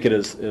to, make it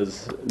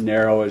as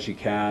narrow as you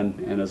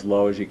can and as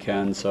low as you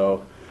can.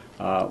 So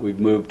we've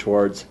moved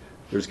towards,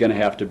 there's going to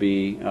have to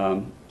be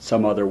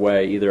some other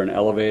way, either an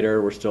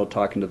elevator. We're still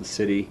talking to the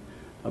city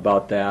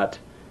about that,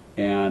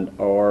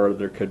 or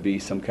there could be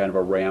some kind of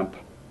a ramp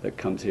that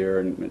comes here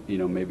and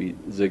maybe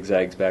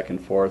zigzags back and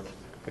forth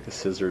like a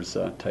scissors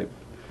type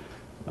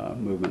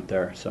movement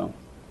there. So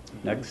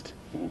next.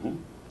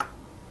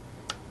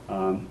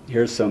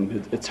 Here's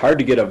some, it's hard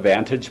to get a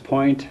vantage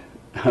point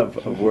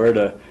of where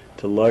to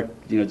look,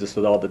 just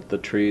with all the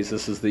trees.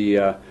 This is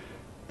the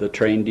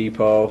train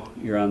depot.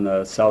 You're on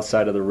the south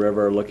side of the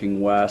river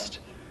looking west,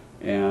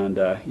 and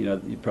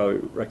you probably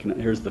recognize,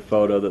 here's the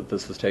photo that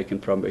this was taken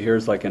from, but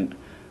here's like a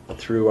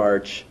through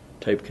arch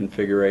type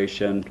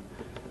configuration.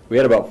 We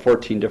had about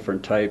 14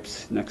 different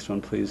types. Next one,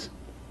 please.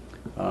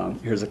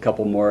 Here's a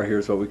couple more.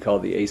 Here's what we call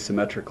the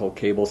asymmetrical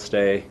cable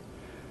stay.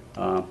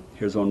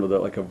 Here's one with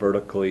like a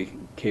vertically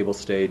cable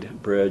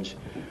stayed bridge.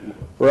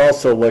 We're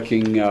also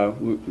looking,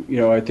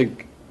 I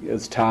think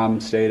as Tom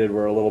stated,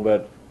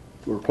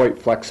 we're quite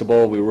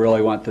flexible. We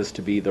really want this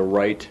to be the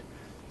right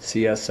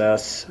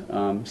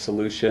CSS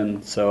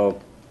solution.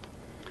 So,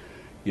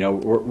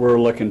 we're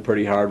looking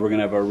pretty hard. We're going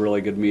to have a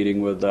really good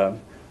meeting with the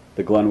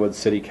Glenwood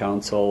City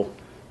Council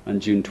on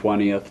June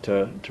 20th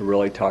to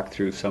really talk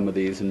through some of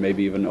these and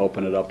maybe even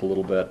open it up a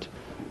little bit.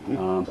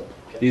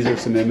 These are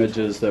some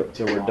images that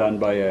were done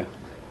by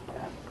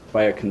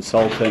a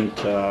consultant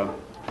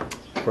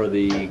for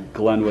the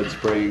Glenwood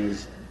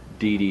Springs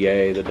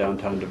DDA, the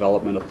Downtown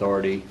Development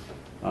Authority.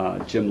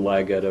 Jim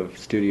Leggett of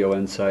Studio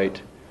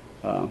Insight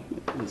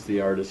is the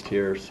artist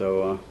here.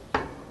 So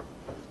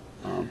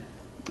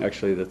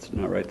actually, that's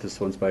not right. This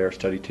one's by our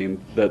study team.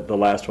 The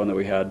last one that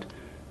we had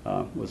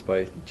was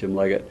by Jim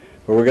Leggett.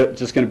 But we're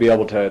just going to be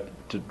able to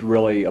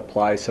really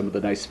apply some of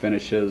the nice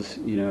finishes,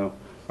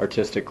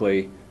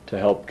 artistically, to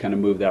help kind of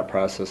move that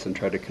process and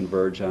try to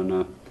converge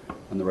on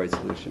the right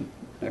solution.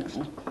 Next.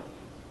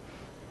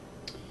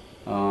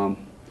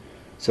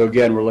 So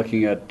again, we're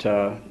looking at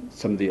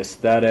some of the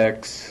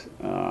aesthetics,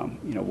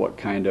 what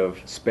kind of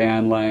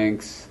span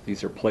lengths.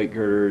 These are plate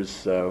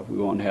girders. We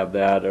won't have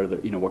that. Or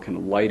what kind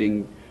of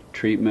lighting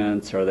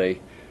treatments? Are they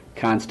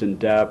constant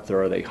depth,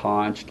 or are they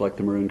haunched like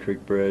the Maroon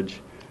Creek Bridge?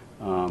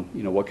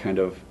 What kind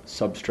of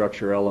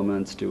substructure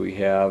elements do we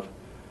have?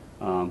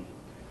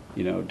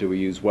 Do we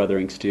use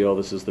weathering steel?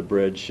 This is the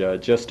bridge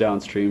just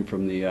downstream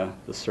from the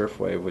surf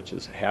wave, which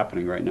is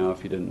happening right now,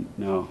 if you didn't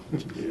know.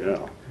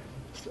 Yeah.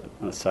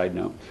 On a side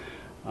note.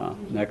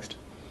 Next.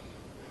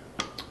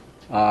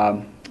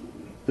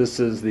 This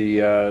is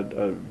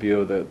the view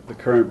of the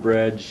current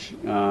bridge.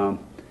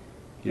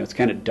 It's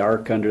kind of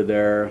dark under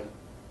there.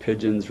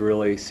 Pigeons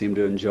really seem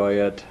to enjoy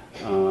it.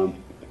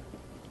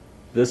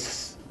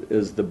 This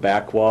is the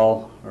back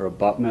wall or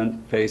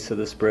abutment face of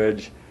this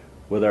bridge.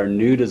 With our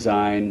new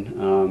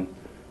design,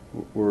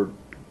 we're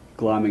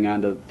glomming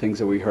onto things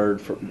that we heard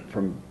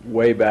from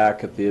way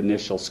back at the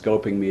initial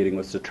scoping meeting,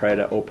 was to try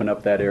to open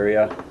up that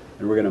area.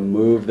 And we're going to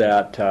move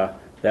that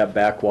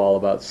back wall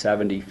about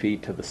 70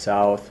 feet to the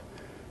south.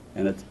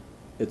 And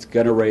it's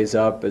going to raise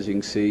up. As you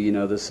can see,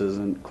 this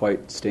isn't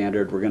quite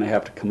standard. We're going to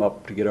have to come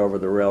up to get over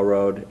the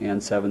railroad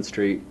and 7th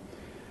Street.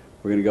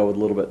 We're going to go with a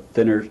little bit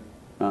thinner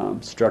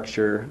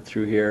structure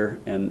through here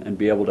and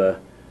be able to,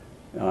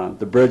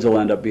 the bridge will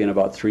end up being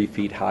about 3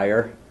 feet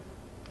higher,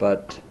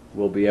 but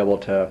we'll be able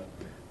to,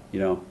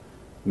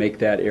 make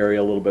that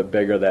area a little bit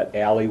bigger. That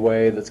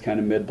alleyway that's kind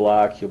of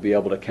mid-block, you'll be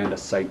able to kind of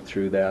sight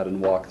through that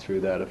and walk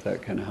through that, if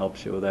that kind of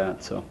helps you with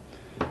that. So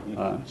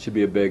should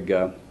be a big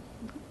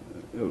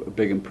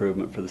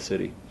improvement for the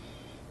city.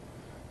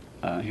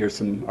 Here's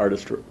some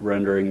artist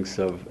renderings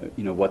of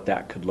what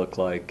that could look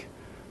like.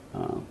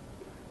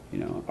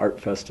 Art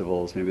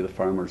festivals, maybe the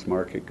farmers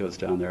market goes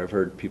down there. I've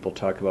heard people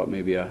talk about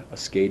maybe a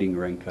skating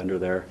rink under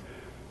there.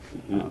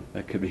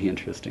 That could be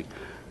interesting.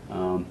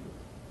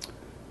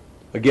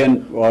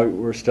 Again, while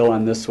we're still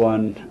on this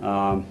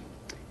one,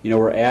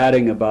 we're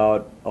adding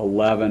about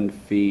 11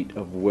 feet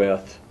of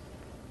width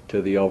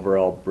to the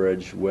overall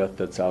bridge width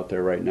that's out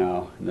there right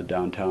now in the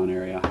downtown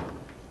area.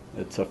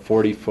 It's a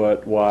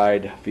 40-foot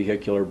wide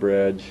vehicular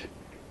bridge,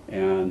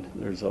 and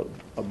there's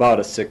about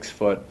a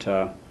 6-foot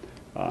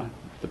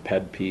the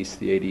PED piece,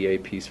 the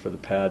ADA piece for the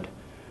PED.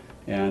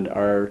 And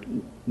our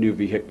new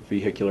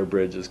vehicular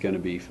bridge is going to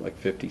be like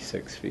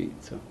 56 feet.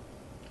 So.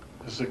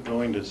 Is it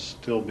going to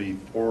still be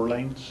 4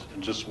 lanes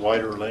and just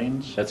wider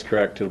lanes? That's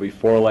correct. It'll be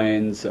 4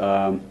 lanes.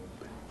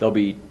 There'll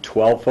be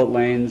 12-foot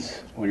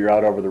lanes when you're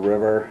out over the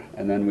river,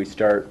 and then we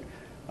start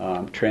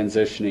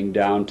transitioning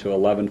down to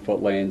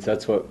 11-foot lanes.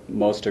 That's what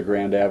most of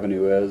Grand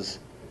Avenue is.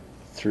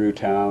 Through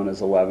town is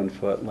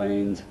 11-foot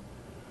lanes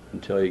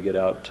until you get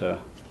out to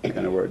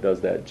kind of where it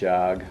does that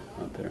jog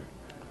out there.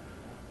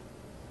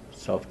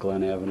 South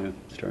Glen Avenue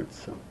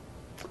starts. So,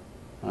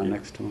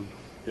 next one.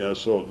 Yeah,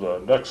 so the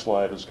next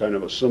slide is kind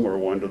of a similar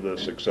one to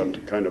this,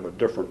 except kind of a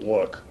different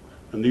look.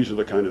 And these are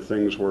the kind of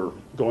things we're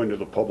going to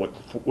the public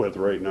with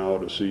right now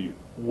to see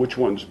which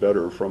one's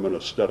better from an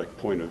aesthetic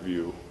point of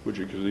view. Which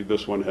you can see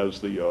this one has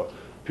the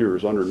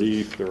piers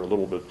underneath. They're a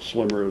little bit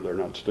slimmer. They're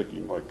not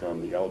sticking like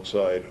on the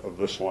outside of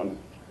this one.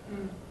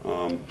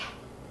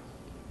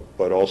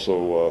 But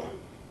also,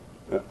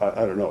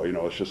 I don't know,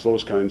 it's just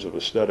those kinds of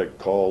aesthetic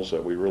calls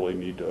that we really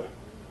need to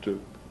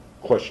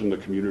question the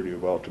community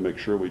about to make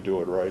sure we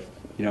do it right.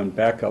 And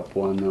back up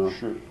one,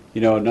 Sure.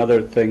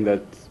 Another thing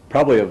that's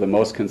probably of the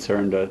most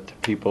concern to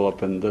people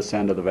up in this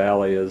end of the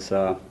valley is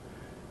a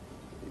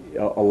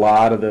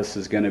lot of this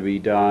is going to be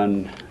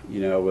done,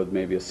 with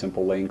maybe a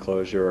simple lane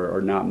closure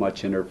or not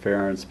much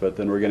interference, but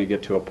then we're going to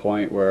get to a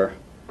point where,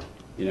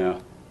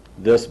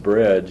 this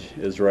bridge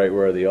is right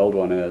where the old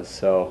one is.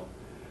 So,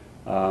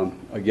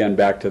 again,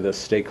 back to this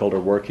stakeholder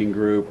working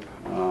group.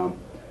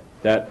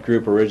 That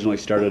group originally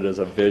started as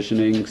a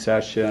visioning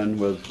session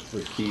with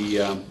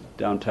key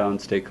downtown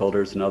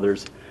stakeholders and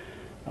others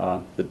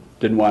that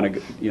didn't want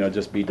to,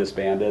 just be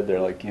disbanded.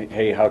 They're like,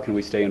 hey, how can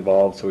we stay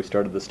involved? So we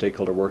started the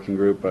stakeholder working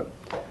group. But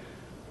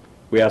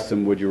we asked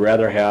them, would you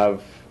rather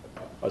have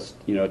us,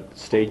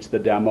 stage the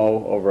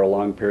demo over a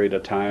long period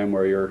of time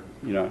where you're,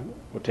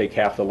 we'll take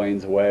half the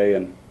lanes away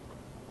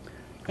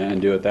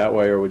and do it that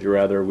way, or would you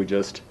rather we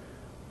just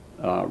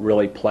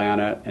really plan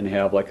it and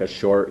have like a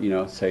short,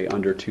 say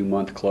under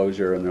 2-month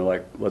closure? And they're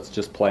like, let's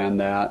just plan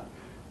that,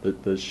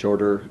 the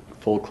shorter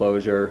full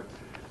closure,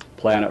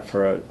 plan it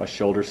for a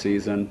shoulder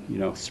season,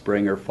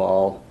 spring or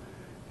fall.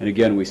 And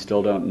again, we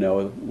still don't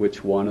know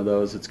which one of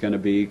those it's going to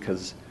be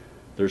because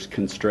there's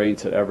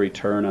constraints at every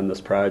turn on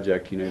this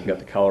project. You've got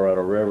the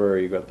Colorado River,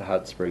 you've got the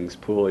Hot Springs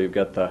Pool, you've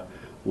got the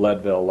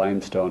Leadville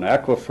Limestone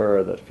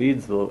Aquifer that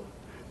feeds the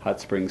Hot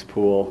Springs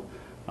Pool.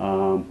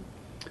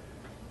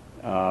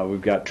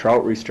 We've got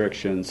trout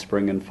restrictions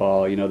spring and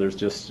fall. There's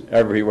just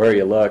everywhere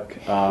you look.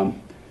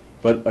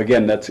 But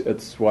again,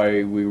 that's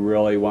why we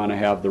really want to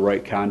have the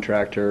right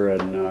contractor.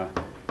 And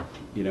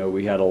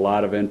we had a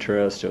lot of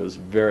interest. It was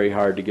very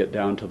hard to get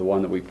down to the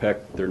one that we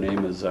picked. Their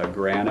name is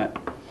Granite,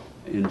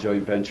 in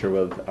joint venture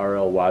with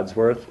R.L.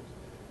 Wadsworth,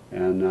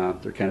 and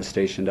they're kind of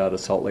stationed out of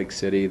Salt Lake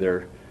City.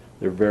 They're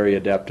very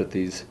adept at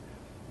these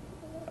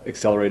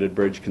accelerated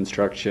bridge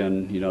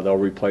construction. They'll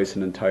replace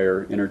an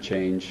entire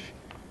interchange.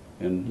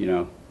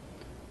 And,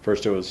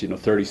 first it was,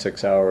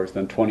 36 hours,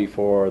 then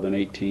 24, then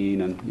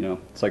 18, and,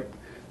 it's like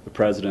the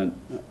president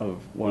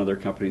of one of their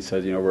companies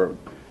said, we're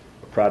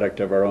product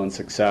of our own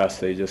success.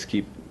 They just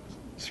keep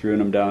screwing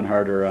them down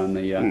harder on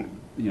the,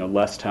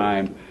 less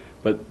time.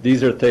 But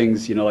these are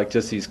things, like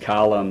just these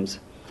columns,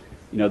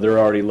 they're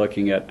already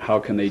looking at how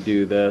can they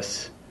do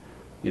this,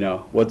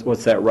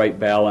 what's that right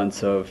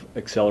balance of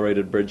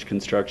accelerated bridge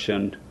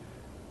construction,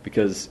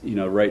 because,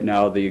 right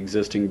now the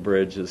existing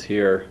bridge is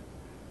here.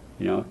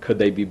 Could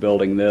they be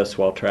building this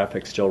while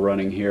traffic's still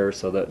running here,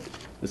 so that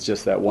it's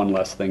just that one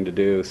less thing to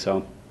do,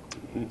 so.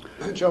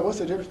 Joe, what's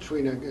the difference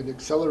between an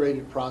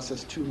accelerated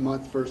process, 2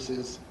 months,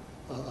 versus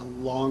a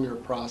longer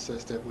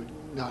process that would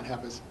not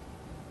have as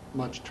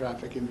much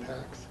traffic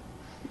impacts?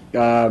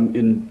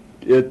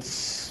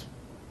 It's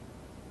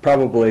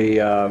probably,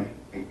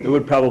 it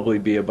would probably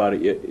be about,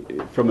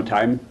 from a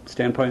time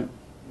standpoint,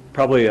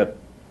 probably at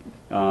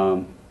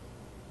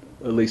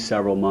least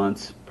several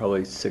months,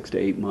 probably 6 to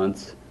 8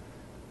 months.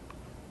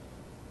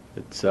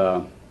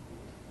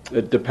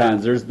 It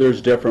depends.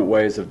 There's different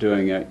ways of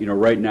doing it.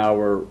 Right now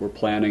we're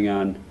planning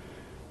on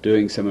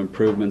doing some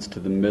improvements to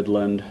the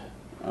Midland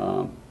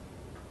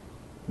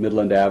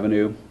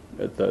Avenue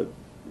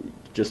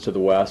just to the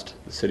west.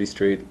 The city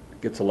street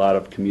gets a lot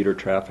of commuter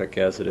traffic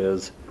as it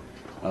is.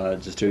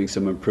 Just doing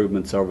some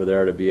improvements over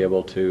there to be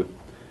able to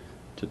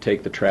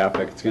take the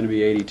traffic. It's going to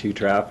be 82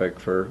 traffic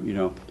for,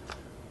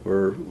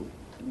 we're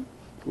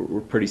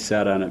pretty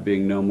set on it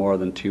being no more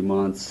than 2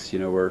 months.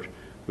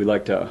 We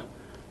like to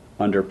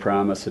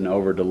under-promise and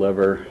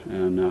over-deliver,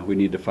 and we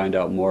need to find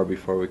out more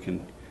before we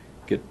can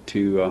get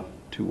too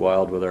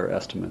wild with our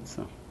estimates.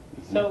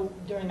 So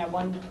during that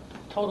one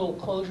total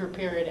closure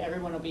period,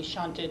 everyone will be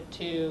shunted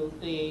to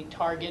the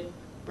Target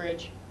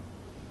Bridge?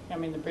 I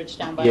mean, the bridge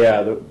down by...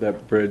 Yeah,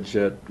 that bridge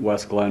at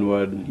West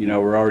Glenwood.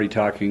 We're already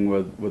talking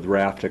with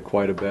RAFTA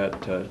quite a bit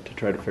to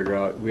try to figure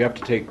out. We have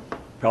to take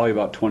probably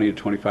about 20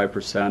 to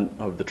 25%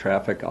 of the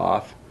traffic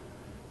off.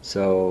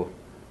 So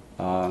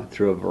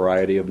through a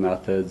variety of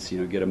methods,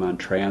 get them on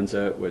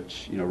transit,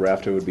 which,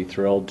 RAFTA would be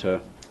thrilled to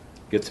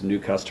get some new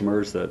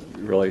customers that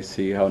really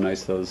see how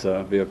nice those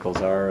vehicles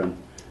are,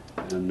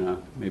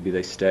 and maybe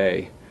they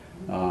stay.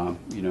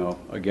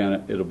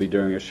 Again, it'll be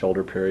during a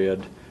shoulder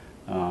period.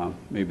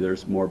 Maybe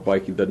there's more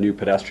biking. The new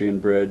pedestrian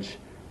bridge,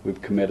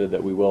 we've committed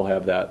that we will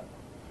have that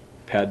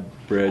ped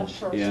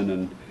bridge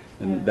in,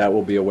 and that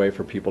will be a way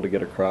for people to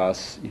get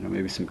across,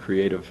 maybe some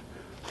creative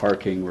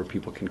parking where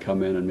people can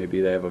come in and maybe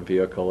they have a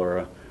vehicle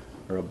or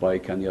a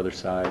bike on the other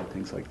side,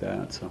 things like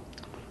that. So.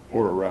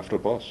 Or a RAFTA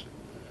bus.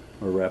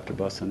 Or a RAFTA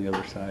bus on the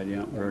other side,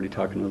 yeah. We're already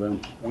talking to them.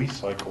 We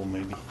cycle,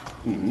 maybe.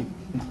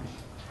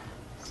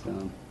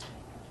 So,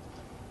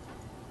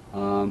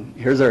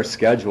 here's our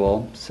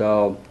schedule.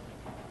 So,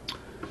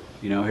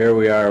 here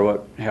we are,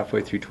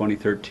 halfway through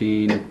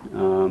 2013.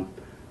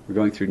 We're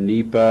going through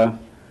NEPA.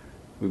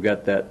 We've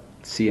got that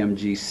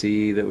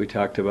CMGC that we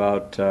talked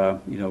about.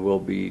 We'll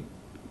be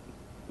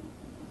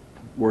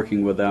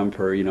working with them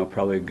for,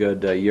 probably a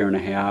good year and a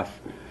half.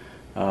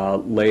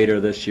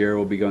 Later this year,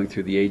 we'll be going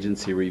through the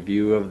agency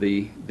review of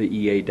the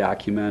EA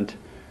document.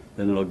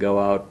 Then it'll go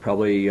out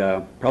probably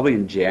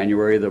in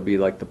January. There'll be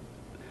like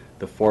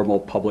the formal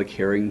public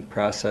hearing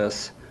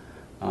process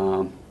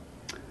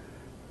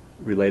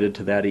related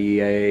to that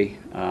EA.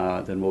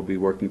 Then we'll be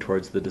working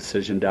towards the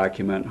decision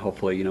document,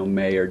 hopefully,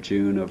 May or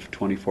June of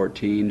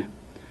 2014.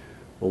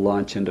 We'll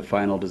launch into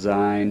final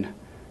design.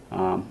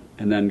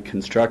 And then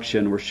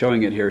construction, we're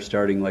showing it here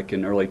starting like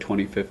in early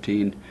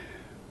 2015.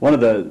 One of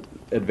the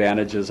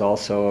advantages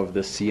also of the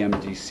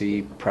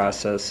CMGC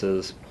process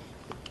is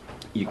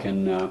you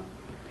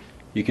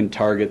can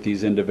target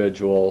these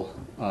individual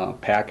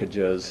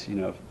packages.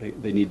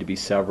 They need to be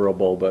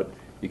severable, but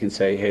you can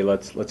say, hey,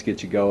 let's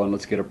get you going.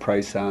 Let's get a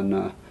price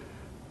on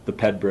the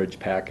PED Bridge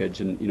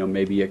package, and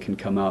maybe it can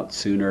come out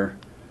sooner.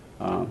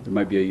 There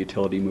might be a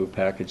utility move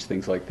package,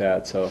 things like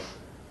that. So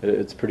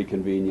it's pretty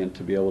convenient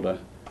to be able to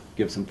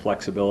give some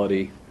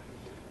flexibility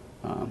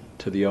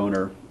to the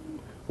owner.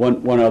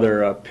 One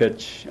other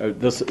pitch.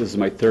 This is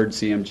my third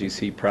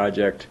CMGC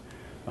project,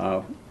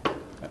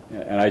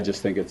 and I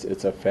just think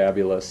it's a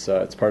fabulous.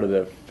 It's part of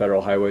the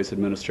Federal Highways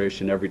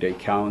Administration Every Day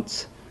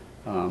Counts.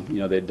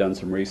 They'd done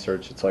some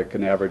research. It's like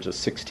an average of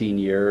 16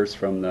 years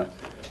from the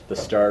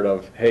start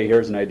of, hey,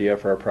 here's an idea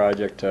for a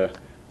project, to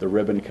the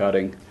ribbon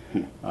cutting,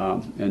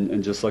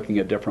 and just looking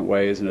at different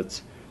ways. And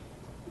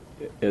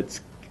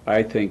it's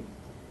I think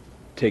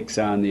takes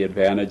on the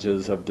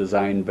advantages of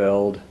design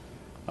build,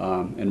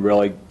 and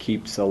really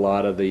keeps a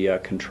lot of the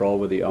control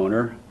with the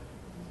owner,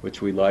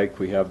 which we like.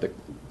 We have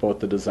both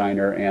the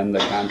designer and the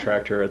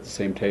contractor at the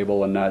same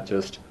table, and not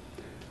just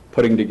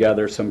putting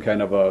together some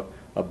kind of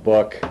a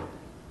book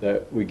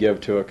that we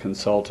give to a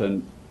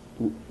consultant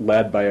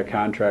led by a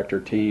contractor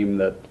team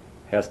that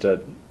has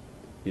to,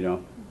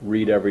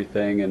 read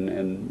everything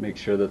and make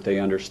sure that they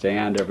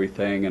understand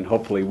everything, and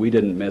hopefully we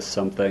didn't miss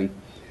something,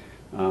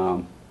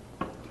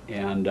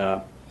 and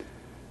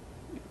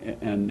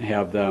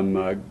have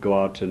them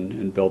go out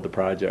and build the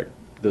project.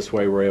 This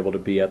way we're able to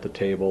be at the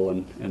table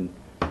and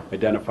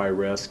identify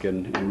risk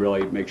and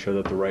really make sure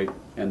that the right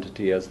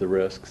entity has the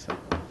risk. So.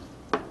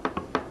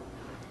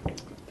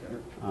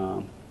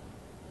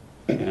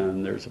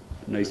 And there's a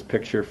nice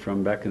picture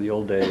from back in the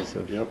old days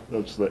of, Yep,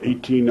 that's the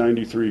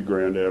 1893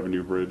 Grand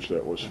Avenue Bridge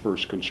that was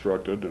first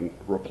constructed and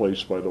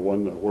replaced by the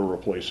one that we're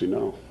replacing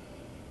now.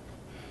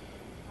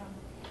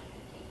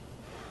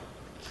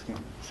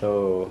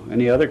 so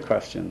any other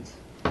questions?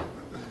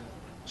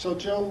 So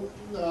Joe,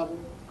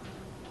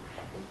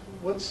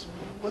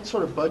 what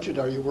sort of budget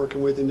are you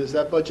working with, and does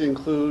that budget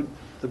include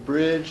the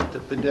bridge, the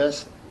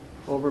pedestrian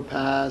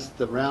overpass,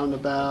 the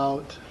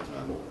roundabout?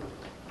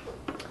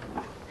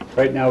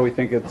 Right now, we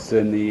think it's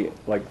in the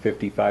like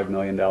 $55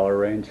 million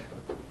range.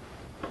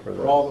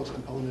 For all those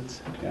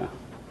components? Yeah.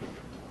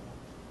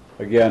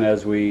 Again,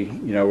 as we,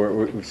 you know,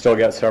 we've still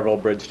got several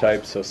bridge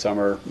types, so some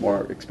are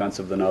more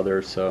expensive than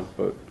others, so,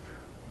 but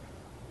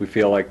we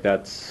feel like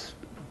that's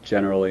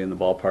generally in the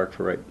ballpark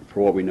for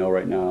what we know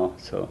right now,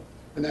 so.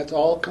 And that's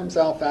all comes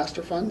out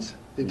faster funds,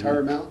 the entire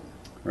amount?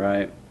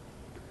 Right.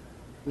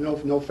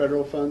 No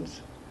federal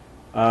funds?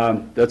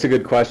 That's a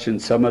good question.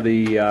 Some of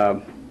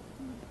the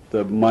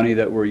money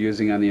that we're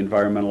using on the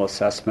environmental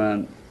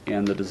assessment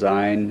and the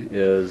design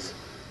is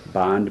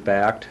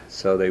bond-backed,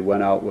 so they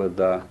went out with,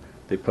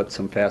 they put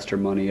some faster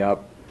money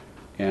up,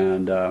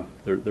 and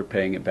they're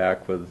paying it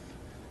back with,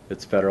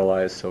 it's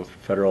federalized, so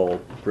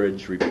federal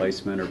bridge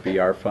replacement or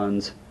BR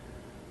funds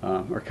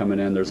are coming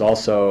in. There's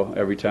also,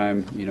 every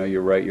time, you know,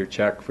 you write your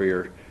check for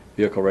your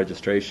vehicle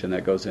registration,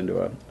 that goes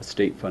into a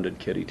state-funded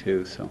kitty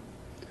too, so.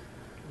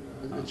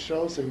 It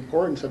shows the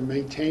importance of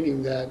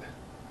maintaining that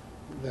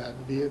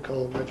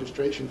vehicle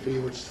registration fee,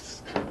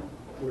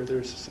 where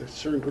there's a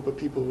certain group of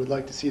people who would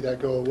like to see that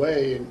go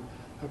away, and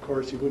of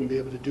course you wouldn't be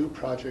able to do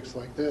projects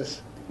like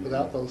this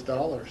without those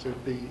dollars. It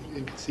would be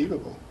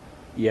inconceivable.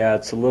 Yeah,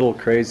 it's a little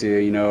crazy,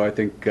 you know, I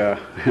think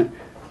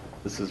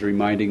this is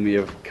reminding me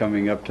of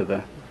coming up to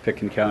the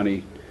Picken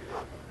County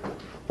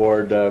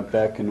Board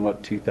back in,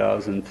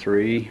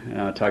 2003,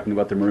 talking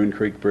about the Maroon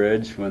Creek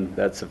Bridge, when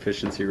that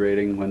sufficiency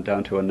rating went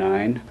down to a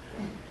 9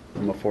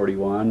 from a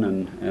 41,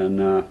 and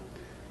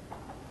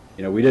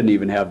you know, we didn't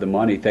even have the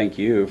money. Thank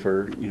you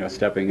for, you know,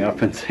 stepping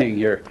up and saying,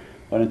 here,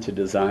 why don't you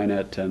design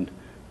it, and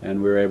we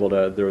were able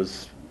to,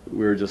 we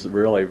were just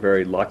really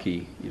very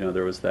lucky, you know,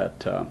 there was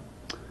that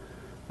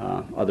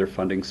other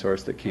funding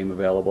source that came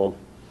available,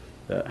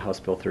 that House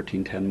Bill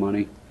 1310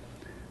 money.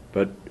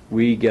 But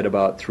we get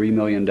about $3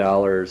 million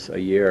a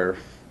year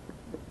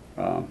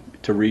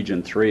to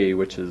Region 3,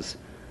 which is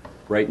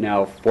right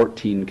now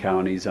 14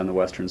 counties on the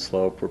western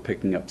slope. We're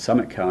picking up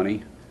Summit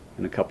County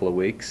in a couple of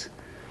weeks.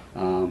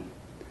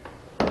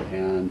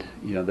 And,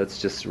 you know,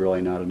 that's just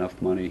really not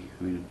enough money.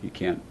 I mean, you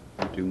can't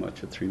do much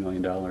with $3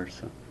 million.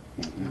 So.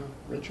 Yeah,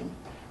 Rachel?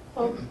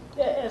 Well,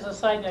 as a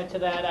side note to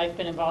that, I've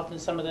been involved in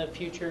some of the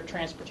future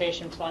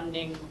transportation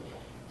funding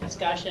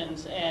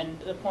discussions, and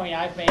the point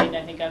I've made, and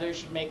I think others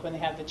should make when they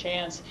have the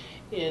chance,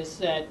 is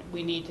that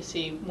we need to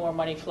see more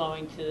money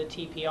flowing to the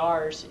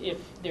TPRs if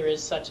there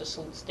is such a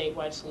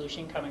statewide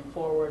solution coming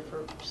forward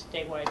for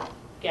statewide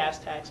gas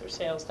tax or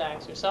sales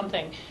tax or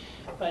something.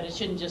 But it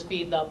shouldn't just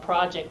be the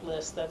project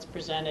list that's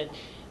presented,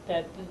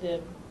 that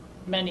the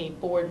many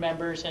board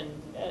members and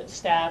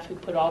staff who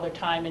put all their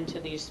time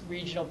into these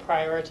regional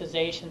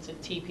prioritizations and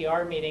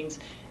TPR meetings,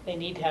 they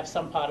need to have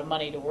some pot of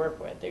money to work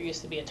with. There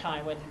used to be a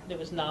time when there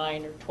was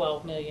 9 or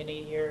 12 million a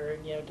year,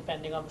 you know,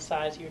 depending on the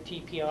size of your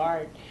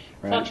TPR, it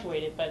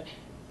fluctuated. But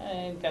I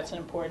think that's an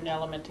important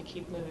element to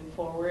keep moving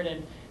forward.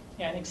 And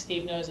you know, I think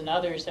Steve knows and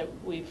others that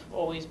we've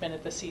always been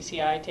at the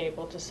CCI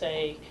table to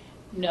say,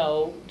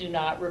 no, do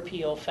not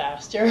repeal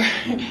faster,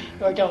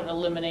 or don't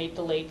eliminate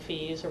the late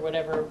fees or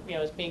whatever, you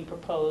know, is being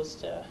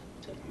proposed,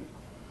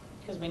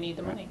 because we need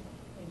the money.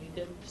 We need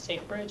the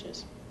safe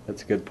bridges.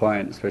 That's a good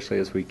point, especially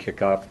as we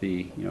kick off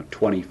the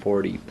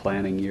 2040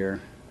 planning year.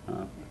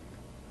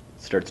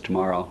 Starts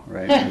tomorrow,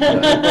 right?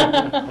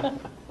 The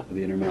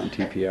Intermountain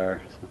TPR.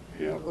 So.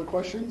 Yeah. Other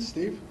questions,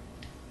 Steve?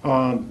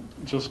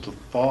 Just a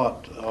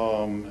thought,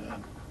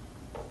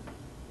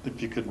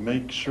 if you could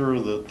make sure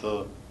that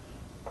the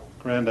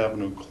Grand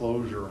Avenue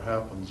closure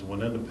happens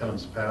when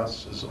Independence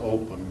Pass is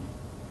open.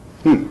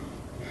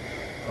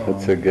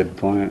 That's a good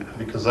point.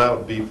 Because that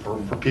would be, for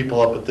people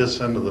up at this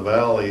end of the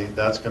valley,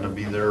 that's going to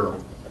be their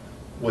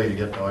way to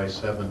get to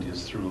I-70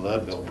 is through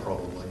Leadville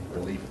probably.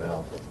 Relief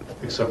valve.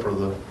 Except for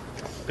the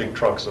big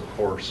trucks, of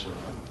course,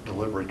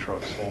 delivery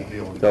trucks, whole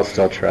deal. They'll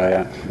still try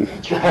it.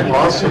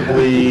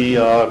 Possibly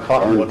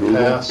Cottonwood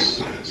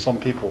Pass. Some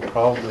people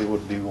probably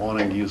would be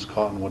wanting to use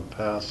Cottonwood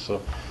Pass,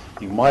 so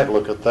you might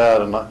look at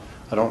that. And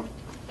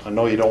I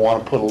know you don't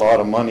want to put a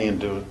lot of money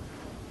into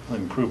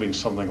improving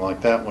something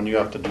like that when you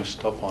have to do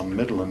stuff on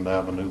Midland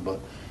Avenue, but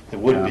it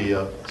would be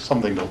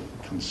something to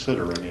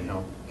consider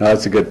anyhow. No,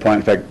 that's a good point.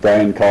 In fact,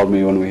 Brian called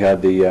me when we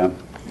had the,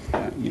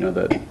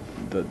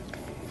 the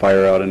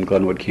fire out in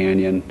Glenwood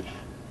Canyon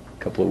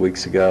a couple of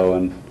weeks ago,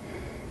 and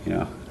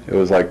it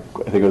was like,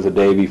 I think it was a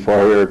day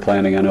before we were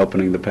planning on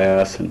opening the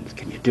pass, and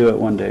can you do it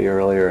one day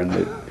earlier?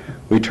 And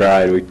we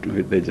tried.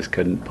 They just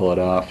couldn't pull it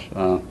off.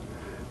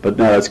 But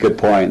no, that's a good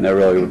point. And that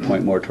really would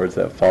point more towards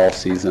that fall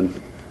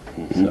season.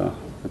 So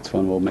that's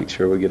one we'll make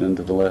sure we get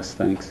into the list.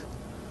 Thanks.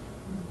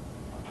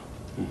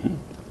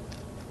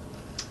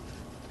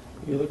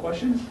 Any other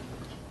questions?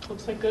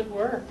 Looks like good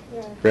work.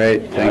 Yeah.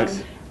 Great, You know,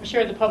 thanks. I'm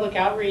sure the public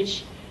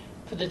outreach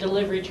for the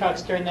delivery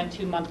trucks during that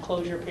 2-month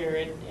closure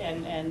period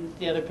and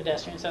the other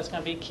pedestrians, that's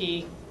going to be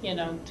key, you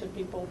know, to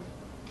people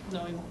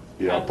knowing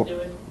Yeah, how to do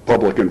it.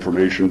 public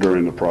information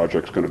during the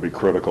project's going to be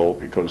critical,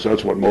 because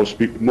that's what most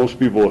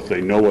people, if they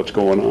know what's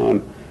going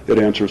on, it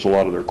answers a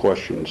lot of their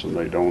questions, and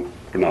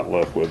they're not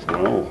left with,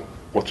 well,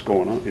 what's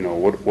going on, you know,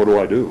 what do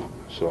I do?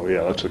 So,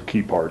 yeah, that's a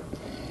key part.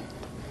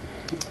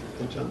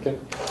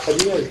 Have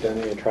you guys done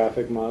any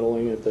traffic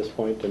modeling at this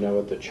point to know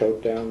what the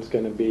choke down's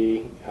going to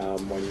be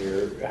when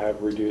you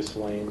have reduced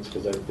lanes?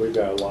 Because we've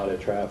got a lot of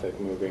traffic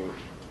moving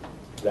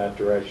that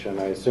direction.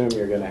 I assume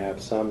you're going to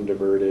have some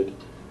diverted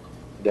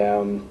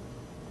down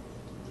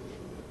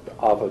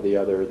off of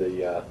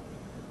the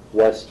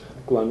West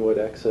Glenwood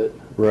exit.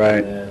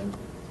 Right. And then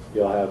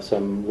you'll have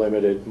some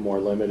more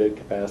limited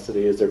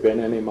capacity. Has there been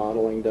any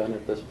modeling done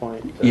at this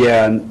point?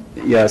 Yeah,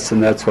 yes,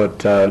 and that's what,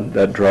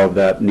 that drove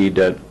that need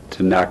to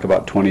knock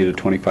about 20 to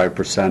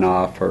 25%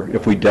 off, or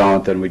if we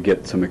don't, then we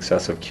get some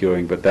excessive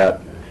queuing, but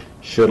that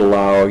should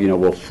allow, you know,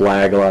 we'll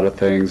flag a lot of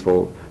things,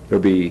 there'll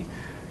be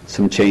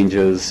some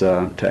changes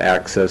to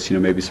access, you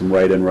know, maybe some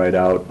right in, right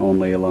out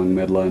only along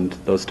Midland,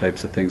 those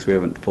types of things. We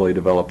haven't fully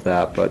developed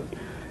that, but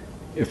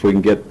if we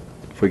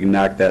can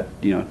knock that,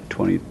 you know,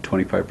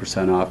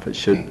 25% off, it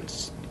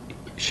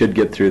should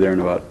get through there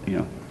in about, you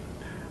know,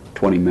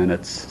 20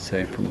 minutes,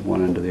 say, from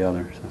one end to the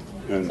other.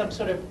 So. And Some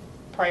sort of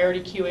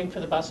priority queuing for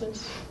the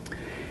buses?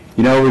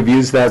 You know, we've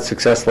used that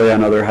successfully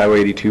on other Highway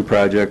 82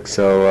 projects,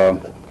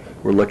 so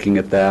we're looking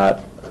at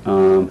that.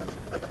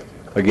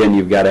 Again,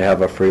 you've got to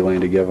have a free lane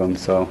to give them,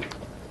 so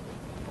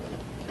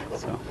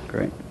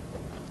great.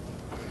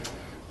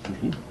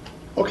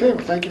 Okay,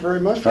 well, thank you very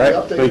much for All the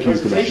right, update thank you,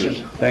 presentation.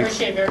 Commissioners. Thanks.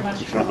 Appreciate it very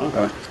much.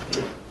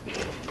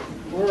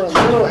 We're a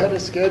little ahead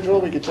of schedule.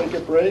 We could take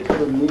a break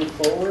or move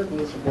forward. What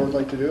does the board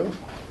like to do?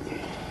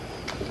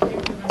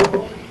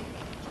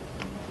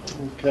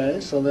 Okay,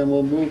 so then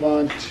we'll move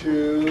on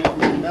to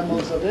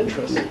memos of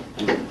interest.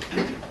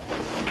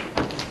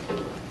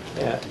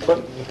 Yeah,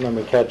 let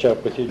me catch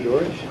up with you,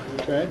 George.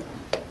 Okay,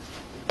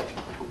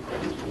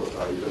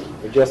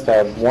 We just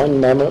have one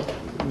memo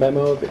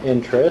of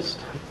interest.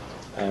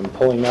 I'm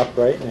pulling up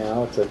right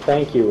now. It's a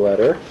thank you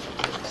letter,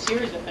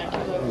 Series of thank you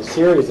a letters.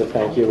 series of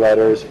thank you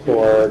letters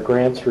for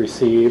grants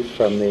received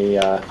from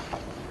the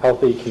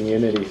Healthy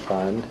Community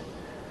Fund.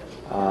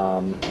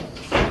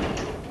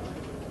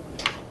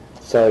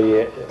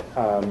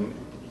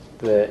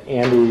 The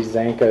Andy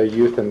Zanka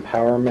Youth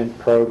Empowerment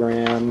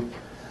Program,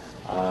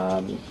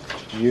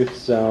 Youth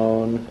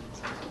Zone,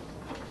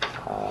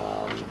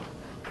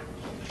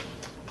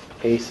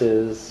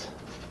 ACES,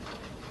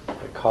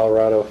 the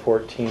Colorado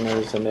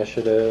 14ers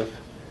Initiative,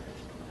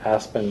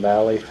 Aspen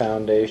Valley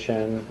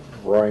Foundation,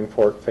 Roaring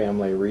Fork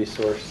Family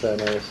Resource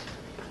Centers.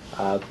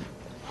 All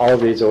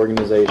of these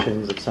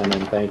organizations have sent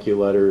in thank you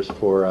letters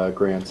for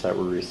grants that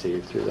were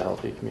received through the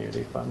Healthy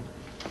Community Fund.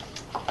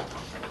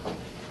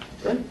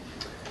 good.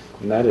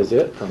 And that is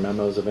it for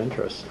memos of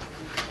interest.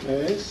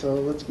 Okay, so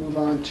let's move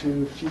on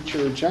to future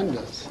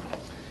agendas.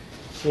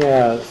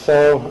 Yeah,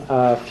 so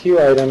a few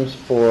items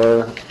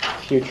for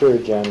future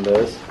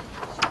agendas.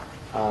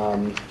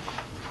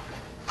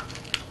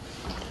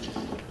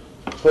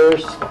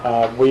 First,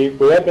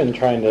 we have been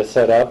trying to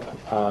set up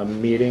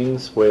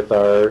meetings with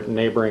our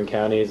neighboring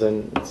counties,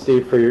 and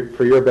Steve, for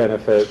your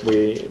benefit,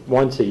 we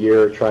once a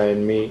year try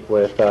and meet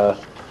with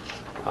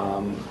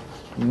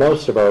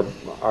most of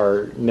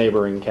our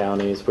neighboring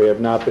counties. We have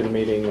not been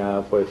meeting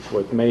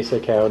with Mesa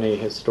County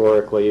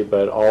historically,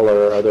 but all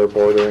our other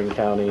bordering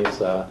counties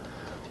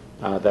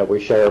that we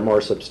share a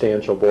more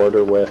substantial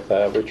border with,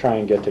 we try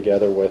and get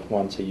together with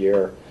once a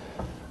year.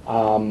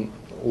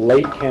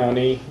 Lake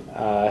County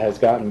has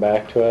gotten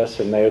back to us,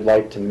 and they would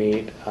like to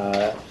meet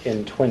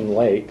in Twin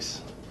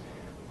Lakes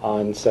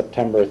on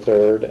September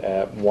 3rd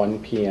at 1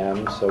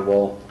 p.m. So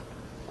we'll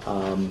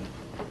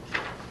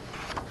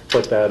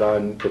put that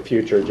on the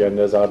future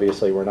agendas.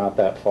 Obviously, we're not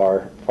that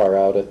far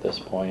out at this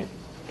point.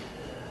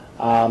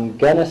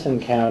 Gunnison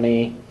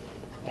County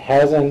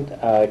hasn't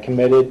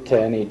committed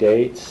to any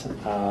dates,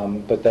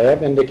 but they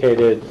have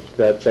indicated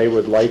that they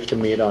would like to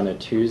meet on a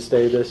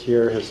Tuesday this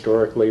year.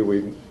 Historically,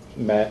 we've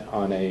met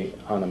on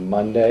a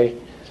Monday.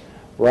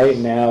 Right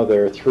now,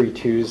 there are 3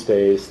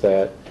 Tuesdays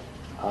that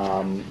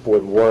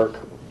would work,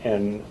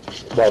 and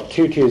well,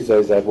 2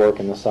 Tuesdays that work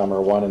in the summer,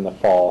 1 in the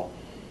fall.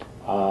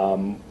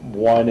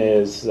 One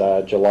is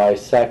July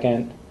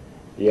 2nd,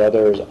 the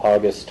other is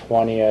August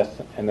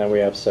 20th, and then we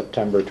have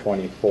September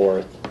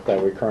 24th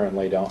that we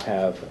currently don't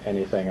have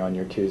anything on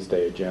your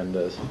Tuesday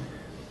agendas.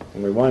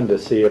 And we wanted to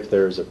see if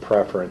there's a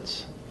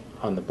preference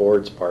on the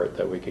board's part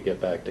that we could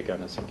get back to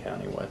Gunnison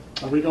County with.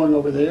 Are we going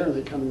over there? Are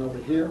they coming over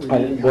here?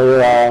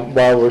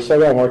 We're still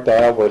going to work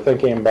that out. We're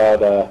thinking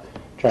about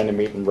trying to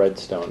meet in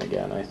Redstone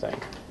again, I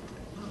think.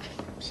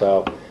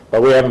 So,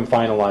 but we haven't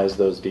finalized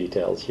those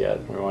details yet.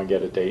 We want to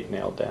get a date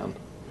nailed down.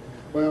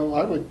 Well,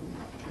 I would,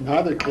 in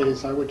either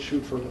case, I would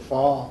shoot for the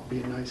fall.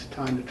 Be a nice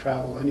time to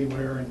travel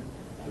anywhere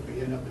If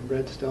we end up in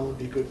Redstone, it'd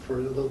be good for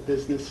a little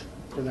business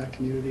for that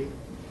community.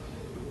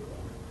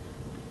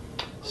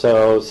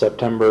 So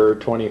September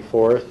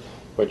 24th,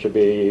 which would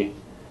be,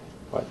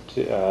 what,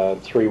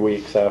 3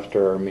 weeks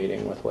after our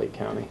meeting with Lake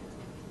County.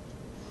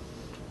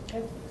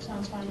 Okay,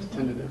 sounds fine with me.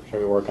 Tentative. Should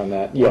we work on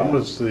that? When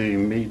was the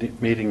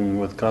meeting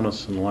with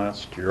Gunnison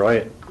last year?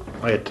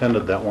 I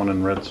attended that one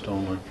in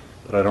Redstone,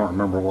 but I don't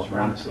remember what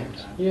Around month. the same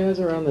time. Yeah, it was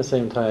around the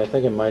same time. I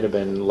think it might have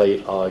been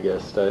late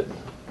August.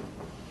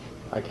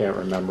 I can't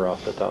remember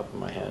off the top of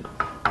my head.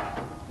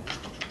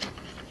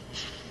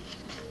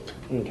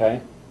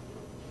 Okay.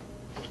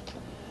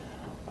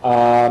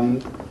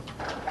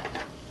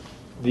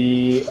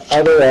 The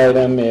other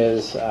item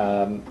is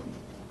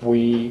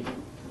we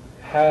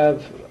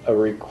have a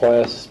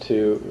request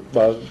to,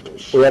 well,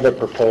 we have a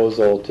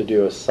proposal to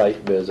do a site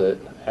visit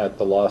at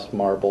the Lost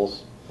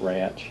Marbles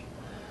Ranch.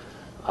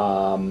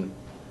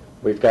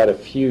 We've got a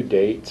few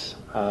dates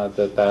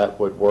that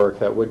would work,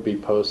 that would be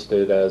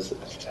posted as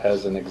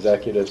an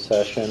executive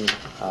session.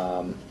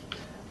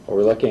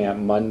 We're looking at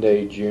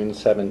Monday, June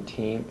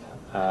 17th,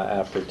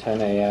 after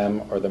 10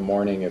 a.m. or the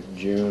morning of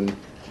June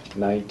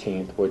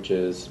 19th, which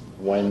is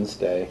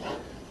Wednesday.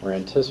 We're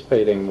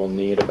anticipating we'll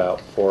need about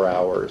 4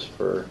 hours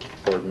for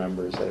board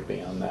members that'd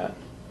be on that.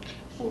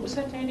 What was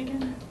that date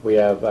again? We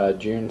have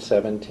June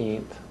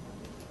 17th,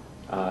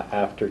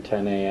 after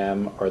 10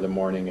 a.m. or the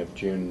morning of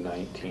June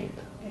 19th.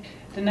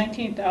 The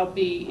 19th, I'll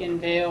be in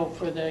Vail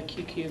for the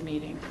QQ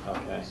meeting.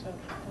 Okay. So it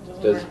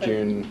doesn't Does work, but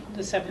June,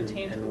 The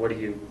 17th. And what do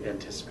you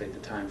anticipate the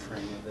time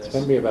frame of this? it's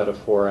going to be about a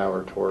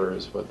 4-hour tour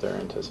is what they're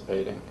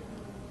anticipating.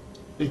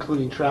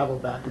 Including travel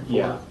back and forth.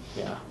 Yeah,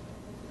 yeah.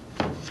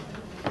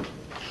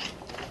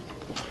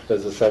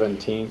 Does the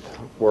 17th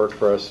work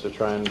for us to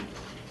try and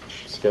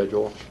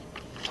schedule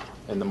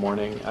in the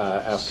morning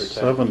after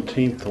 10?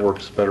 17th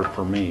works better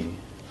for me.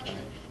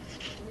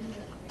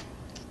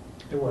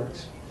 It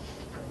works.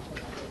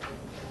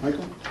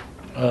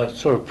 Michael?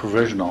 Sort of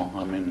provisional.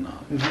 I mean,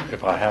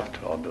 if I have to,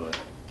 I'll do it.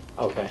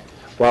 Okay.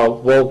 Well,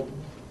 we'll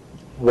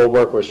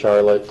work with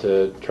Charlotte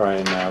to try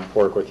and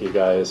work with you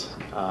guys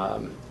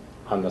on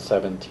the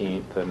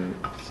 17th and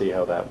see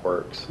how that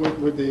works.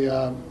 Would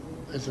the,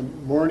 is the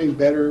morning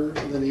better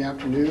than the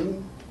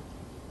afternoon?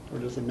 Or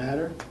does it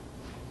matter?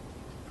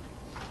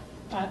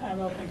 I'm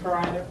open for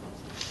either.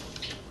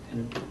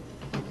 And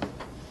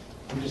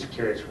I'm just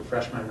curious,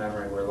 refresh my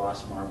memory where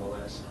Lost Marble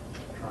is.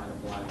 I'm drawing a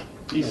blank.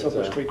 East It's,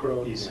 Silver Creek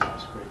Road. East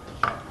House Creek.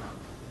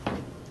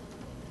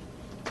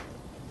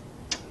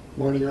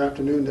 Morning or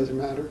afternoon, doesn't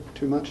matter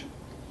too much?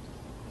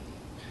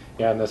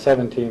 Yeah, and the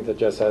 17th, it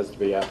just has to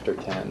be after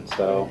 10,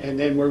 so, And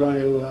then we're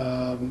going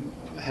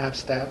to have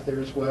staff there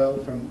as well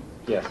from,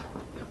 yes.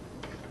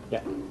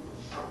 Yeah,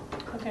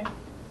 Okay.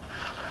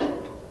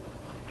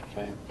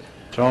 okay.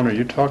 John, are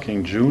you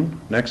talking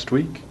June, next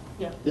week?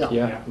 Yeah.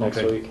 Yeah, next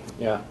Okay. week,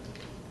 yeah.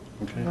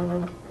 Okay.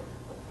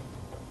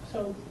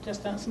 So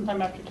just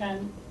sometime after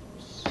 10.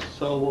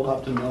 so we'll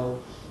have to know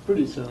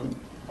pretty soon.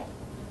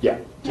 Yeah,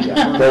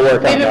 yeah, we'll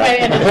work on Maybe by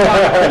the end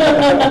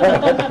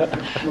that.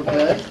 of the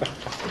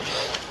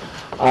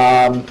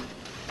Okay?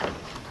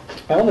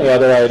 The only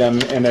other item,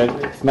 and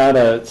it's not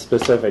a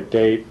specific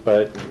date,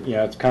 but, you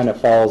know, it kind of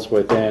falls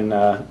within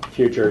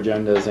future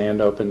agendas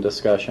and open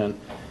discussion.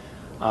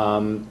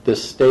 The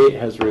state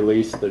has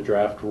released the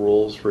draft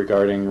rules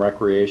regarding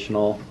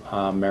recreational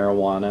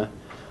marijuana.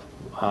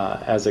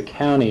 As a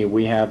county,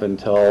 we have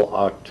until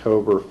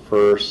October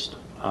 1st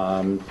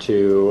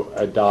to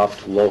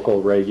adopt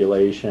local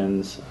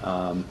regulations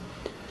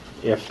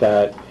if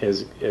that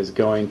is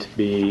going to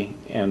be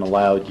an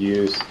allowed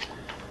use.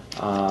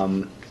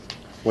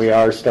 We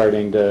are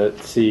starting to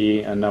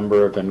see a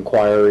number of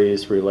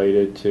inquiries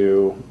related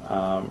to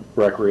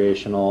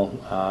recreational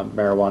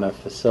marijuana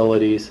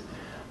facilities.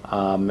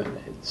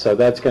 So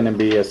that's going to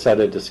be a set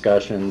of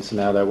discussions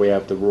now that we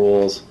have the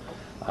rules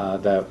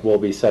that we'll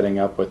be setting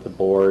up with the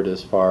board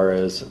as far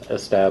as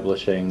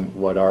establishing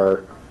what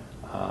our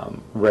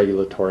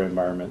regulatory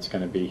environment is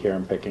going to be here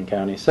in Pickens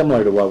County,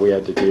 similar to what we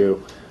had to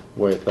do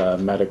with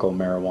medical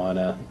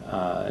marijuana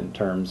in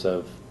terms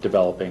of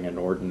developing an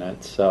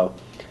ordinance. So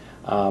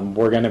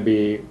we're going to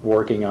be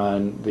working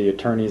on, the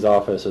attorney's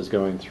office is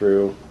going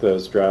through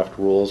those draft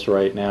rules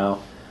right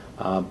now.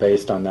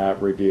 Based on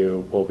that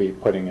review, we'll be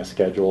putting a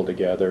schedule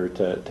together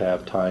to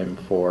have time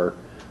for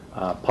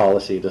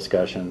policy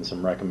discussions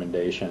and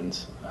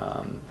recommendations,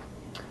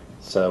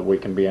 so we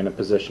can be in a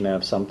position to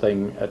have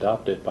something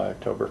adopted by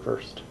October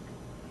 1st.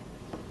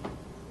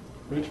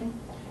 Rachel?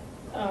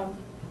 I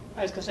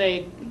was going to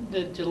say,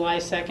 the July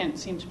 2nd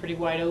seems pretty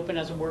wide open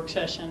as a work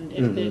session.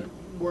 If it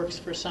works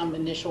for some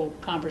initial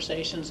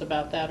conversations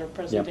about that or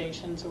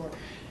presentations or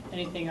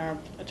anything our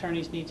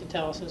attorneys need to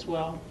tell us as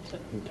well. So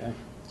Okay,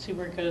 see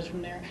where it goes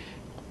from there.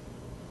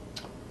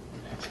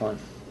 excellent.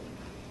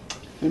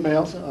 Anybody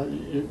else?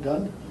 You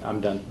done? I'm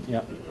done,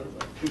 yep.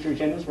 Future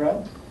agendas,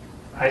 Brad?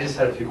 I just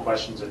had a few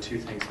questions of two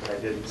things that I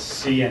didn't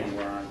see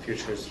anywhere on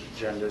future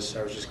agendas, so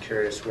I was just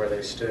curious where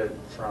they stood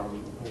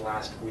from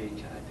last week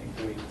and I think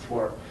the week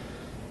before.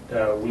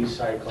 the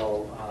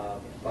recycle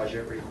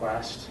budget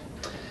request.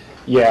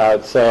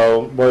 Yeah,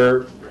 so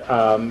we're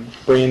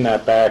bringing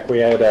that back. We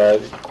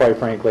had, quite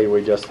frankly,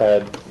 we just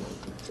had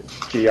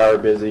GR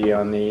busy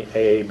on the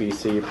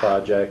AABC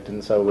project,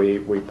 and so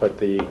we put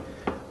the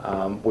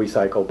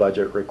recycle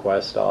budget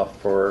request off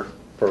for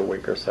a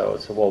week or so.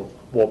 So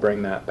we'll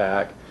bring that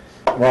back.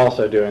 We're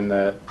also doing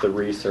the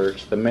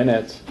research, the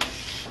minutes,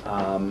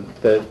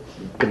 the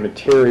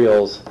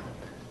materials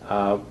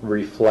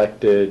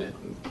reflected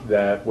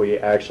that we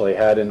actually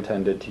had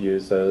intended to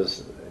use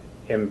those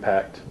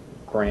impact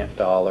grant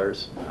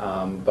dollars,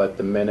 but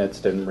the minutes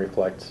didn't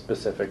reflect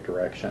specific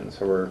direction,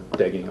 so we're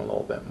digging a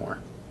little bit more.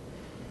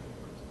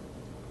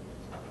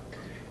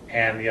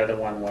 And the other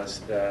one was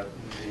the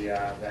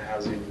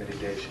housing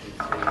mitigation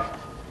fee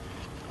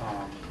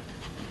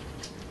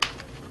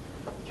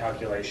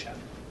calculation.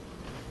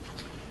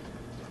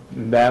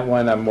 That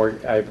one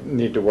I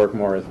need to work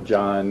more with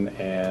John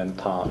and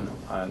Tom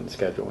on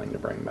scheduling to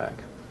bring back.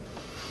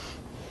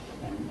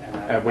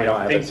 And we don't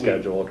have it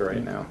scheduled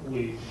right now.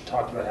 We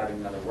talked about having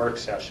another work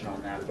session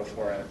on that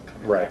before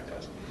coming Right, back to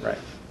us. right.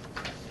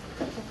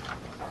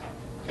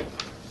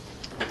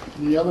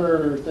 The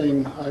other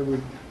thing I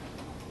would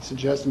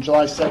suggest, on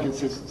July 2nd,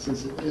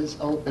 since it is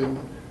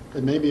open,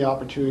 there may be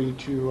opportunity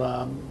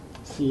to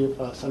see if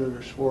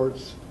Senator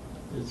Schwartz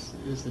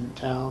is in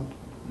town,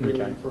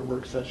 really, Okay. for a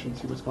work session,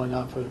 see what's going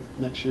on for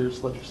next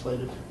year's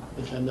legislative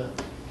agenda.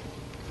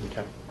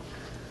 Okay.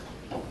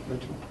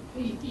 Rachel?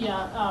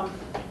 Yeah,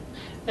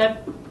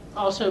 that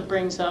also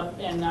brings up,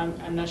 and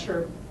I'm not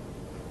sure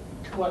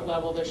to what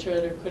level there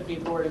should or could be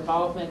board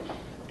involvement,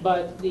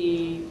 but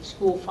the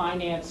school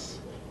finance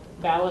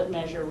ballot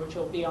measure, which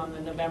will be on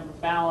the November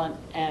ballot,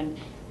 and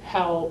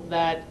how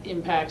that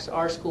impacts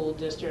our school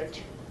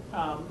district.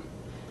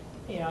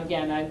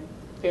 Again, I'm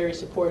very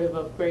supportive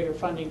of greater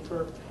funding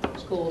for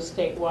schools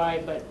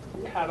statewide, but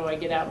how do I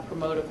get out and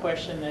promote a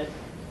question that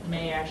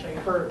may actually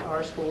hurt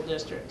our school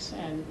districts?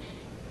 And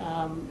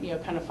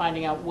kind of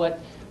finding out what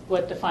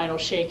the final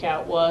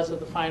shakeout was of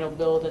the final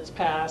bill that's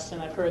passed.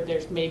 And I've heard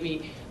there's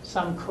maybe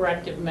some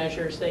corrective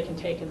measures they can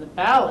take in the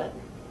ballot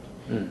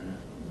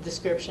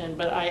description,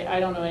 but I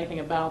don't know anything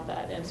about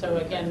that. And so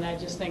again, I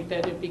just think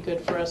that it'd be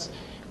good for us,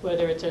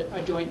 whether it's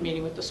a joint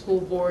meeting with the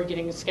school board,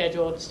 getting it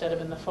scheduled instead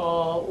of in the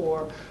fall,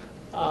 or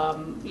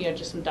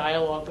just some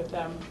dialogue with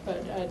them.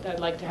 But I'd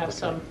like to have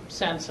some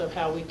sense of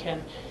how we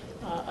can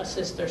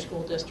assist their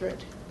school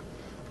district.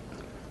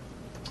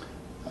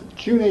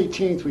 June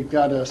 18th, we've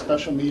got a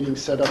special meeting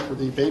set up for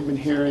the abatement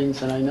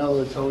hearings, and I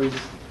know it's always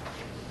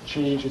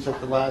changes at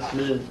the last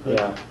minute, but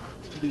Yeah.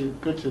 it'd be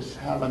good to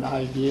have an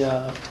idea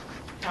of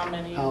How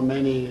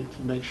many?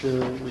 to make sure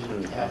we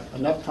have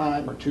enough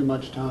time or too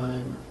much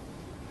time.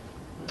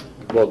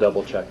 We'll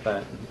double check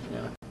that,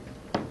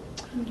 yeah.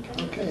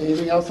 Okay,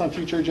 anything else on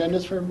future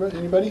agendas for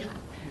anybody?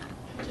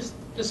 Just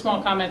a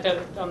small comment that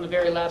on the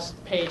very last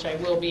page, I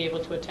will be able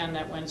to attend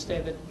that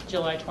Wednesday, the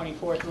July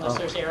 24th, unless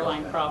there's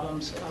airline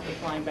problems. I'll be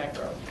flying back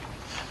early.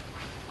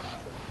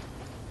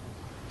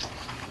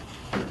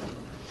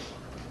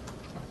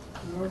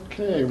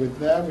 Okay, with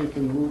that, we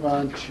can move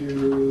on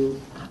to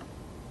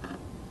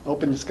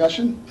open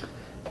discussion.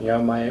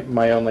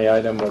 My only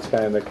item was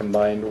kind of the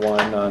combined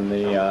one on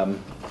the,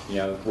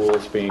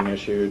 rules being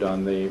issued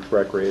on the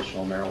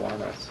recreational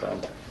marijuana, so.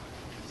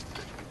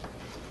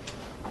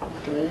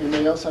 Okay,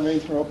 anybody else have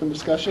anything for open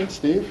discussion?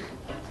 Steve?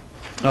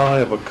 I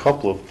have a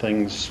couple of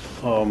things.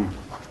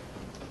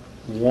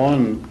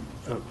 One,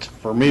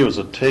 for me, was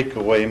a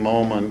takeaway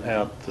moment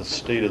at the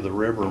State of the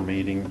River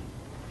meeting,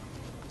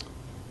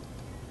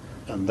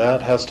 and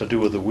that has to do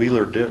with the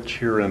Wheeler Ditch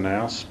here in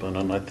Aspen,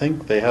 and I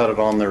think they had it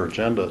on their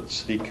agenda at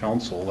City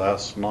Council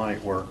last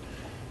night, where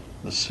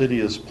the city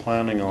is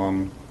planning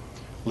on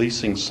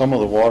leasing some of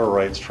the water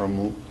rights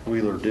from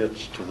Wheeler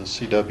Ditch to the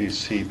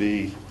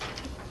CWCB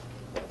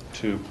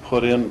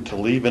to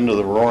leave into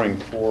the Roaring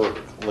Fork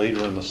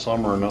later in the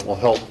summer, and it will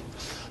help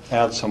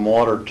add some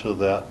water to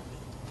that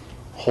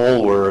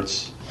hole where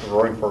the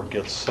Roaring Fork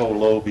gets so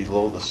low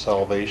below the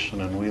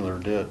Salvation and Wheeler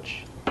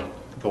Ditch,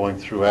 going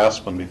through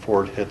Aspen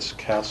before it hits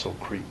Castle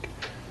Creek.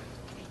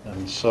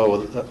 And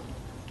so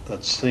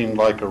that seemed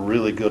like a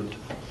really good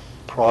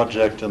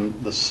project, and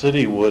the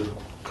city would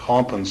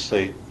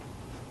compensate.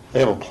 They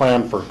have a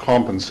plan for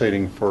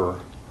compensating for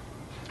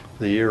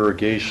the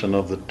irrigation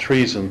of the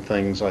trees and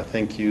things, I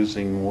think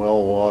using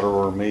well water,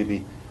 or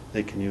maybe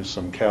they can use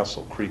some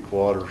Castle Creek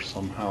water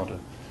somehow to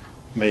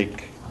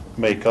make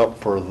up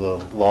for the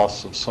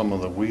loss of some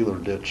of the Wheeler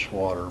Ditch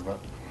water. But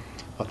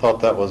I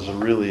thought that was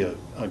really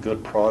a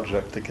good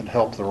project that can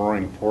help the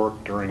Roaring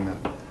Fork during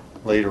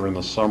later in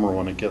the summer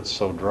when it gets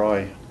so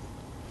dry.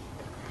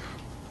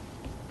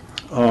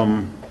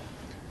 The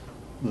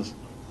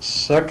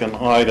second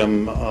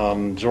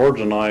item,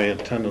 George and I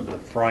attended the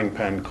Frying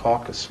Pan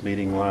Caucus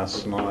meeting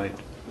last night,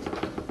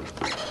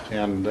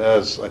 and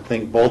as I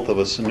think both of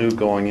us knew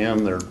going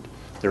in,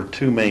 their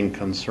two main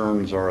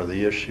concerns are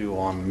the issue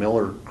on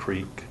Miller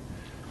Creek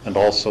and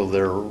also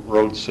their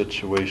road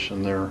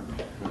situation there.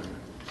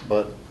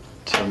 But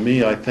to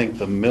me, I think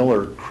the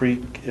Miller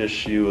Creek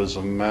issue is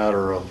a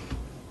matter of,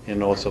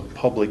 it's a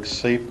public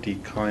safety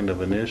kind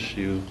of an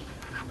issue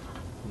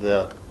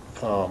that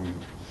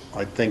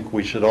I think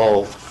we should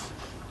all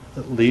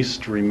at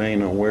least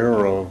remain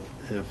aware of,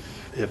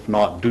 if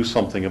not do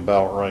something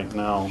about right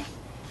now.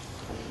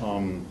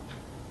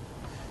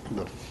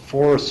 The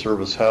Forest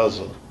Service has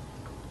a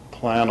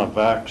plan of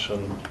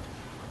action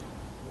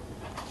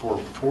for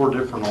 4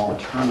 different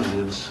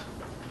alternatives.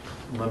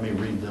 Let me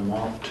read them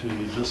off to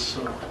you just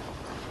so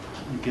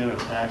you get it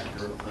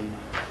accurately.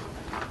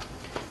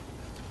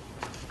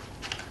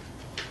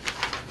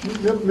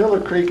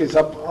 Miller Creek is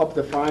up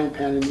the frying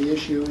pan, and the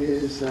issue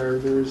is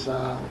there's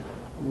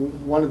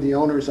one of the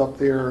owners up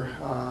there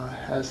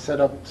has set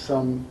up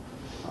some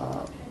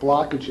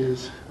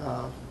blockages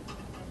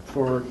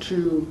for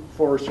 2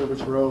 Forest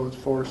Service roads,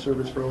 Forest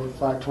Service Road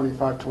 520,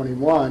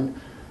 521,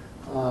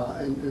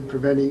 and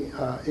preventing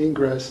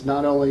ingress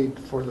not only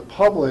for the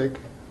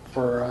public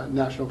for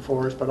National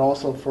Forest, but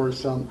also for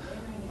some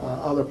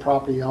other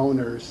property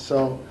owners.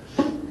 So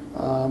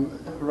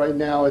right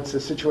now it's a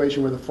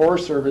situation where the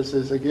Forest Service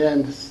is,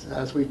 again,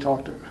 as we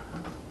talked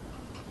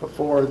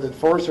before, the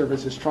Forest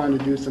Service is trying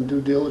to do some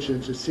due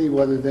diligence to see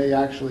whether they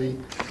actually,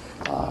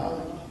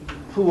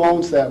 who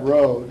owns that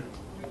road,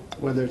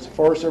 whether it's a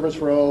Forest Service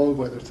road,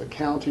 whether it's a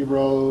county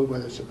road,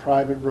 whether it's a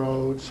private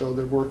road. So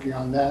they're working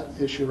on that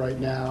issue right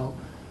now.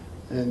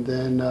 And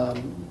then,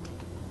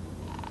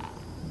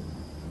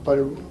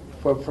 but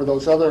for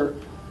those other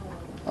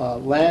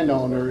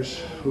landowners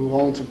who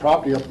own some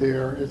property up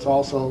there, it's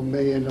also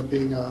may end up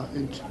being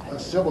a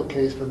civil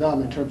case for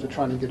them in terms of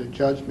trying to get a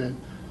judgment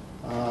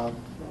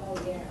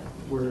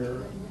where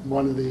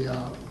one of the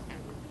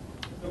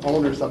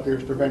owners up there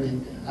is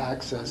preventing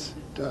access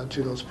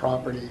to those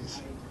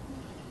properties.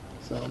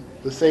 So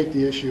the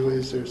safety issue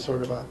is there's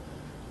sort of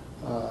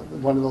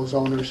one of those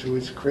owners who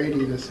is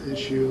creating this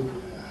issue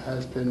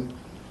has been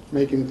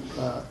making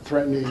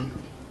threatening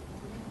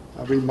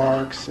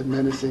remarks and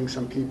menacing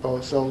some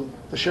people. So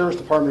the Sheriff's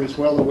Department is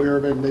well aware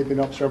of it, and they've been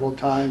up several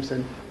times,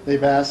 and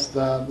they've asked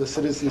the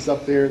citizens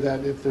up there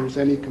that if there's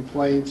any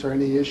complaints or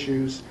any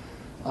issues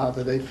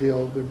that they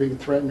feel they're being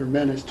threatened or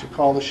menaced, to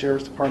call the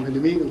Sheriff's Department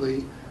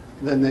immediately.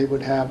 Then they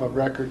would have a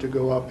record to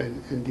go up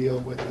and deal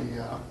with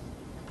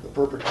the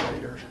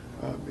perpetrator,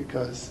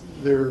 because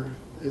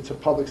it's a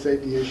public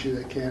safety issue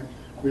that can't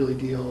really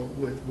deal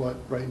with what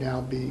right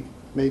now be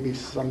maybe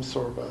some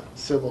sort of a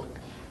civil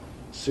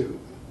suit.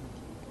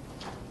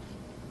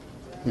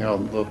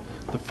 The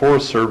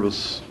Forest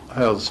Service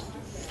has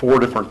 4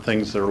 different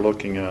things they're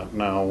looking at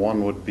now.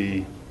 One would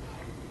be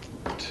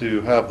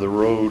to have the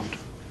road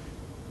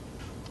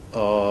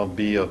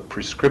be a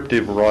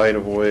prescriptive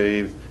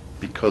right-of-way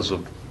because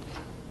of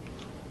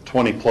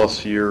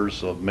 20-plus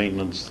years of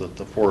maintenance that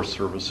the Forest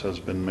Service has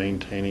been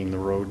maintaining the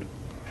road.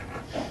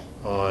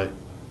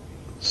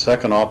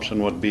 Second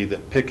option would be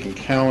that Pickens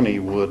County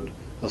would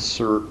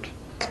assert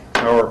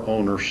our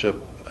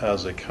ownership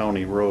as a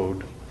county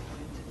road,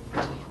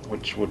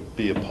 which would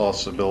be a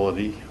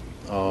possibility.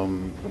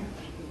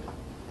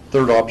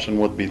 Third option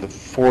would be the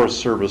Forest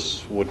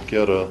Service would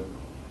get a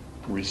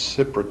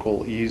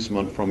reciprocal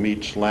easement from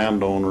each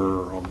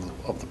landowner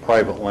of the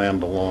private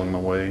land along the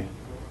way.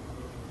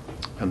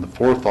 And the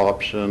fourth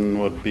option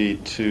would be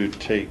to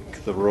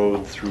take the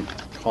road through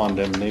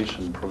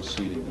condemnation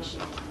proceedings.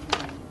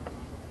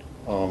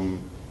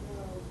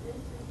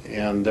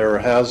 And there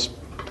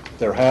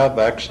have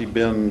actually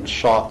been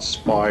shots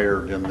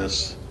fired in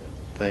this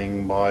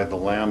thing by the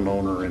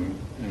landowner in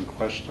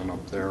question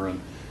up there,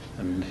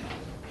 and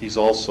he's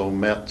also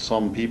met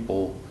some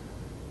people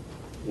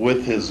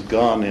with his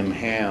gun in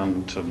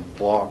hand to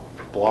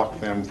block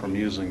them from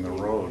using the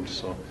road.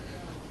 So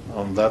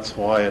that's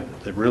why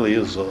it really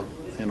is a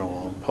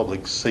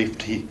public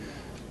safety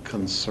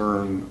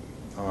concern,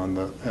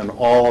 and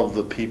all of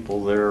the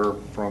people there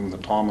from the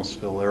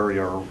Thomasville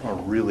area are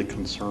really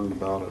concerned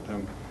about it,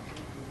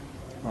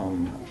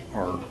 and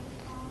are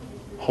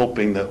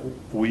hoping that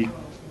we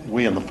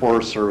in the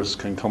Forest Service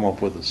can come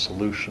up with a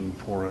solution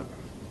for it.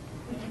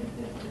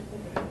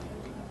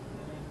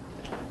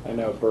 I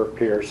know Burke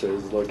Pierce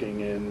is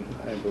looking in,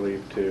 I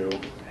believe, to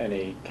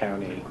any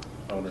county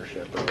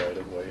ownership or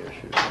right-of-way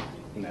issues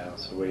now.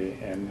 So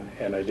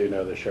and I do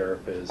know the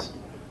sheriff is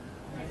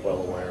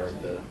well aware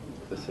of the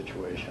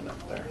situation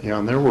up there. Yeah,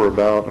 and there were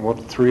about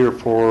 3 or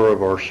 4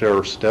 of our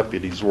sheriff's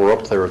deputies were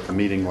up there at the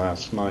meeting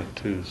last night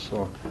too.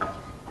 So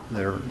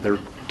they're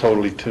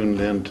totally tuned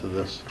in to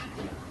this.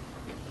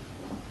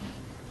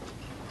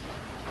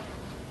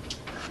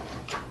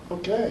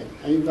 Okay.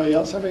 Anybody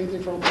else have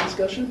anything for open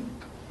discussion?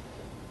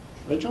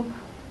 Rachel?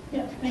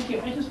 Yeah, thank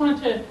you. I just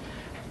wanted to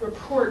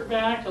report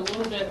back a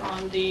little bit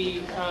on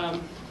the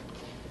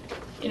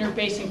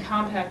Interbasin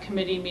Compact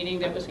Committee meeting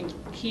that was in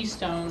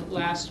Keystone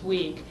last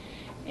week.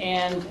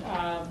 And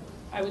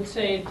I would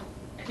say,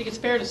 I think it's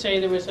fair to say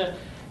there was an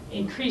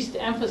increased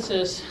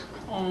emphasis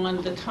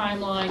on the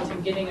timelines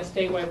and getting a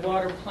statewide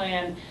water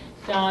plan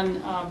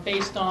done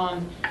based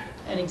on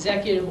an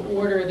executive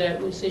order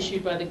that was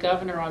issued by the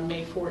governor on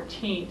May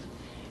 14th.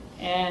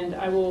 And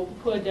I will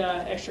put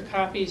extra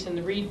copies in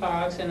the read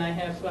box, and I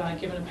have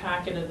given a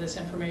packet of this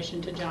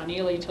information to John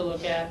Ely to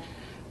look at.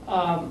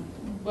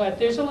 But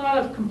there's a lot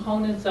of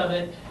components of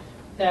it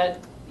that,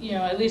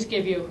 at least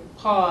give you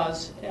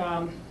pause.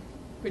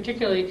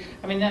 Particularly,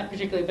 not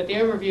particularly, but the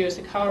overview is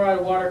the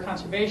Colorado Water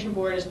Conservation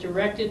Board is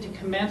directed to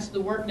commence the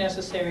work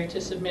necessary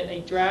to submit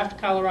a draft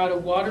Colorado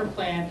water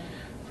plan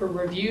for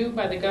review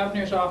by the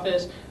Governor's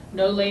Office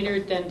no later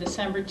than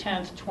December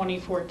 10th,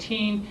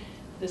 2014.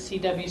 The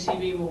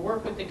CWCB will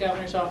work with the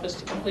Governor's Office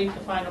to complete the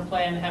final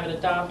plan and have it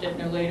adopted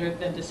no later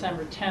than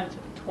December 10th,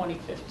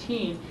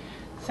 2015.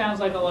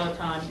 Sounds like a lot of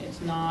time. It's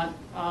not.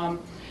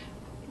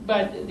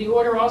 But the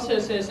order also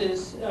says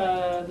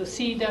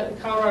the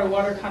Colorado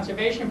Water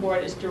Conservation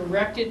Board is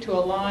directed to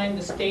align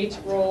the state's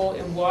role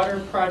in water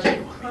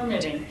project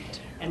permitting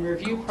and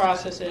review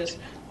processes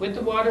with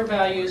the water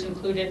values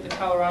included in the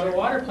Colorado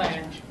Water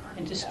Plan,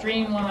 and to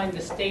streamline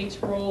the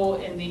state's role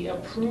in the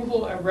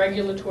approval and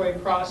regulatory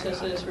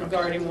processes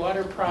regarding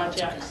water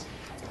projects.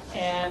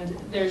 And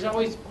there's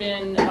always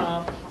been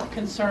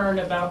concern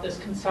about this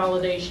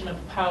consolidation of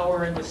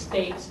power and the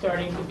state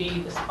starting to be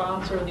the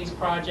sponsor of these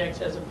projects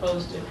as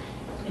opposed to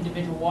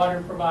individual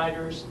water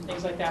providers and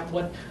things like that.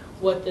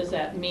 What does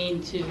that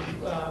mean to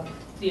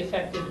the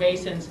affected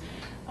basins?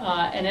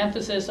 An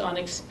emphasis on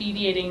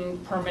expediting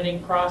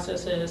permitting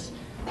processes.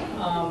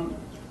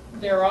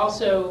 There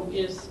also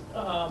is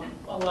a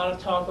lot of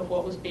talk of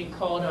what was being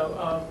called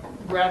a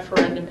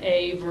Referendum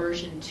A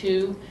version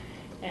 2.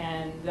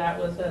 And that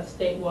was a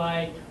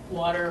statewide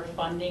water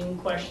funding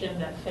question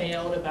that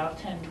failed about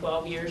 10,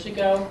 12 years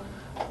ago.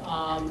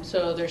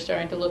 So they're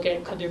starting to look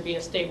at, could there be a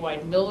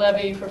statewide mill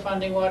levy for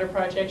funding water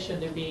projects? Should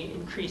there be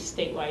increased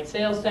statewide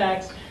sales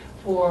tax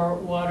for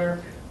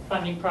water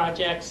funding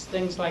projects,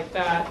 things like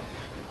that.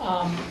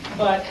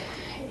 But,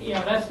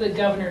 that's the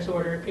governor's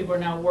order. People are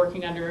now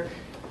working under,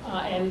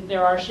 and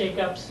there are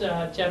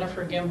shakeups.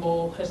 Jennifer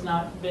Gimbel has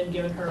not been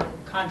given her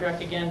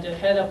contract again to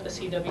head up the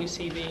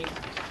CWCB.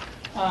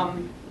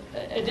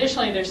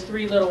 Additionally, there's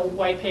 3 little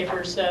white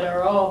papers that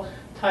are all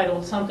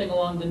titled something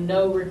along the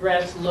No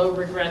Regrets, Low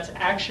Regrets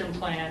Action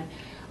Plan.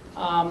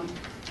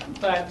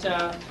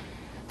 But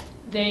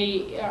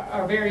they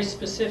are very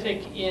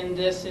specific in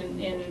this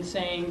in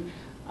saying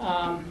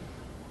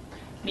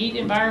meet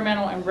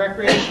environmental and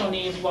recreational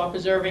needs while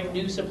preserving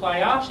new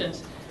supply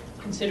options.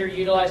 Consider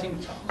utilizing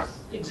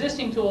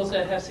existing tools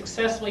that have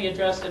successfully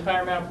addressed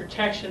environmental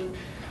protection,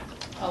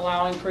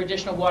 allowing for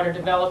additional water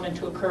development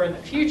to occur in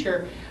the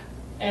future.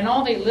 And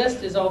all they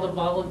list is all the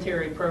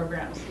voluntary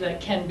programs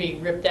that can be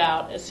ripped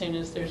out as soon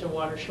as there's a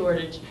water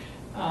shortage.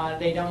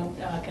 They don't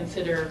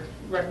consider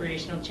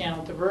recreational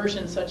channel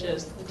diversion, such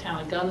as the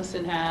town of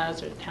Gunnison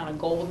has, or the town of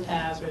Golden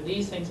has, or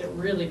these things that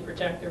really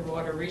protect their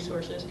water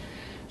resources.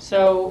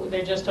 So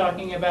they're just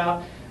talking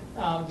about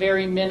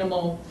very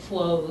minimal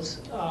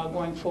flows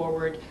going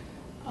forward.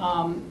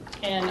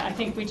 And I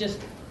think we just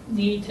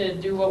need to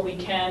do what we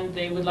can.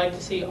 They would like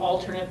to see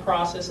alternate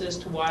processes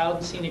to wild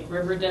and scenic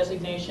river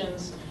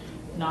designations.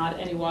 Not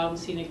any wild and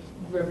scenic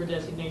river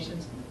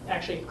designations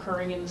actually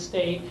occurring in the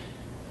state.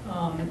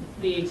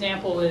 The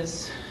example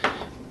is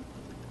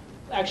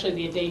actually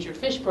the endangered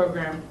fish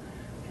program,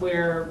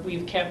 where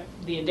we've kept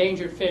the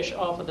endangered fish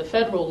off of the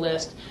federal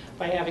list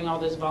by having all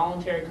this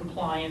voluntary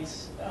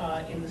compliance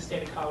in the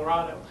state of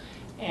Colorado.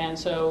 And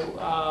so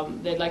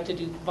they'd like to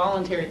do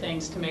voluntary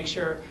things to make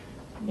sure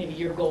maybe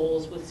your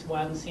goals with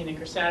wild and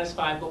scenic are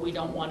satisfied, but we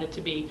don't want it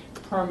to be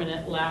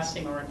permanent,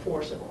 lasting, or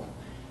enforceable.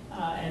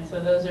 And so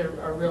those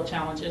are real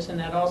challenges, and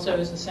that also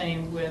is the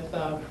same with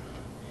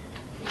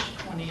page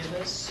 20 of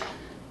this.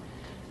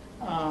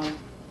 There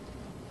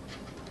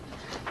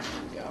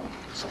we go.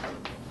 Sorry.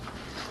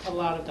 A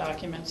lot of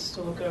documents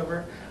to look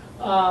over.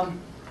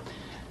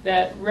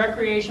 That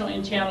recreational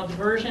in-channel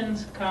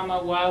diversions,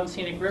 wild and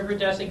scenic river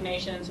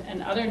designations,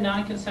 and other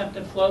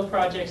non-consumptive flow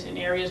projects in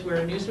areas where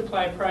a new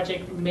supply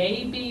project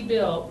may be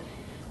built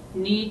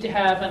need to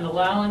have an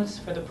allowance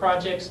for the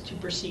projects to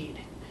proceed.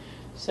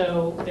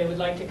 So they would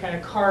like to kind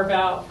of carve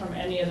out from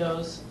any of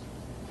those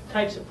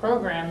types of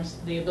programs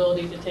the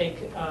ability to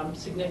take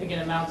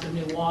significant amounts of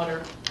new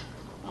water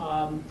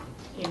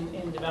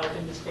in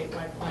developing the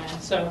statewide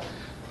plan. So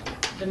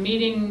the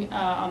meeting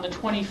on the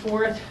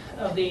 24th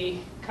of the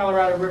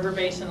Colorado River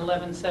Basin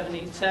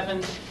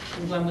 1177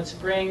 in Glenwood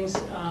Springs,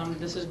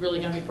 this is really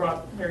going to be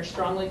brought very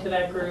strongly to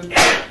that group.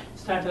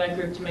 It's time for that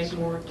group to make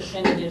more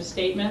definitive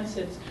statements.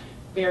 It's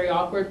very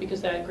awkward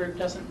because that group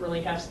doesn't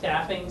really have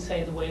staffing,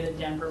 say the way the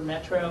Denver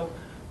Metro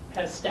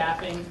has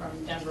staffing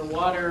from Denver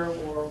Water,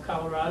 or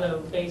Colorado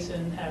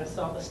Basin has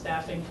all the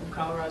staffing from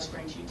Colorado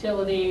Springs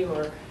Utility,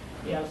 or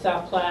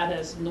South Platte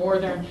has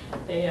Northern.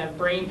 They have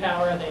brain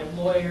power, they have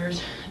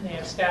lawyers, they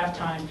have staff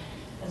time.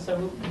 And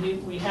so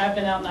we have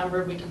been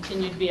outnumbered, we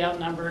continue to be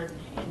outnumbered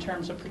in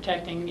terms of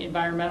protecting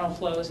environmental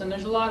flows. And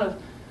there's a lot of,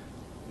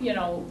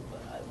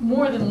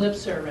 more than lip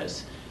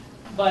service,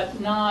 but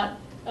not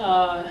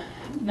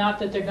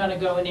that they're going to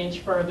go an inch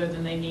further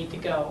than they need to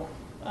go,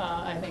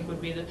 I think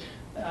would be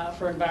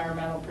for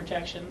environmental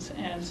protections.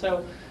 And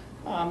so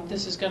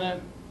this is going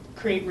to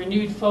create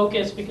renewed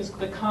focus, because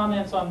the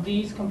comments on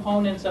these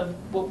components of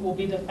what will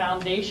be the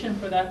foundation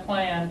for that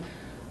plan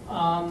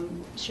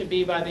should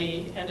be by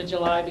the end of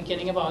July,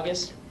 beginning of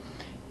August.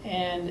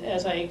 And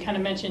as I kind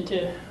of mentioned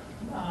to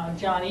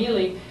John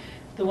Ely,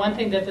 the one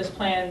thing that this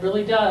plan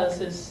really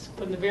does is,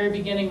 from the very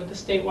beginning with the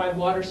statewide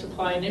water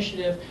supply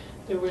initiative,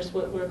 there was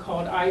what were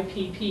called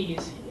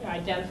IPPs,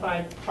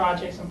 identified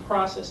projects and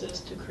processes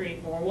to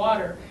create more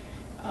water.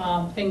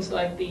 Things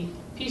like the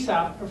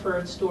PSOP,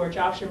 Preferred Storage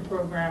Option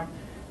Program,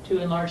 to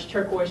enlarge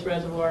Turquoise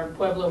Reservoir,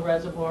 Pueblo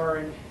Reservoir,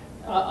 and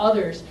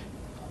others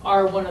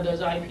are one of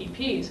those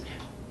IPPs.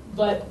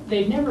 But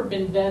they've never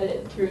been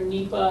vetted through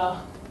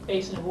NEPA,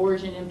 basin of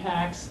origin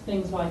impacts,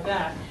 things like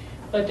that.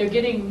 But they're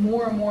getting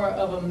more and more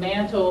of a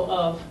mantle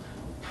of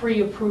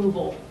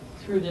pre-approval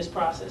through this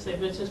process.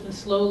 It's just been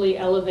slowly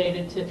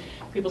elevated to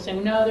people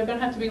saying, no, they're going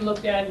to have to be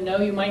looked at. No,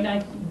 you might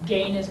not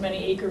gain as many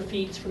acre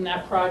feet from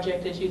that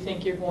project as you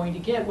think you're going to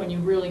get when you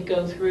really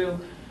go through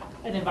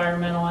an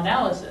environmental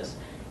analysis.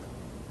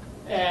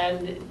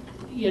 And,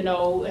 you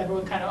know,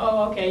 everyone kind of,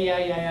 oh, okay,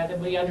 yeah, that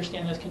we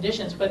understand those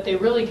conditions. But they're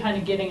really kind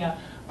of getting a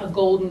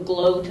golden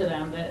glow to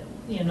them that,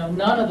 you know,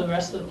 none of the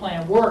rest of the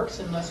plan works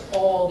unless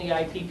all the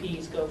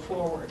IPPs go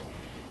forward.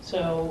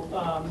 So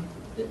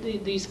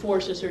these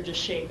forces are just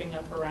shaping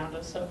up around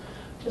us. So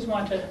just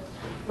want to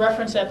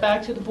reference that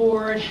back to the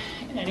board,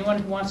 and anyone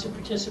who wants to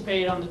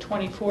participate on the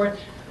 24th.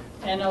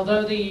 And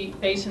although the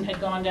basin had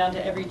gone down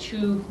to every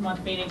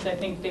 2-month meetings, I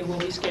think they will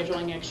be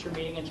scheduling an extra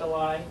meeting in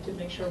July to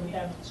make sure we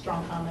have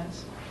strong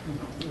comments.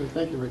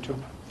 Thank you, Rachel.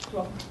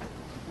 You're welcome.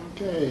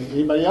 Okay,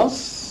 anybody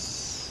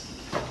else?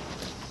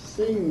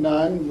 Seeing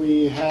none,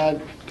 we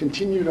had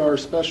continued our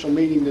special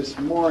meeting this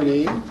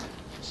morning,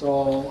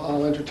 so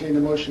I'll entertain a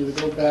motion to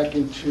go back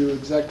into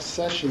exec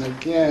session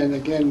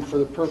again for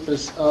the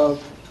purpose of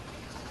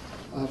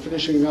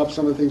finishing up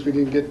some of the things we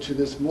didn't get to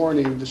this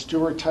morning: the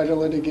Stewart title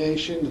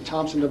litigation, the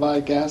Thompson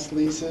Divide gas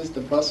leases,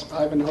 the Bus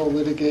Ivanhoe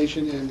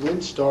litigation, and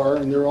Windstar,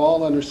 and they're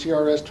all under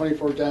CRS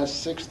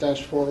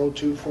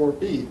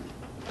 24-6-4024B.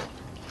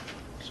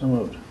 So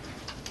moved.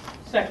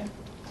 Second.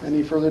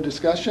 Any further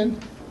discussion?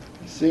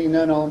 Seeing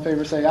none, all in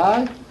favor say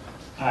aye.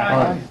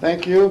 Aye.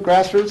 Thank you.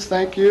 Grassroots,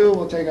 thank you.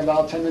 We'll take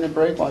about a 10-minute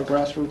break while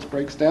Grassroots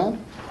breaks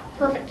down.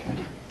 Perfect.